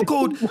 they work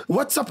out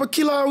WhatsApp a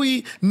killer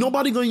we.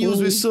 Nobody gonna use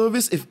this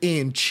service if it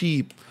ain't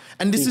cheap.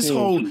 And this is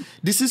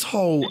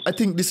how I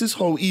think this is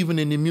how even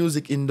in the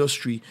music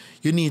industry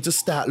you need to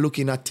start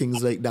looking at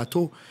things like that.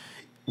 Oh,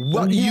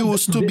 what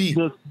used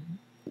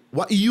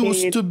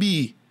to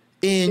be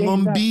ain't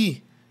gonna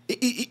be.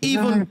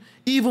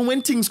 Even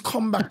when things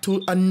come back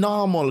to a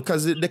normal,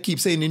 because they keep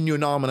saying the new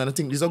normal, and I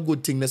think there's a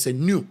good thing they say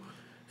new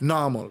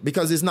normal,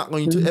 because it's not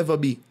going to ever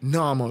be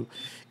normal.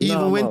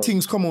 Even when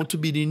things come out to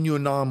be the new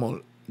normal,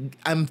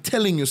 I'm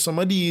telling you, some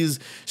of these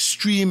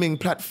streaming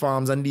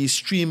platforms and these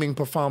streaming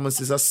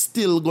performances are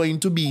still going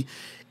to be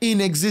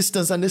in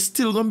existence, and they're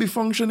still going to be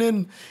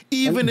functioning,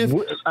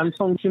 and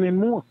functioning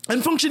more,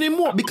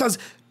 because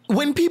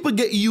when people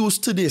get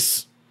used to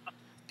this,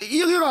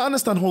 you gotta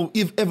understand how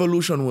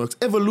evolution works.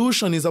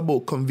 Evolution is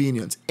about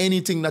convenience.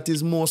 Anything that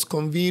is most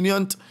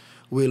convenient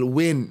will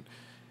win.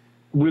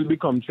 Will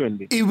become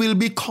trending. It will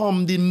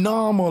become the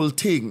normal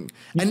thing.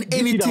 And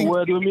anything. That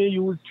word we may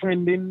use,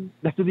 trending.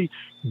 That's the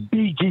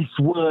biggest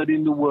word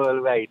in the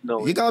world right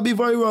now. You gotta be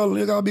viral.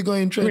 You gotta be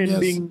going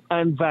trending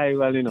and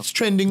viral. It's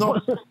trending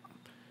up.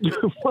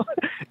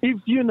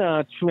 If you're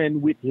not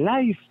trend with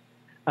life,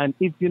 and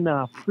if you're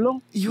not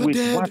flow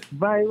with what's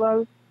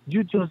viral,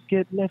 you just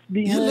get left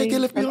behind. You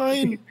get left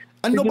behind.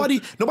 And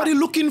nobody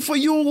looking for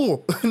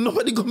you.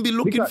 Nobody gonna be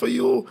looking for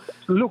you.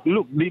 Look,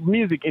 the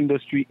music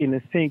industry in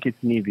St.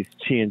 Kitts Nevis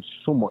changed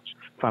so much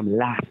from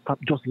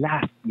just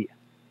last year,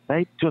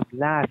 right? Just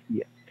last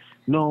year.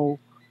 Now,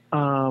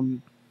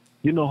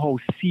 you know how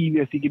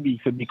serious it can be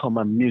to become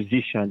a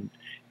musician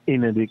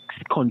in the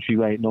country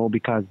right now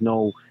because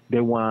now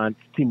they want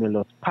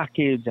stimulus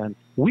package and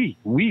we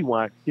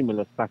want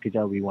stimulus package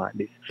and we want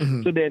this.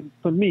 Mm-hmm. So then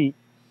for me,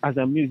 as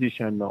a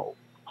musician now,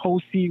 how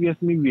serious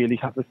me really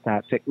have to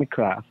start take my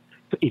craft.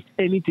 So if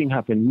anything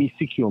happen, me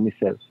secure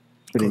myself.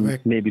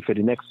 Maybe for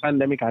the next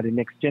pandemic or the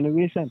next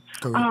generation.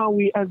 Correct. Are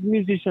we as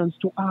musicians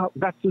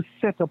got to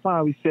set up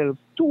ourselves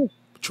too?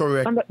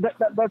 Correct. And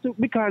that's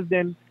because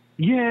then,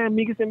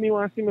 me can say me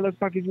want stimulus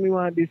package, me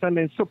want this, and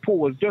then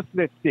suppose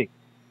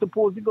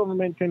the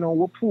government say, no,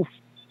 what proof?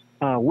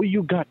 What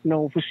you got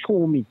now for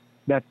show me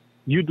that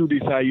you do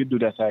this or you do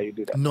that or you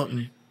do that?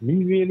 Nothing.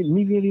 Me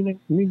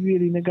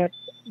really got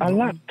a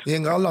lot. You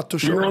ain't got a lot to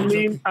show. You know what I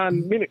mean?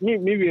 And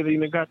me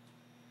really got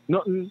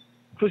nothing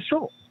for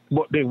sure.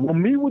 But then what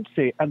me would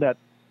say is that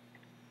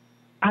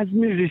as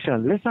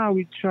musicians, let's how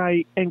we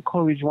try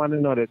encourage one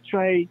another,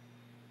 try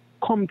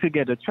come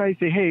together, try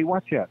say, hey,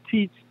 watch here,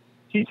 teach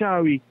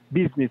our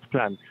business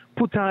plan,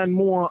 put on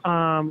more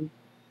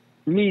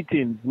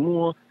meetings,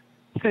 more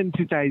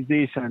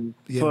sensitization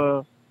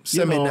for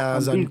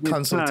seminars and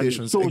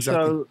consultations, plan,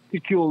 social exactly.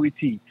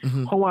 security.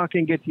 Mm-hmm. How I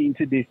can get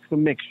into this to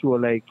make sure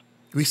like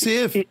we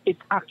save it's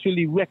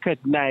actually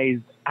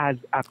recognized as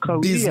a career.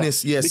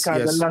 Business, yes.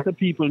 Because a lot of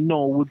people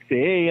now would say,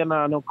 hey, I'm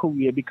not no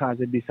career because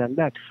of this and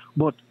that.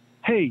 But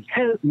hey,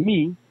 help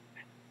me,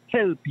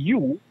 help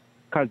you,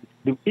 because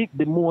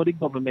the more the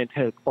government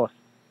help us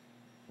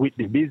with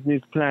the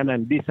business plan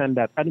and this and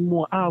that, and the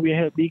more we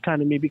help the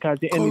economy because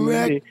the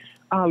enemy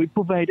we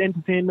provide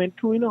entertainment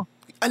too, you know.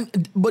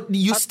 But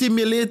you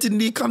stimulating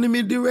the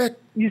economy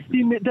direct. You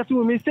see, that's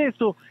what we say.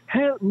 So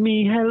help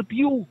me, help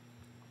you.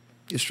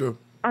 It's true.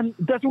 And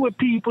that's what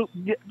people,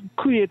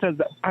 creators,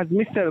 as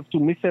myself,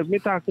 me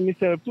talk to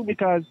myself too,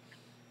 because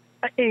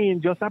I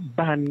ain't just a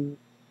band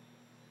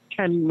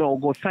can now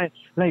go sign.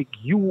 Like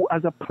you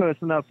as a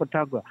personal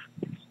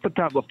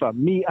photographer,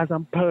 me as a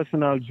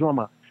personal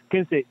drummer,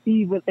 can say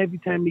even every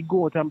time we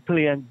go out and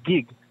play and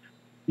gig,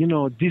 you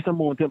know, this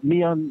amount of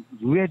me and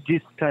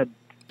registered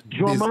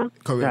drummer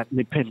that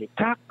me pay me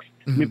tax,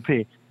 me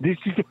pay this.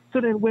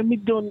 So then when me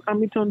done,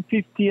 I'm done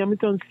 50, I'm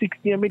done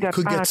 60, and me got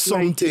could get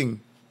something.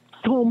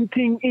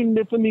 Something in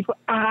there for me for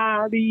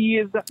all the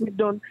years that me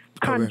done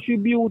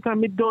contribute and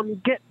me done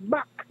get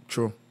back.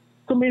 True.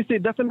 So me say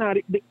that's not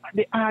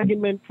the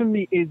argument for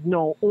me is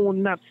no,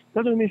 own that.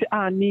 That's what me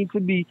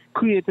say.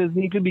 Creators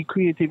need to be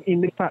creative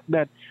in the fact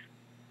that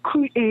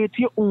create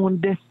your own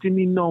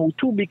destiny now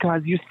too,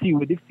 because you see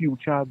where the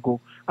future go,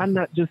 and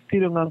not just sit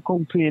down and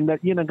complain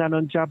that you're not got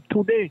a job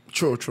today.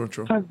 True.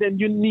 Because then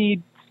you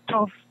need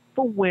stuff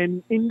for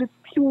when in the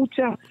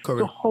future.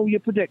 Correct. So how you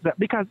project that?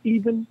 Because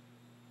even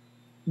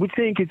we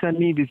think it's a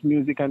need this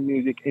music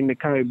in the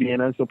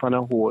Caribbean and so on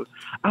a whole.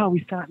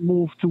 We start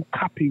move to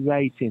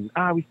copywriting.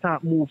 We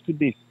start move to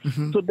this.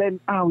 Mm-hmm. So then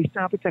we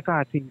start to take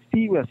our things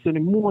serious. So the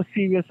more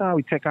serious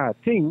we take our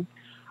thing,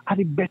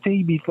 the better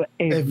it be for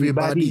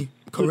everybody.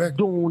 Correct.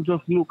 So don't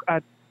just look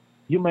at,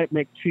 you might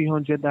make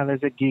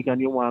 $300 a gig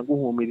and you want to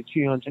go home with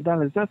the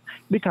 $300. That's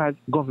because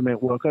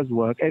government workers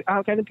work. And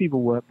all kind of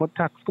people work, but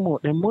tax come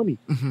out their money.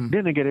 Mm-hmm.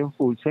 Then they get a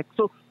full check.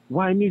 So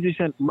why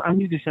musicians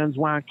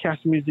want cash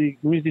music?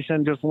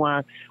 Musicians just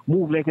want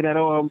move like that.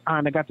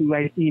 And I got to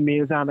write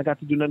emails and I got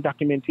to do the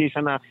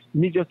documentation. And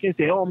me just can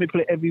say, me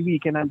play every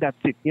weekend and that's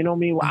it. You know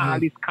me? All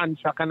this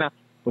contract and that.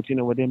 But you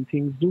know what them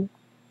things do?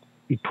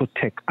 It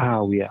protect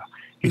our way.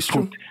 It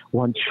put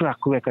one track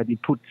record. It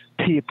put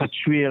paper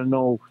trail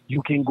now.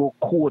 You can go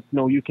court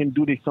now. You can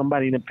do this.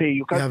 Somebody to pay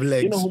you.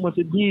 You know how much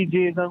the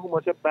DJs and how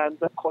much the bands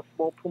that cost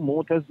more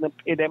promoters and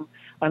pay them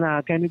and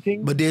all kind of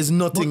thing. But there's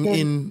nothing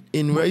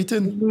in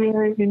writing.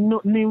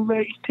 Nothing in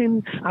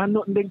writing, and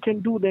nothing they can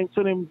do. Then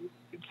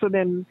so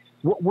then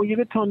what you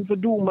return to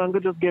do? Man,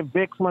 go just get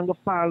vexed. Man, go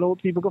fall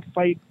out. People go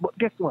fight. But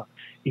guess what?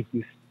 If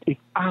we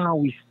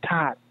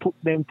start put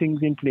them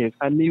things in place,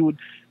 and we would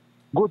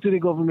go to the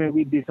government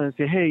with this and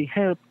say, hey,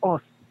 help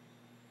us.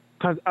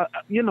 Because,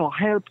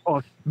 help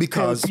us.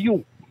 Because help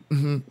you.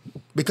 Mm-hmm.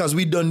 Because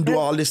we don't do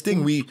all this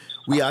thing. We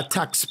are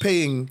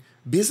tax-paying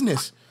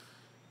business.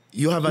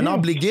 You have an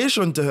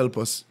obligation to help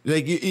us.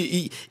 Like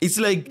it's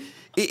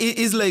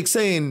like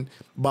saying,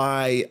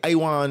 I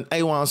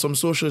want some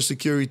social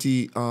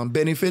security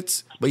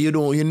benefits, but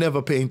you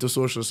never pay into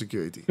social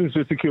security.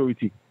 Social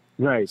security,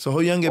 right? So how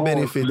you get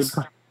benefits?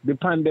 The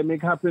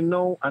pandemic happened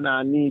now, and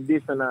I need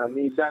this and I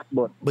need that,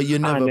 but you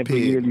never I never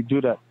pay. really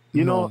do that.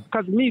 You know,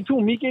 because me too,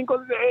 me can say,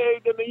 hey,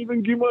 they don't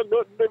even give me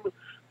nothing.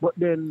 But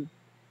then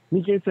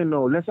me can say,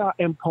 no, let's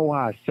empower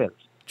ourselves.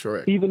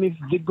 Correct. Even if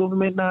the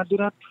government not do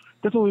that,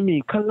 that's what we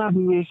mean.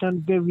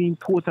 Collaboration very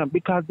important,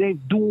 because they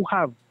do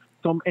have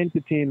some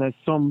entertainers,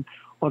 some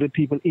other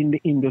people in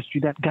the industry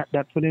that got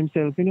that for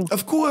themselves, you know.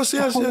 Of course,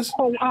 yes.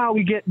 How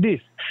we get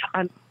this?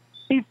 And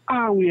if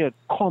we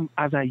come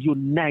as a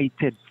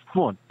united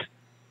front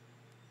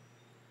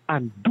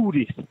and do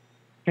this,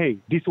 hey,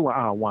 this is what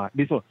I want.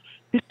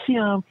 They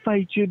can't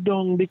fight you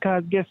down,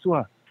 because guess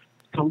what?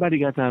 somebody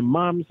got a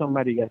mom,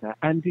 somebody got an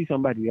auntie,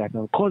 somebody got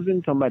a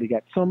cousin, somebody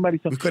got somebody.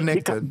 We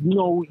connected.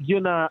 No,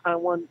 you're not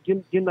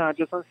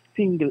just a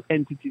single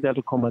entity that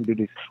will come and do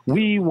this.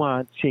 We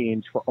want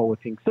change for our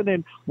things. So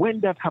then when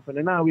that happened,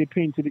 and now we're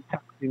paying to the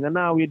taxing, and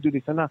now we do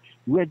this, and now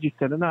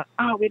registered, and now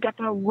we got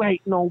a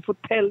right now to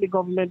tell the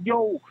government,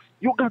 yo,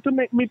 you got to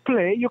make me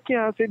play. You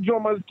can't say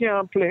drummers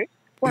can't play.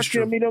 What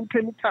year me don't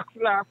pay me tax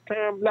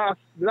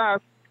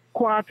last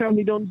quarter,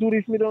 me don't do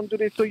this,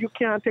 so you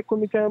can't take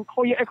me time.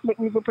 How you expect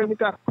me to pay me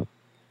tax?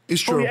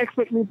 It's true. How you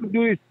expect me to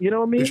do it? You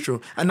know what I mean? It's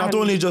true. And not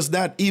only just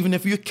that, even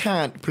if you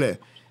can't play,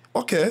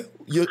 okay,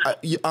 you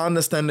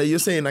understand that you're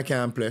saying I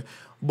can't play,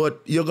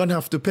 but you're going to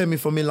have to pay me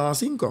for my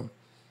last income.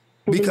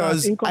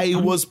 Because I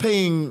was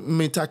paying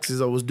my taxes,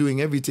 I was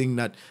doing everything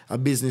that a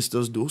business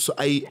does do. So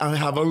I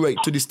have a right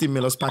to the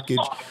stimulus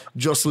package,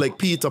 just like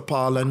Peter,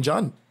 Paul, and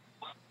John.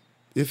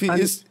 You see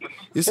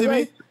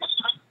me?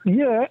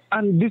 Yeah,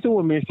 and this is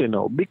what I say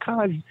now,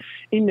 because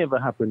it never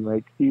happened,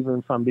 right?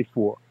 Even from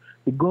before,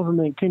 the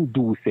government can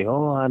say,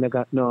 and I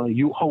got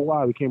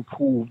we can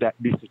prove that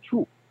this is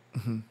true.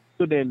 Mm-hmm.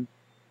 So then,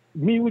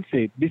 me would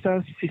say this is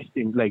a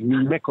system, like me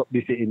make up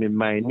this in my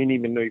mind. Me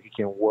even know if it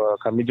can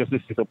work. I mean, just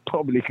this is a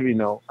publicly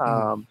now,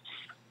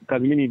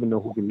 because me even know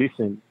who can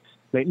listen.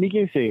 Like me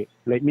can say,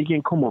 like me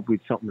can come up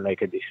with something like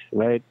this,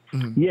 right?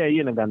 Mm-hmm. Yeah,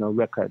 you ain't got no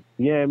record.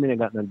 Yeah, me ain't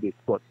got no this,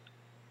 but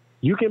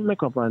you can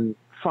make up an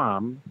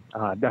farm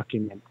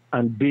document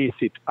and base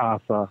it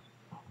off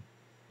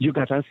you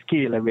got a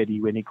scale already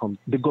when it comes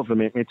the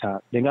government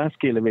method. They got a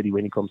scale already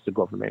when it comes to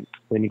government,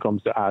 when it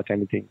comes to all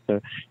kind of things.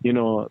 So,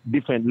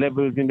 different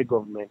levels in the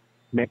government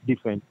make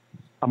different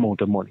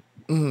amount of money.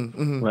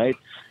 Right?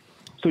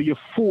 So you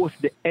force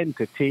the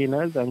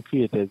entertainers and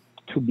creators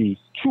to be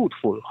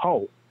truthful.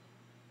 How?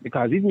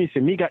 Because if me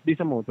say me got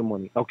this amount of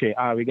money, okay,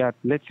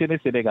 let's say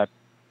they got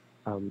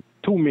 $2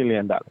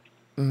 million.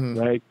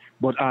 Right?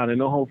 But I don't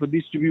know how to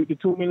distribute the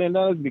 $2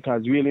 million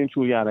because really and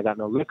truly I got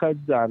no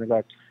records, I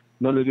got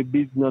none of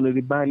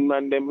the band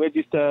man them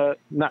register,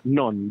 not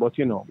none, but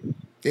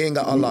They ain't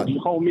got a lot.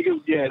 How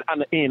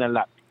and ain't a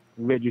lot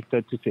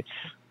registered to say.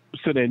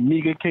 So then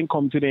Miguel can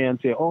come today and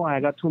say, I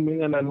got $2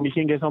 million and we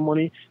can get some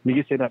money.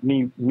 Miguel say that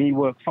me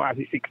work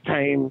 46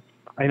 times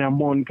in a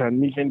month and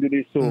me can do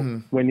this.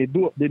 So when you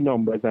do up the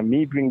numbers and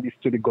me bring this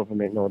to the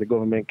government now, the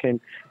government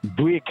can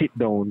break it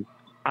down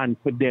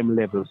and put them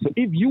levels. So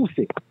if you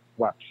say,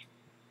 watch,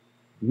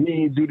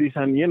 me do this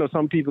and,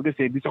 some people can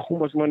say, this is how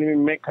much money we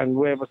make and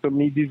whatever, so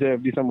me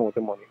deserve this amount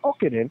of money.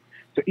 Okay then.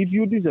 So if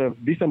you deserve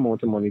this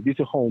amount of money, this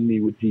is how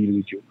me would deal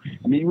with you.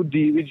 Me would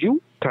deal with you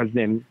because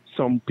then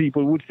some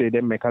people would say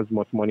they make as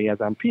much money as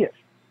PS.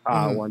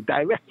 One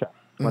director.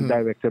 One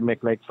director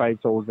make like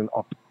 5,000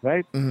 up,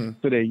 right?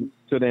 So then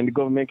the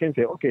government can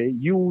say, okay,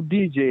 you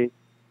DJ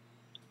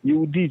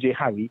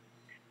Harry,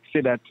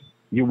 say that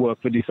you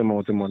work for this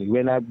amount of money.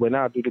 When I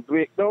do the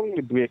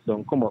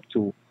breakdown come up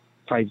to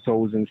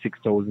 $5,000,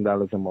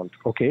 $6,000 a month.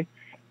 Okay,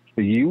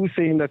 so you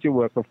saying that you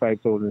work for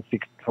 $5,000,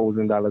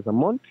 $6,000 a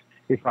month.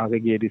 If I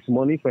get this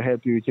money for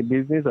help you with your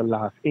business or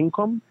last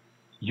income,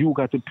 you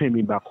got to pay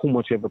me back how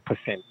much ever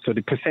percent. So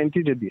the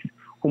percentage of this,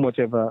 how much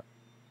ever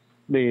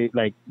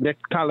let's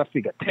call a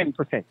figure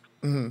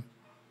 10%.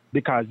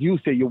 Because you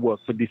say you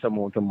work for this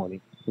amount of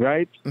money,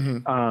 right?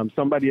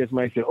 Somebody else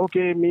might say,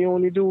 okay, me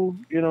only do,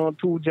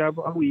 2 jobs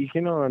a week,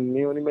 and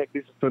me only make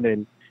this. So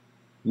then,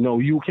 no,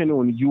 you can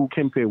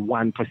pay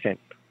 1%.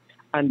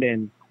 And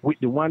then with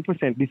the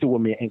 1%, this is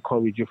what me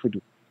encourage you to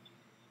do.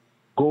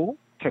 Go,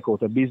 check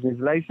out a business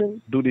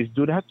license, do this,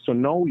 do that. So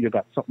now you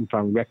got something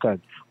from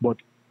record. But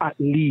at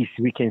least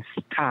we can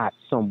start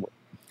somewhere.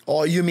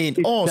 Oh, you mean,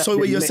 so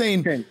what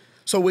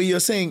you're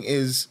saying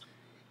is,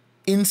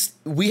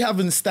 we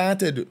haven't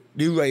started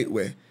the right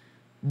way,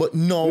 but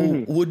now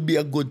would be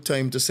a good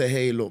time to say,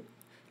 hey, look,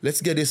 let's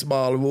get this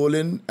ball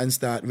rolling and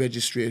start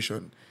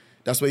registration.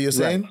 That's what you're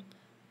saying? Right.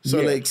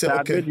 So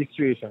start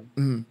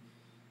registration.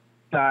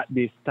 Start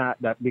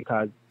that,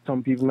 because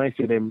some people might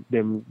say them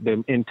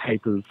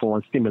entitled for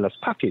a stimulus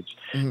package.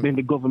 Then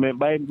the government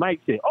might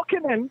say, okay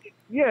then,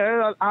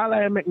 all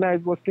I make now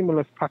is a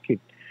stimulus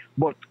package.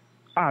 But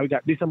we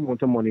got this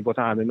amount of money, but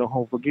I don't know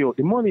how to give out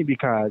the money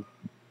because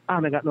I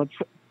don't got no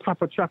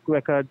proper track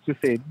record to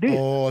say this.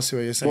 Oh, I see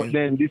what you're saying. But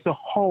then this is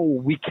how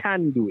we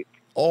can do it.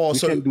 We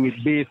can do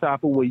it based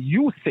off of what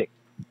you say.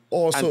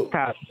 And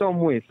start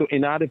somewhere. So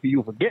in order for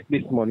you to get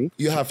this money,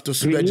 you have to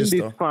bring register.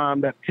 This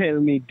farm that tell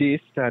me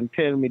this and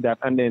tell me that,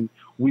 and then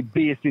we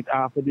base it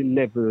off of the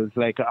levels,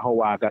 like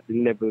how I got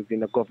the levels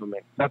in the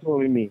government. That's what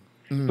we mean.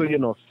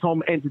 So,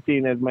 some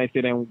entertainers might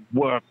say them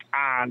work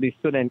this,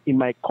 so then it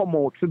might come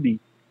out to be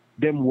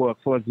them work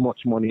for as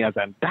much money as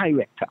a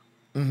director.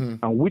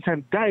 And with a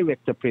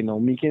director pay now,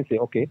 me can say,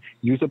 okay,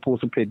 you're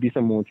supposed to pay this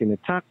amount in the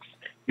tax,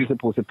 you're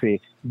supposed to pay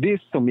this,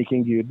 so me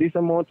can give you this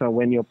amount, and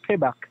when you pay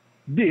back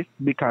this,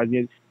 because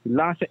you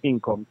lost your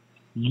income,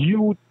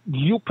 you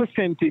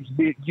percentage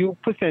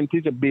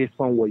based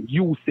on what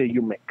you say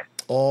you make.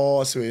 Oh,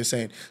 that's what you're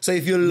saying. So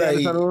if you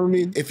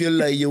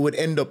lie, you would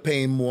end up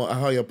paying a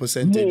higher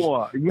percentage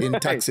in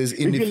taxes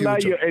in the future. If you lie,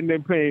 you end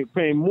up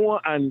paying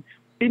more, and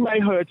it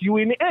might hurt you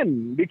in the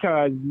end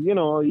because you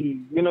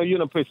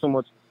don't pay so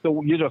much,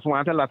 so you just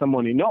want a lot of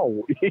money now.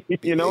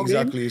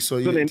 Exactly. So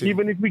then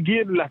even if we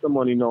get a lot of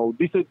money now,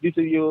 this is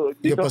your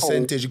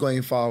percentage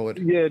going forward.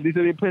 Yeah, this is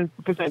the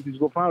percentage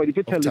go forward. If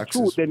you tell the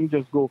truth, then you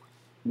just go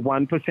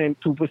 1%, 2%,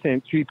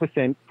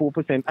 3%,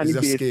 4%, and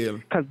it's scale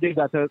because they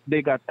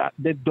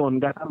done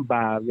got a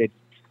bar already.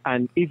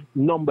 And if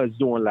numbers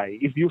don't lie,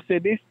 if you say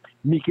this,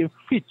 me can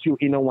fit you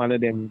in one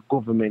of them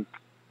government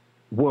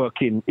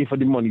working. If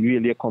the money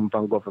really come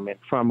from government,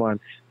 from one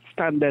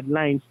standard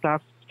line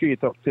staff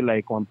straight up to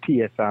like one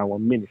PSR,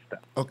 one minister.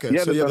 Okay,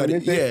 so you got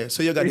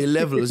the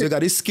levels, you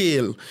got the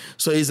scale.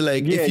 So it's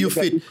like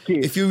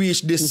if you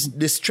reach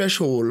this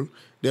threshold,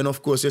 then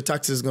of course your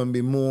tax is going to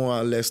be more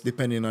or less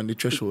depending on the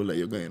threshold that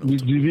you're going up to.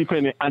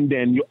 Depending, and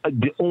then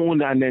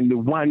the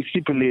one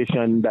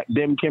stipulation that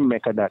them can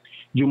make that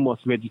you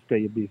must register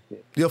your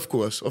business. Yeah, of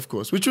course.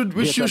 Which you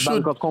should.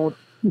 Bank account.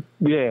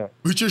 Yeah.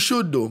 Which you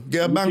should do.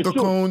 Get a bank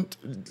account,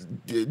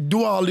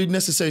 do all the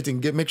necessary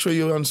things. Make sure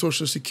you're on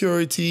Social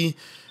Security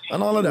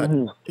and all of that.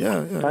 Mm-hmm.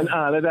 Yeah. And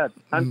all of that.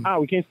 And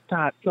we can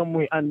start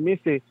somewhere and may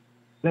say,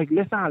 like,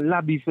 let's all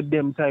lobby for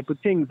them type of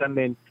things. And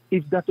then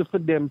if that's for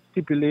them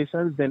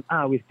stipulations, then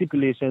our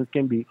stipulations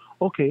can be,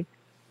 okay,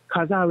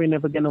 because we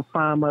never get no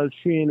formal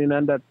training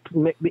and that to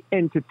make the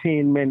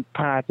entertainment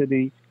part of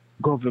the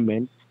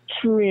government,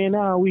 train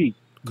our we.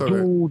 Correct.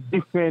 Do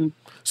different.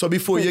 So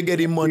before you get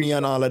the money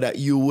and all of that,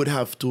 you would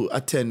have to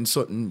attend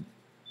certain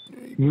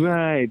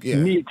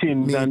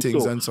meetings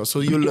and so. So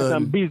you learn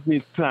some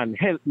business plan.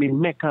 Help me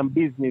make a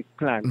business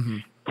plan. Mm-hmm.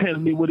 Tell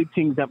me what the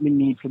things that we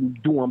need to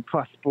do a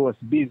prosperous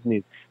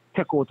business.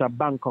 Take out a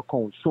bank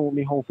account. Show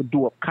me how to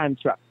do a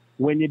contract.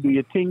 When you do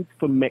your things,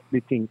 to make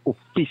the thing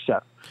official.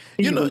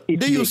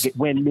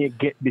 When they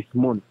get this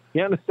money.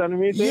 You understand what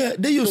I mean? Yeah,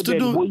 they used to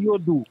do. What you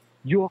do,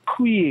 you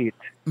create.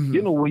 Mm-hmm.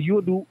 You know what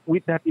you do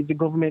with that if the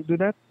government do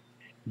that?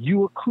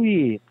 You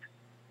create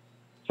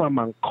from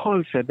a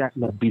culture that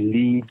not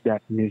believe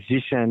that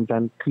musicians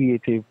and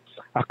creative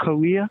a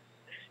career.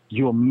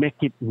 You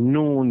make it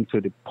known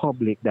to the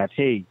public that,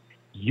 hey,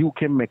 you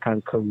can make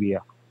a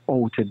career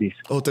out of this.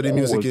 Out of the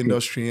music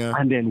industry, yeah.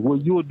 And then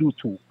what you do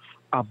too,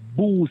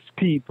 boost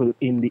people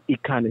in the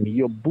economy.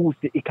 You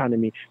boost the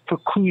economy to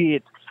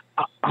create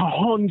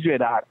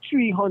 100 or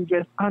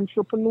 300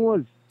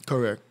 entrepreneurs.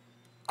 Correct.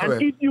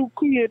 And if you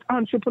create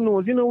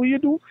entrepreneurs, you know what you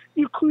do?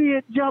 You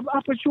create job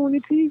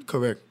opportunities.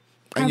 Correct.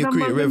 And you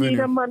create revenue. Need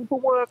a man to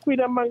work with,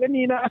 a man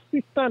need an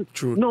assistant.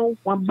 True. No,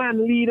 one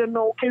band leader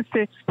now can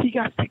say he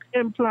got 6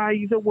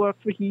 employees that work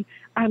for he.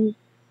 And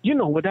you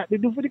know what that they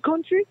do for the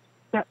country?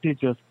 That they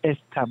just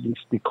establish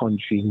the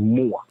country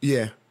more.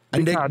 Yeah.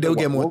 And they'll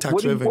get more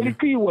tax revenue. What the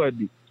key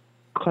word is?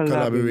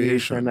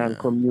 Collaboration and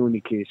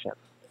communication.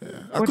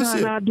 Yeah. But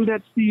I do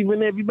that, Steve,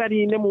 when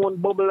everybody in them own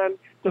bubble and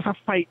just a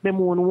fight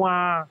them own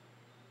war.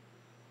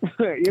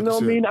 You know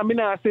what I mean? I mean,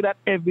 I say that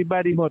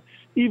everybody, but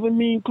even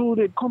me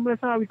included, come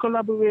let's how we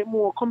collaborate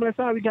more. Come let's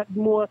how we get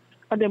more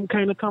of them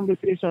kind of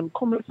conversation.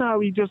 Come let's how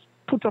we just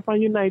put up a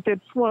united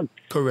front.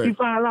 Correct.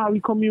 If all how we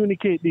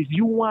communicate this,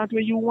 you want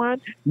what you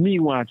want, me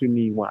want what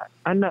me want.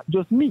 And not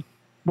just me.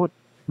 But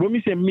when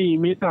we say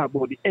me talk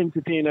about the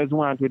entertainers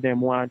want what them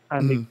want,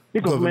 and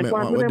the government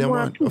want what them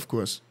want too. Of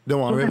course. They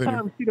want revenue.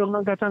 Sometimes we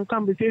don't get a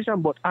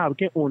conversation, but we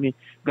can only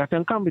get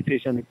a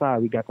conversation if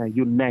we got a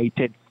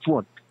united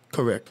front.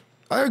 Correct.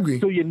 I agree.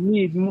 So you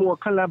need more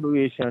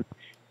collaboration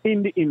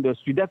in the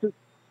industry. If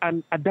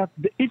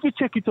you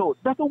check it out,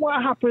 that's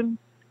what happened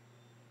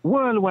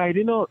worldwide.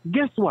 You know,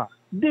 guess what?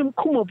 Them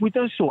come up with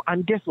a show,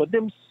 and guess what?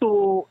 Them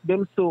so.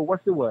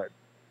 What's the word?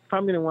 If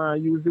I don't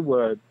want to use the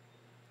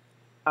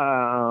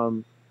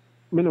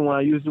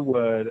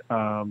word,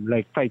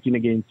 like fighting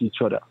against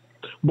each other.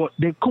 But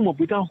they come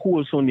up with a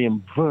whole show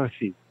named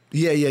Versus.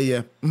 Yeah.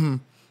 Mm-hmm.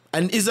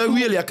 And is that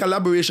really a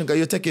collaboration? Because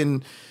you're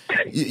taking,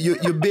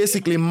 you're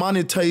basically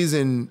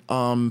monetizing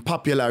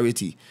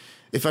popularity.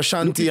 If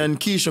Ashanti and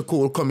Keisha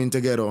Cole coming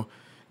together,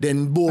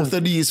 then both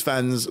of these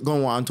fans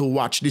gonna want to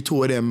watch the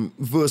two of them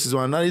versus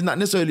one. Now, it's not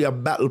necessarily a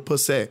battle per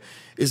se.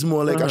 It's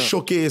more like a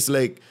showcase,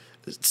 like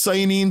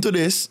signing into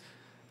this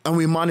and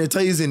we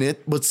monetizing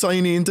it, but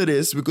signing into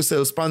this, we could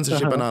sell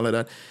sponsorship and all of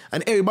that.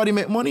 And everybody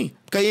make money.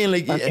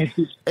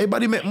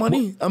 Everybody make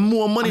money and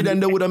more money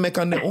than they would have made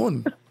on their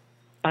own.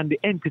 And the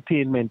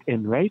entertainment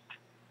end, right?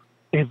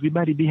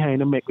 Everybody behind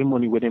them make the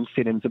money where them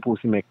say them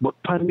supposed to make. But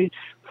on the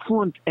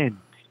front end,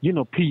 you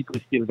know, people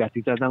still got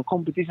it as a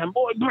competition.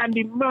 Boy,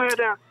 Brandy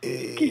murder,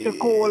 Keisha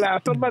Cole,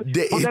 somebody.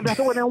 But that's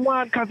what they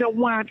want because they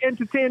want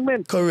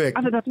entertainment. Correct.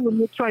 And that's what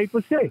they try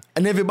to say.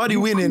 And everybody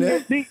winning,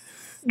 eh?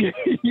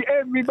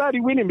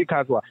 Everybody winning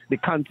because what? The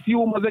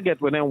consumers they get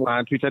when they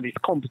want, which are this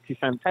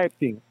competition type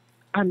thing.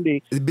 And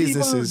the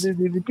businesses.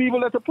 The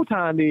people that put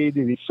on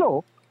the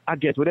show, I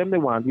get what them they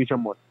want, which are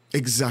money.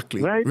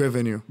 Exactly. Right?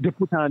 Revenue. They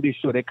put on this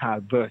show they call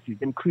Versus.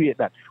 Them create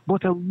that.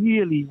 But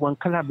really one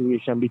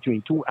collaboration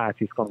between two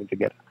artists coming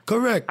together.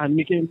 Correct. And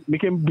we can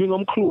bring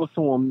them close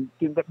home,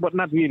 but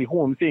not really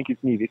home, think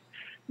it's needed.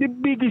 The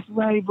biggest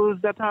rivals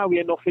that are we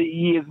enough for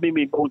years,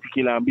 maybe Bounty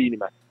Killer and Beenie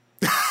Man.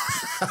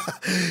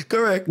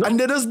 Correct. No. And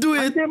they just do it.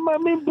 And them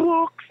man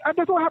Brooks. And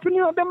that's what happened,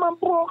 them man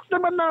Brooks.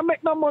 Them man not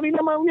make no money.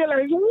 Them man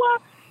realize,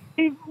 what?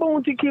 If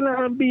Bounty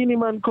Killer and Beenie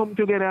Man come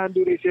together and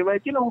do this,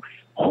 right?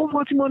 How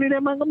much money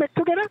them man gonna make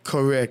together?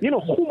 Correct.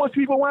 How much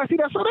people want to see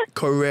that, right?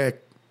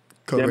 Correct.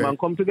 Them man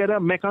come together,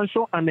 make a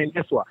show, and then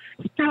guess what?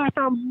 Start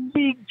a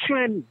big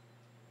trend.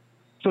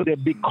 So they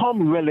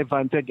become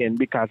relevant again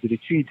because of the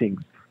three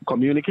things.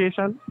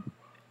 Communication,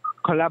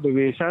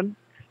 collaboration,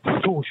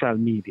 social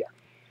media.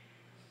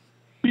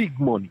 Big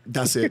money.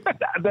 That's it.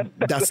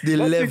 That's the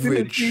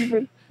leverage.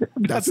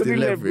 That's the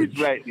leverage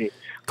right there.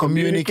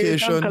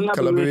 Communication,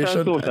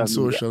 collaboration, and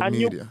social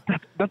media.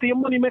 That's your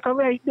money maker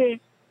right there.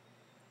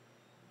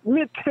 Let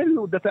me tell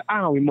you that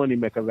our money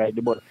maker right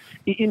there. But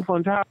in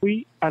front of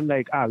we and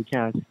we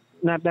can't.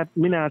 Not that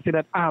me not say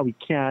that we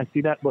can't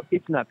see that, but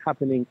it's not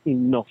happening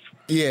enough.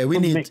 Yeah, you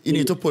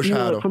need to push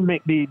harder to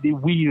make the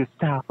wheels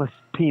start to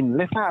spin.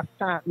 Let's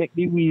start make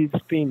the wheels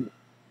spin.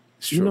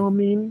 You know what I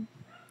mean?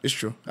 It's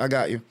true. I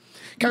got you.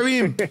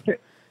 Kareem,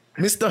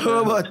 Mr.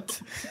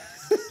 Herbert.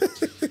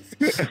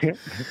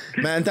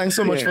 Man, thanks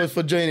so much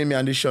for joining me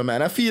on this show,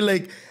 man. I feel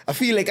like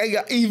I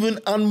got, even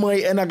on my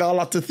end, I got a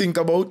lot to think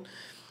about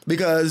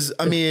because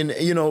we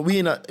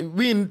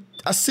in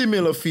a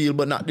similar field,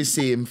 but not the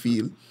same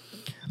field.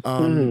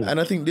 And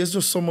I think there's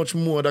just so much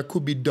more that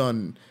could be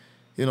done,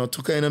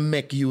 to kind of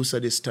make use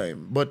of this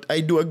time. But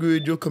I do agree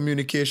with your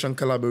communication,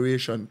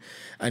 collaboration,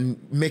 and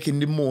making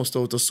the most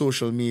out of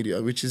social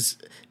media, which is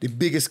the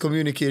biggest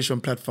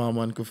communication platform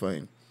one could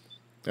find.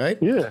 Right?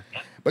 Yeah.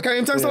 But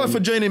Kareem, thanks a lot for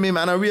joining me,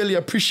 man. I really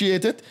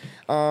appreciate it.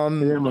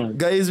 Man.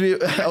 Guys,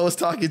 I was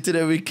talking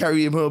today with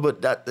Kareem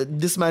Herbert that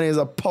this man is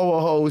a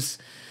powerhouse,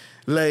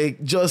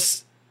 like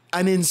just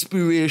an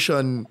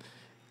inspiration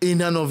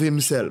in and of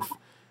himself.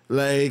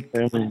 Like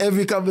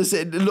every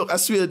conversation, look, I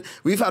swear,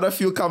 we've had a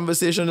few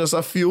conversations, just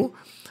a few,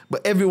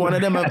 but every one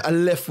of them are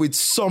left with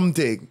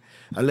something.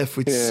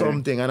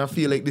 Something, and I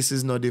feel like this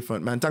is no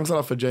different, man. Thanks a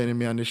lot for joining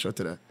me on this show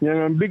today. Yeah,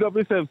 man. Big up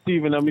yourself,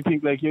 Stephen. And we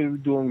think like you're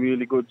doing a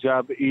really good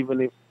job,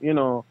 even if,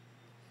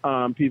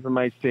 people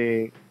might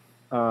say,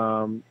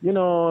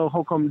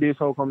 how come this,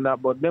 how come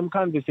that, but them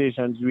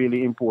conversations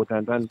really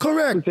important. And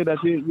correct. We say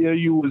that you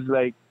use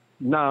like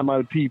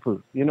normal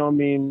people, you know what I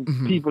mean?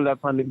 Mm-hmm. People that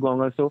find it going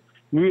on. So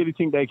we really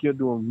think like you're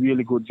doing a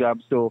really good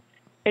job. So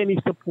any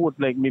support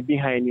like me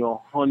behind you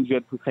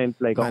 100%,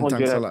 like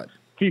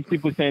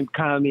 150%,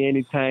 call me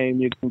anytime.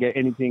 You can get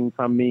anything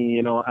from me,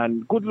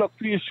 and good luck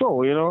to your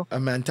show,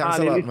 Man, thanks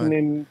a lot,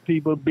 listening, man.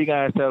 People big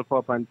ourselves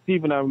up, and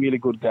Stephen a really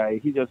good guy.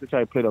 He just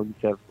try to play on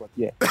himself, but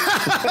yeah.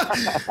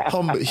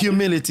 Humble,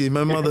 humility.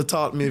 My mother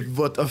taught me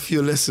but a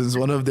few lessons.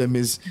 One of them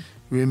is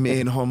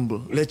remain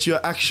humble. Let your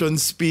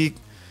actions speak,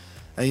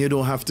 and you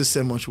don't have to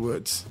say much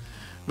words.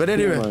 But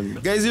anyway,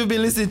 guys, you've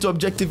been listening to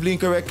Objectively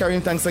Incorrect.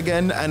 Kareem, thanks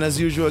again. And as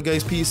usual,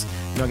 guys, peace.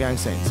 No gang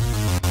saints.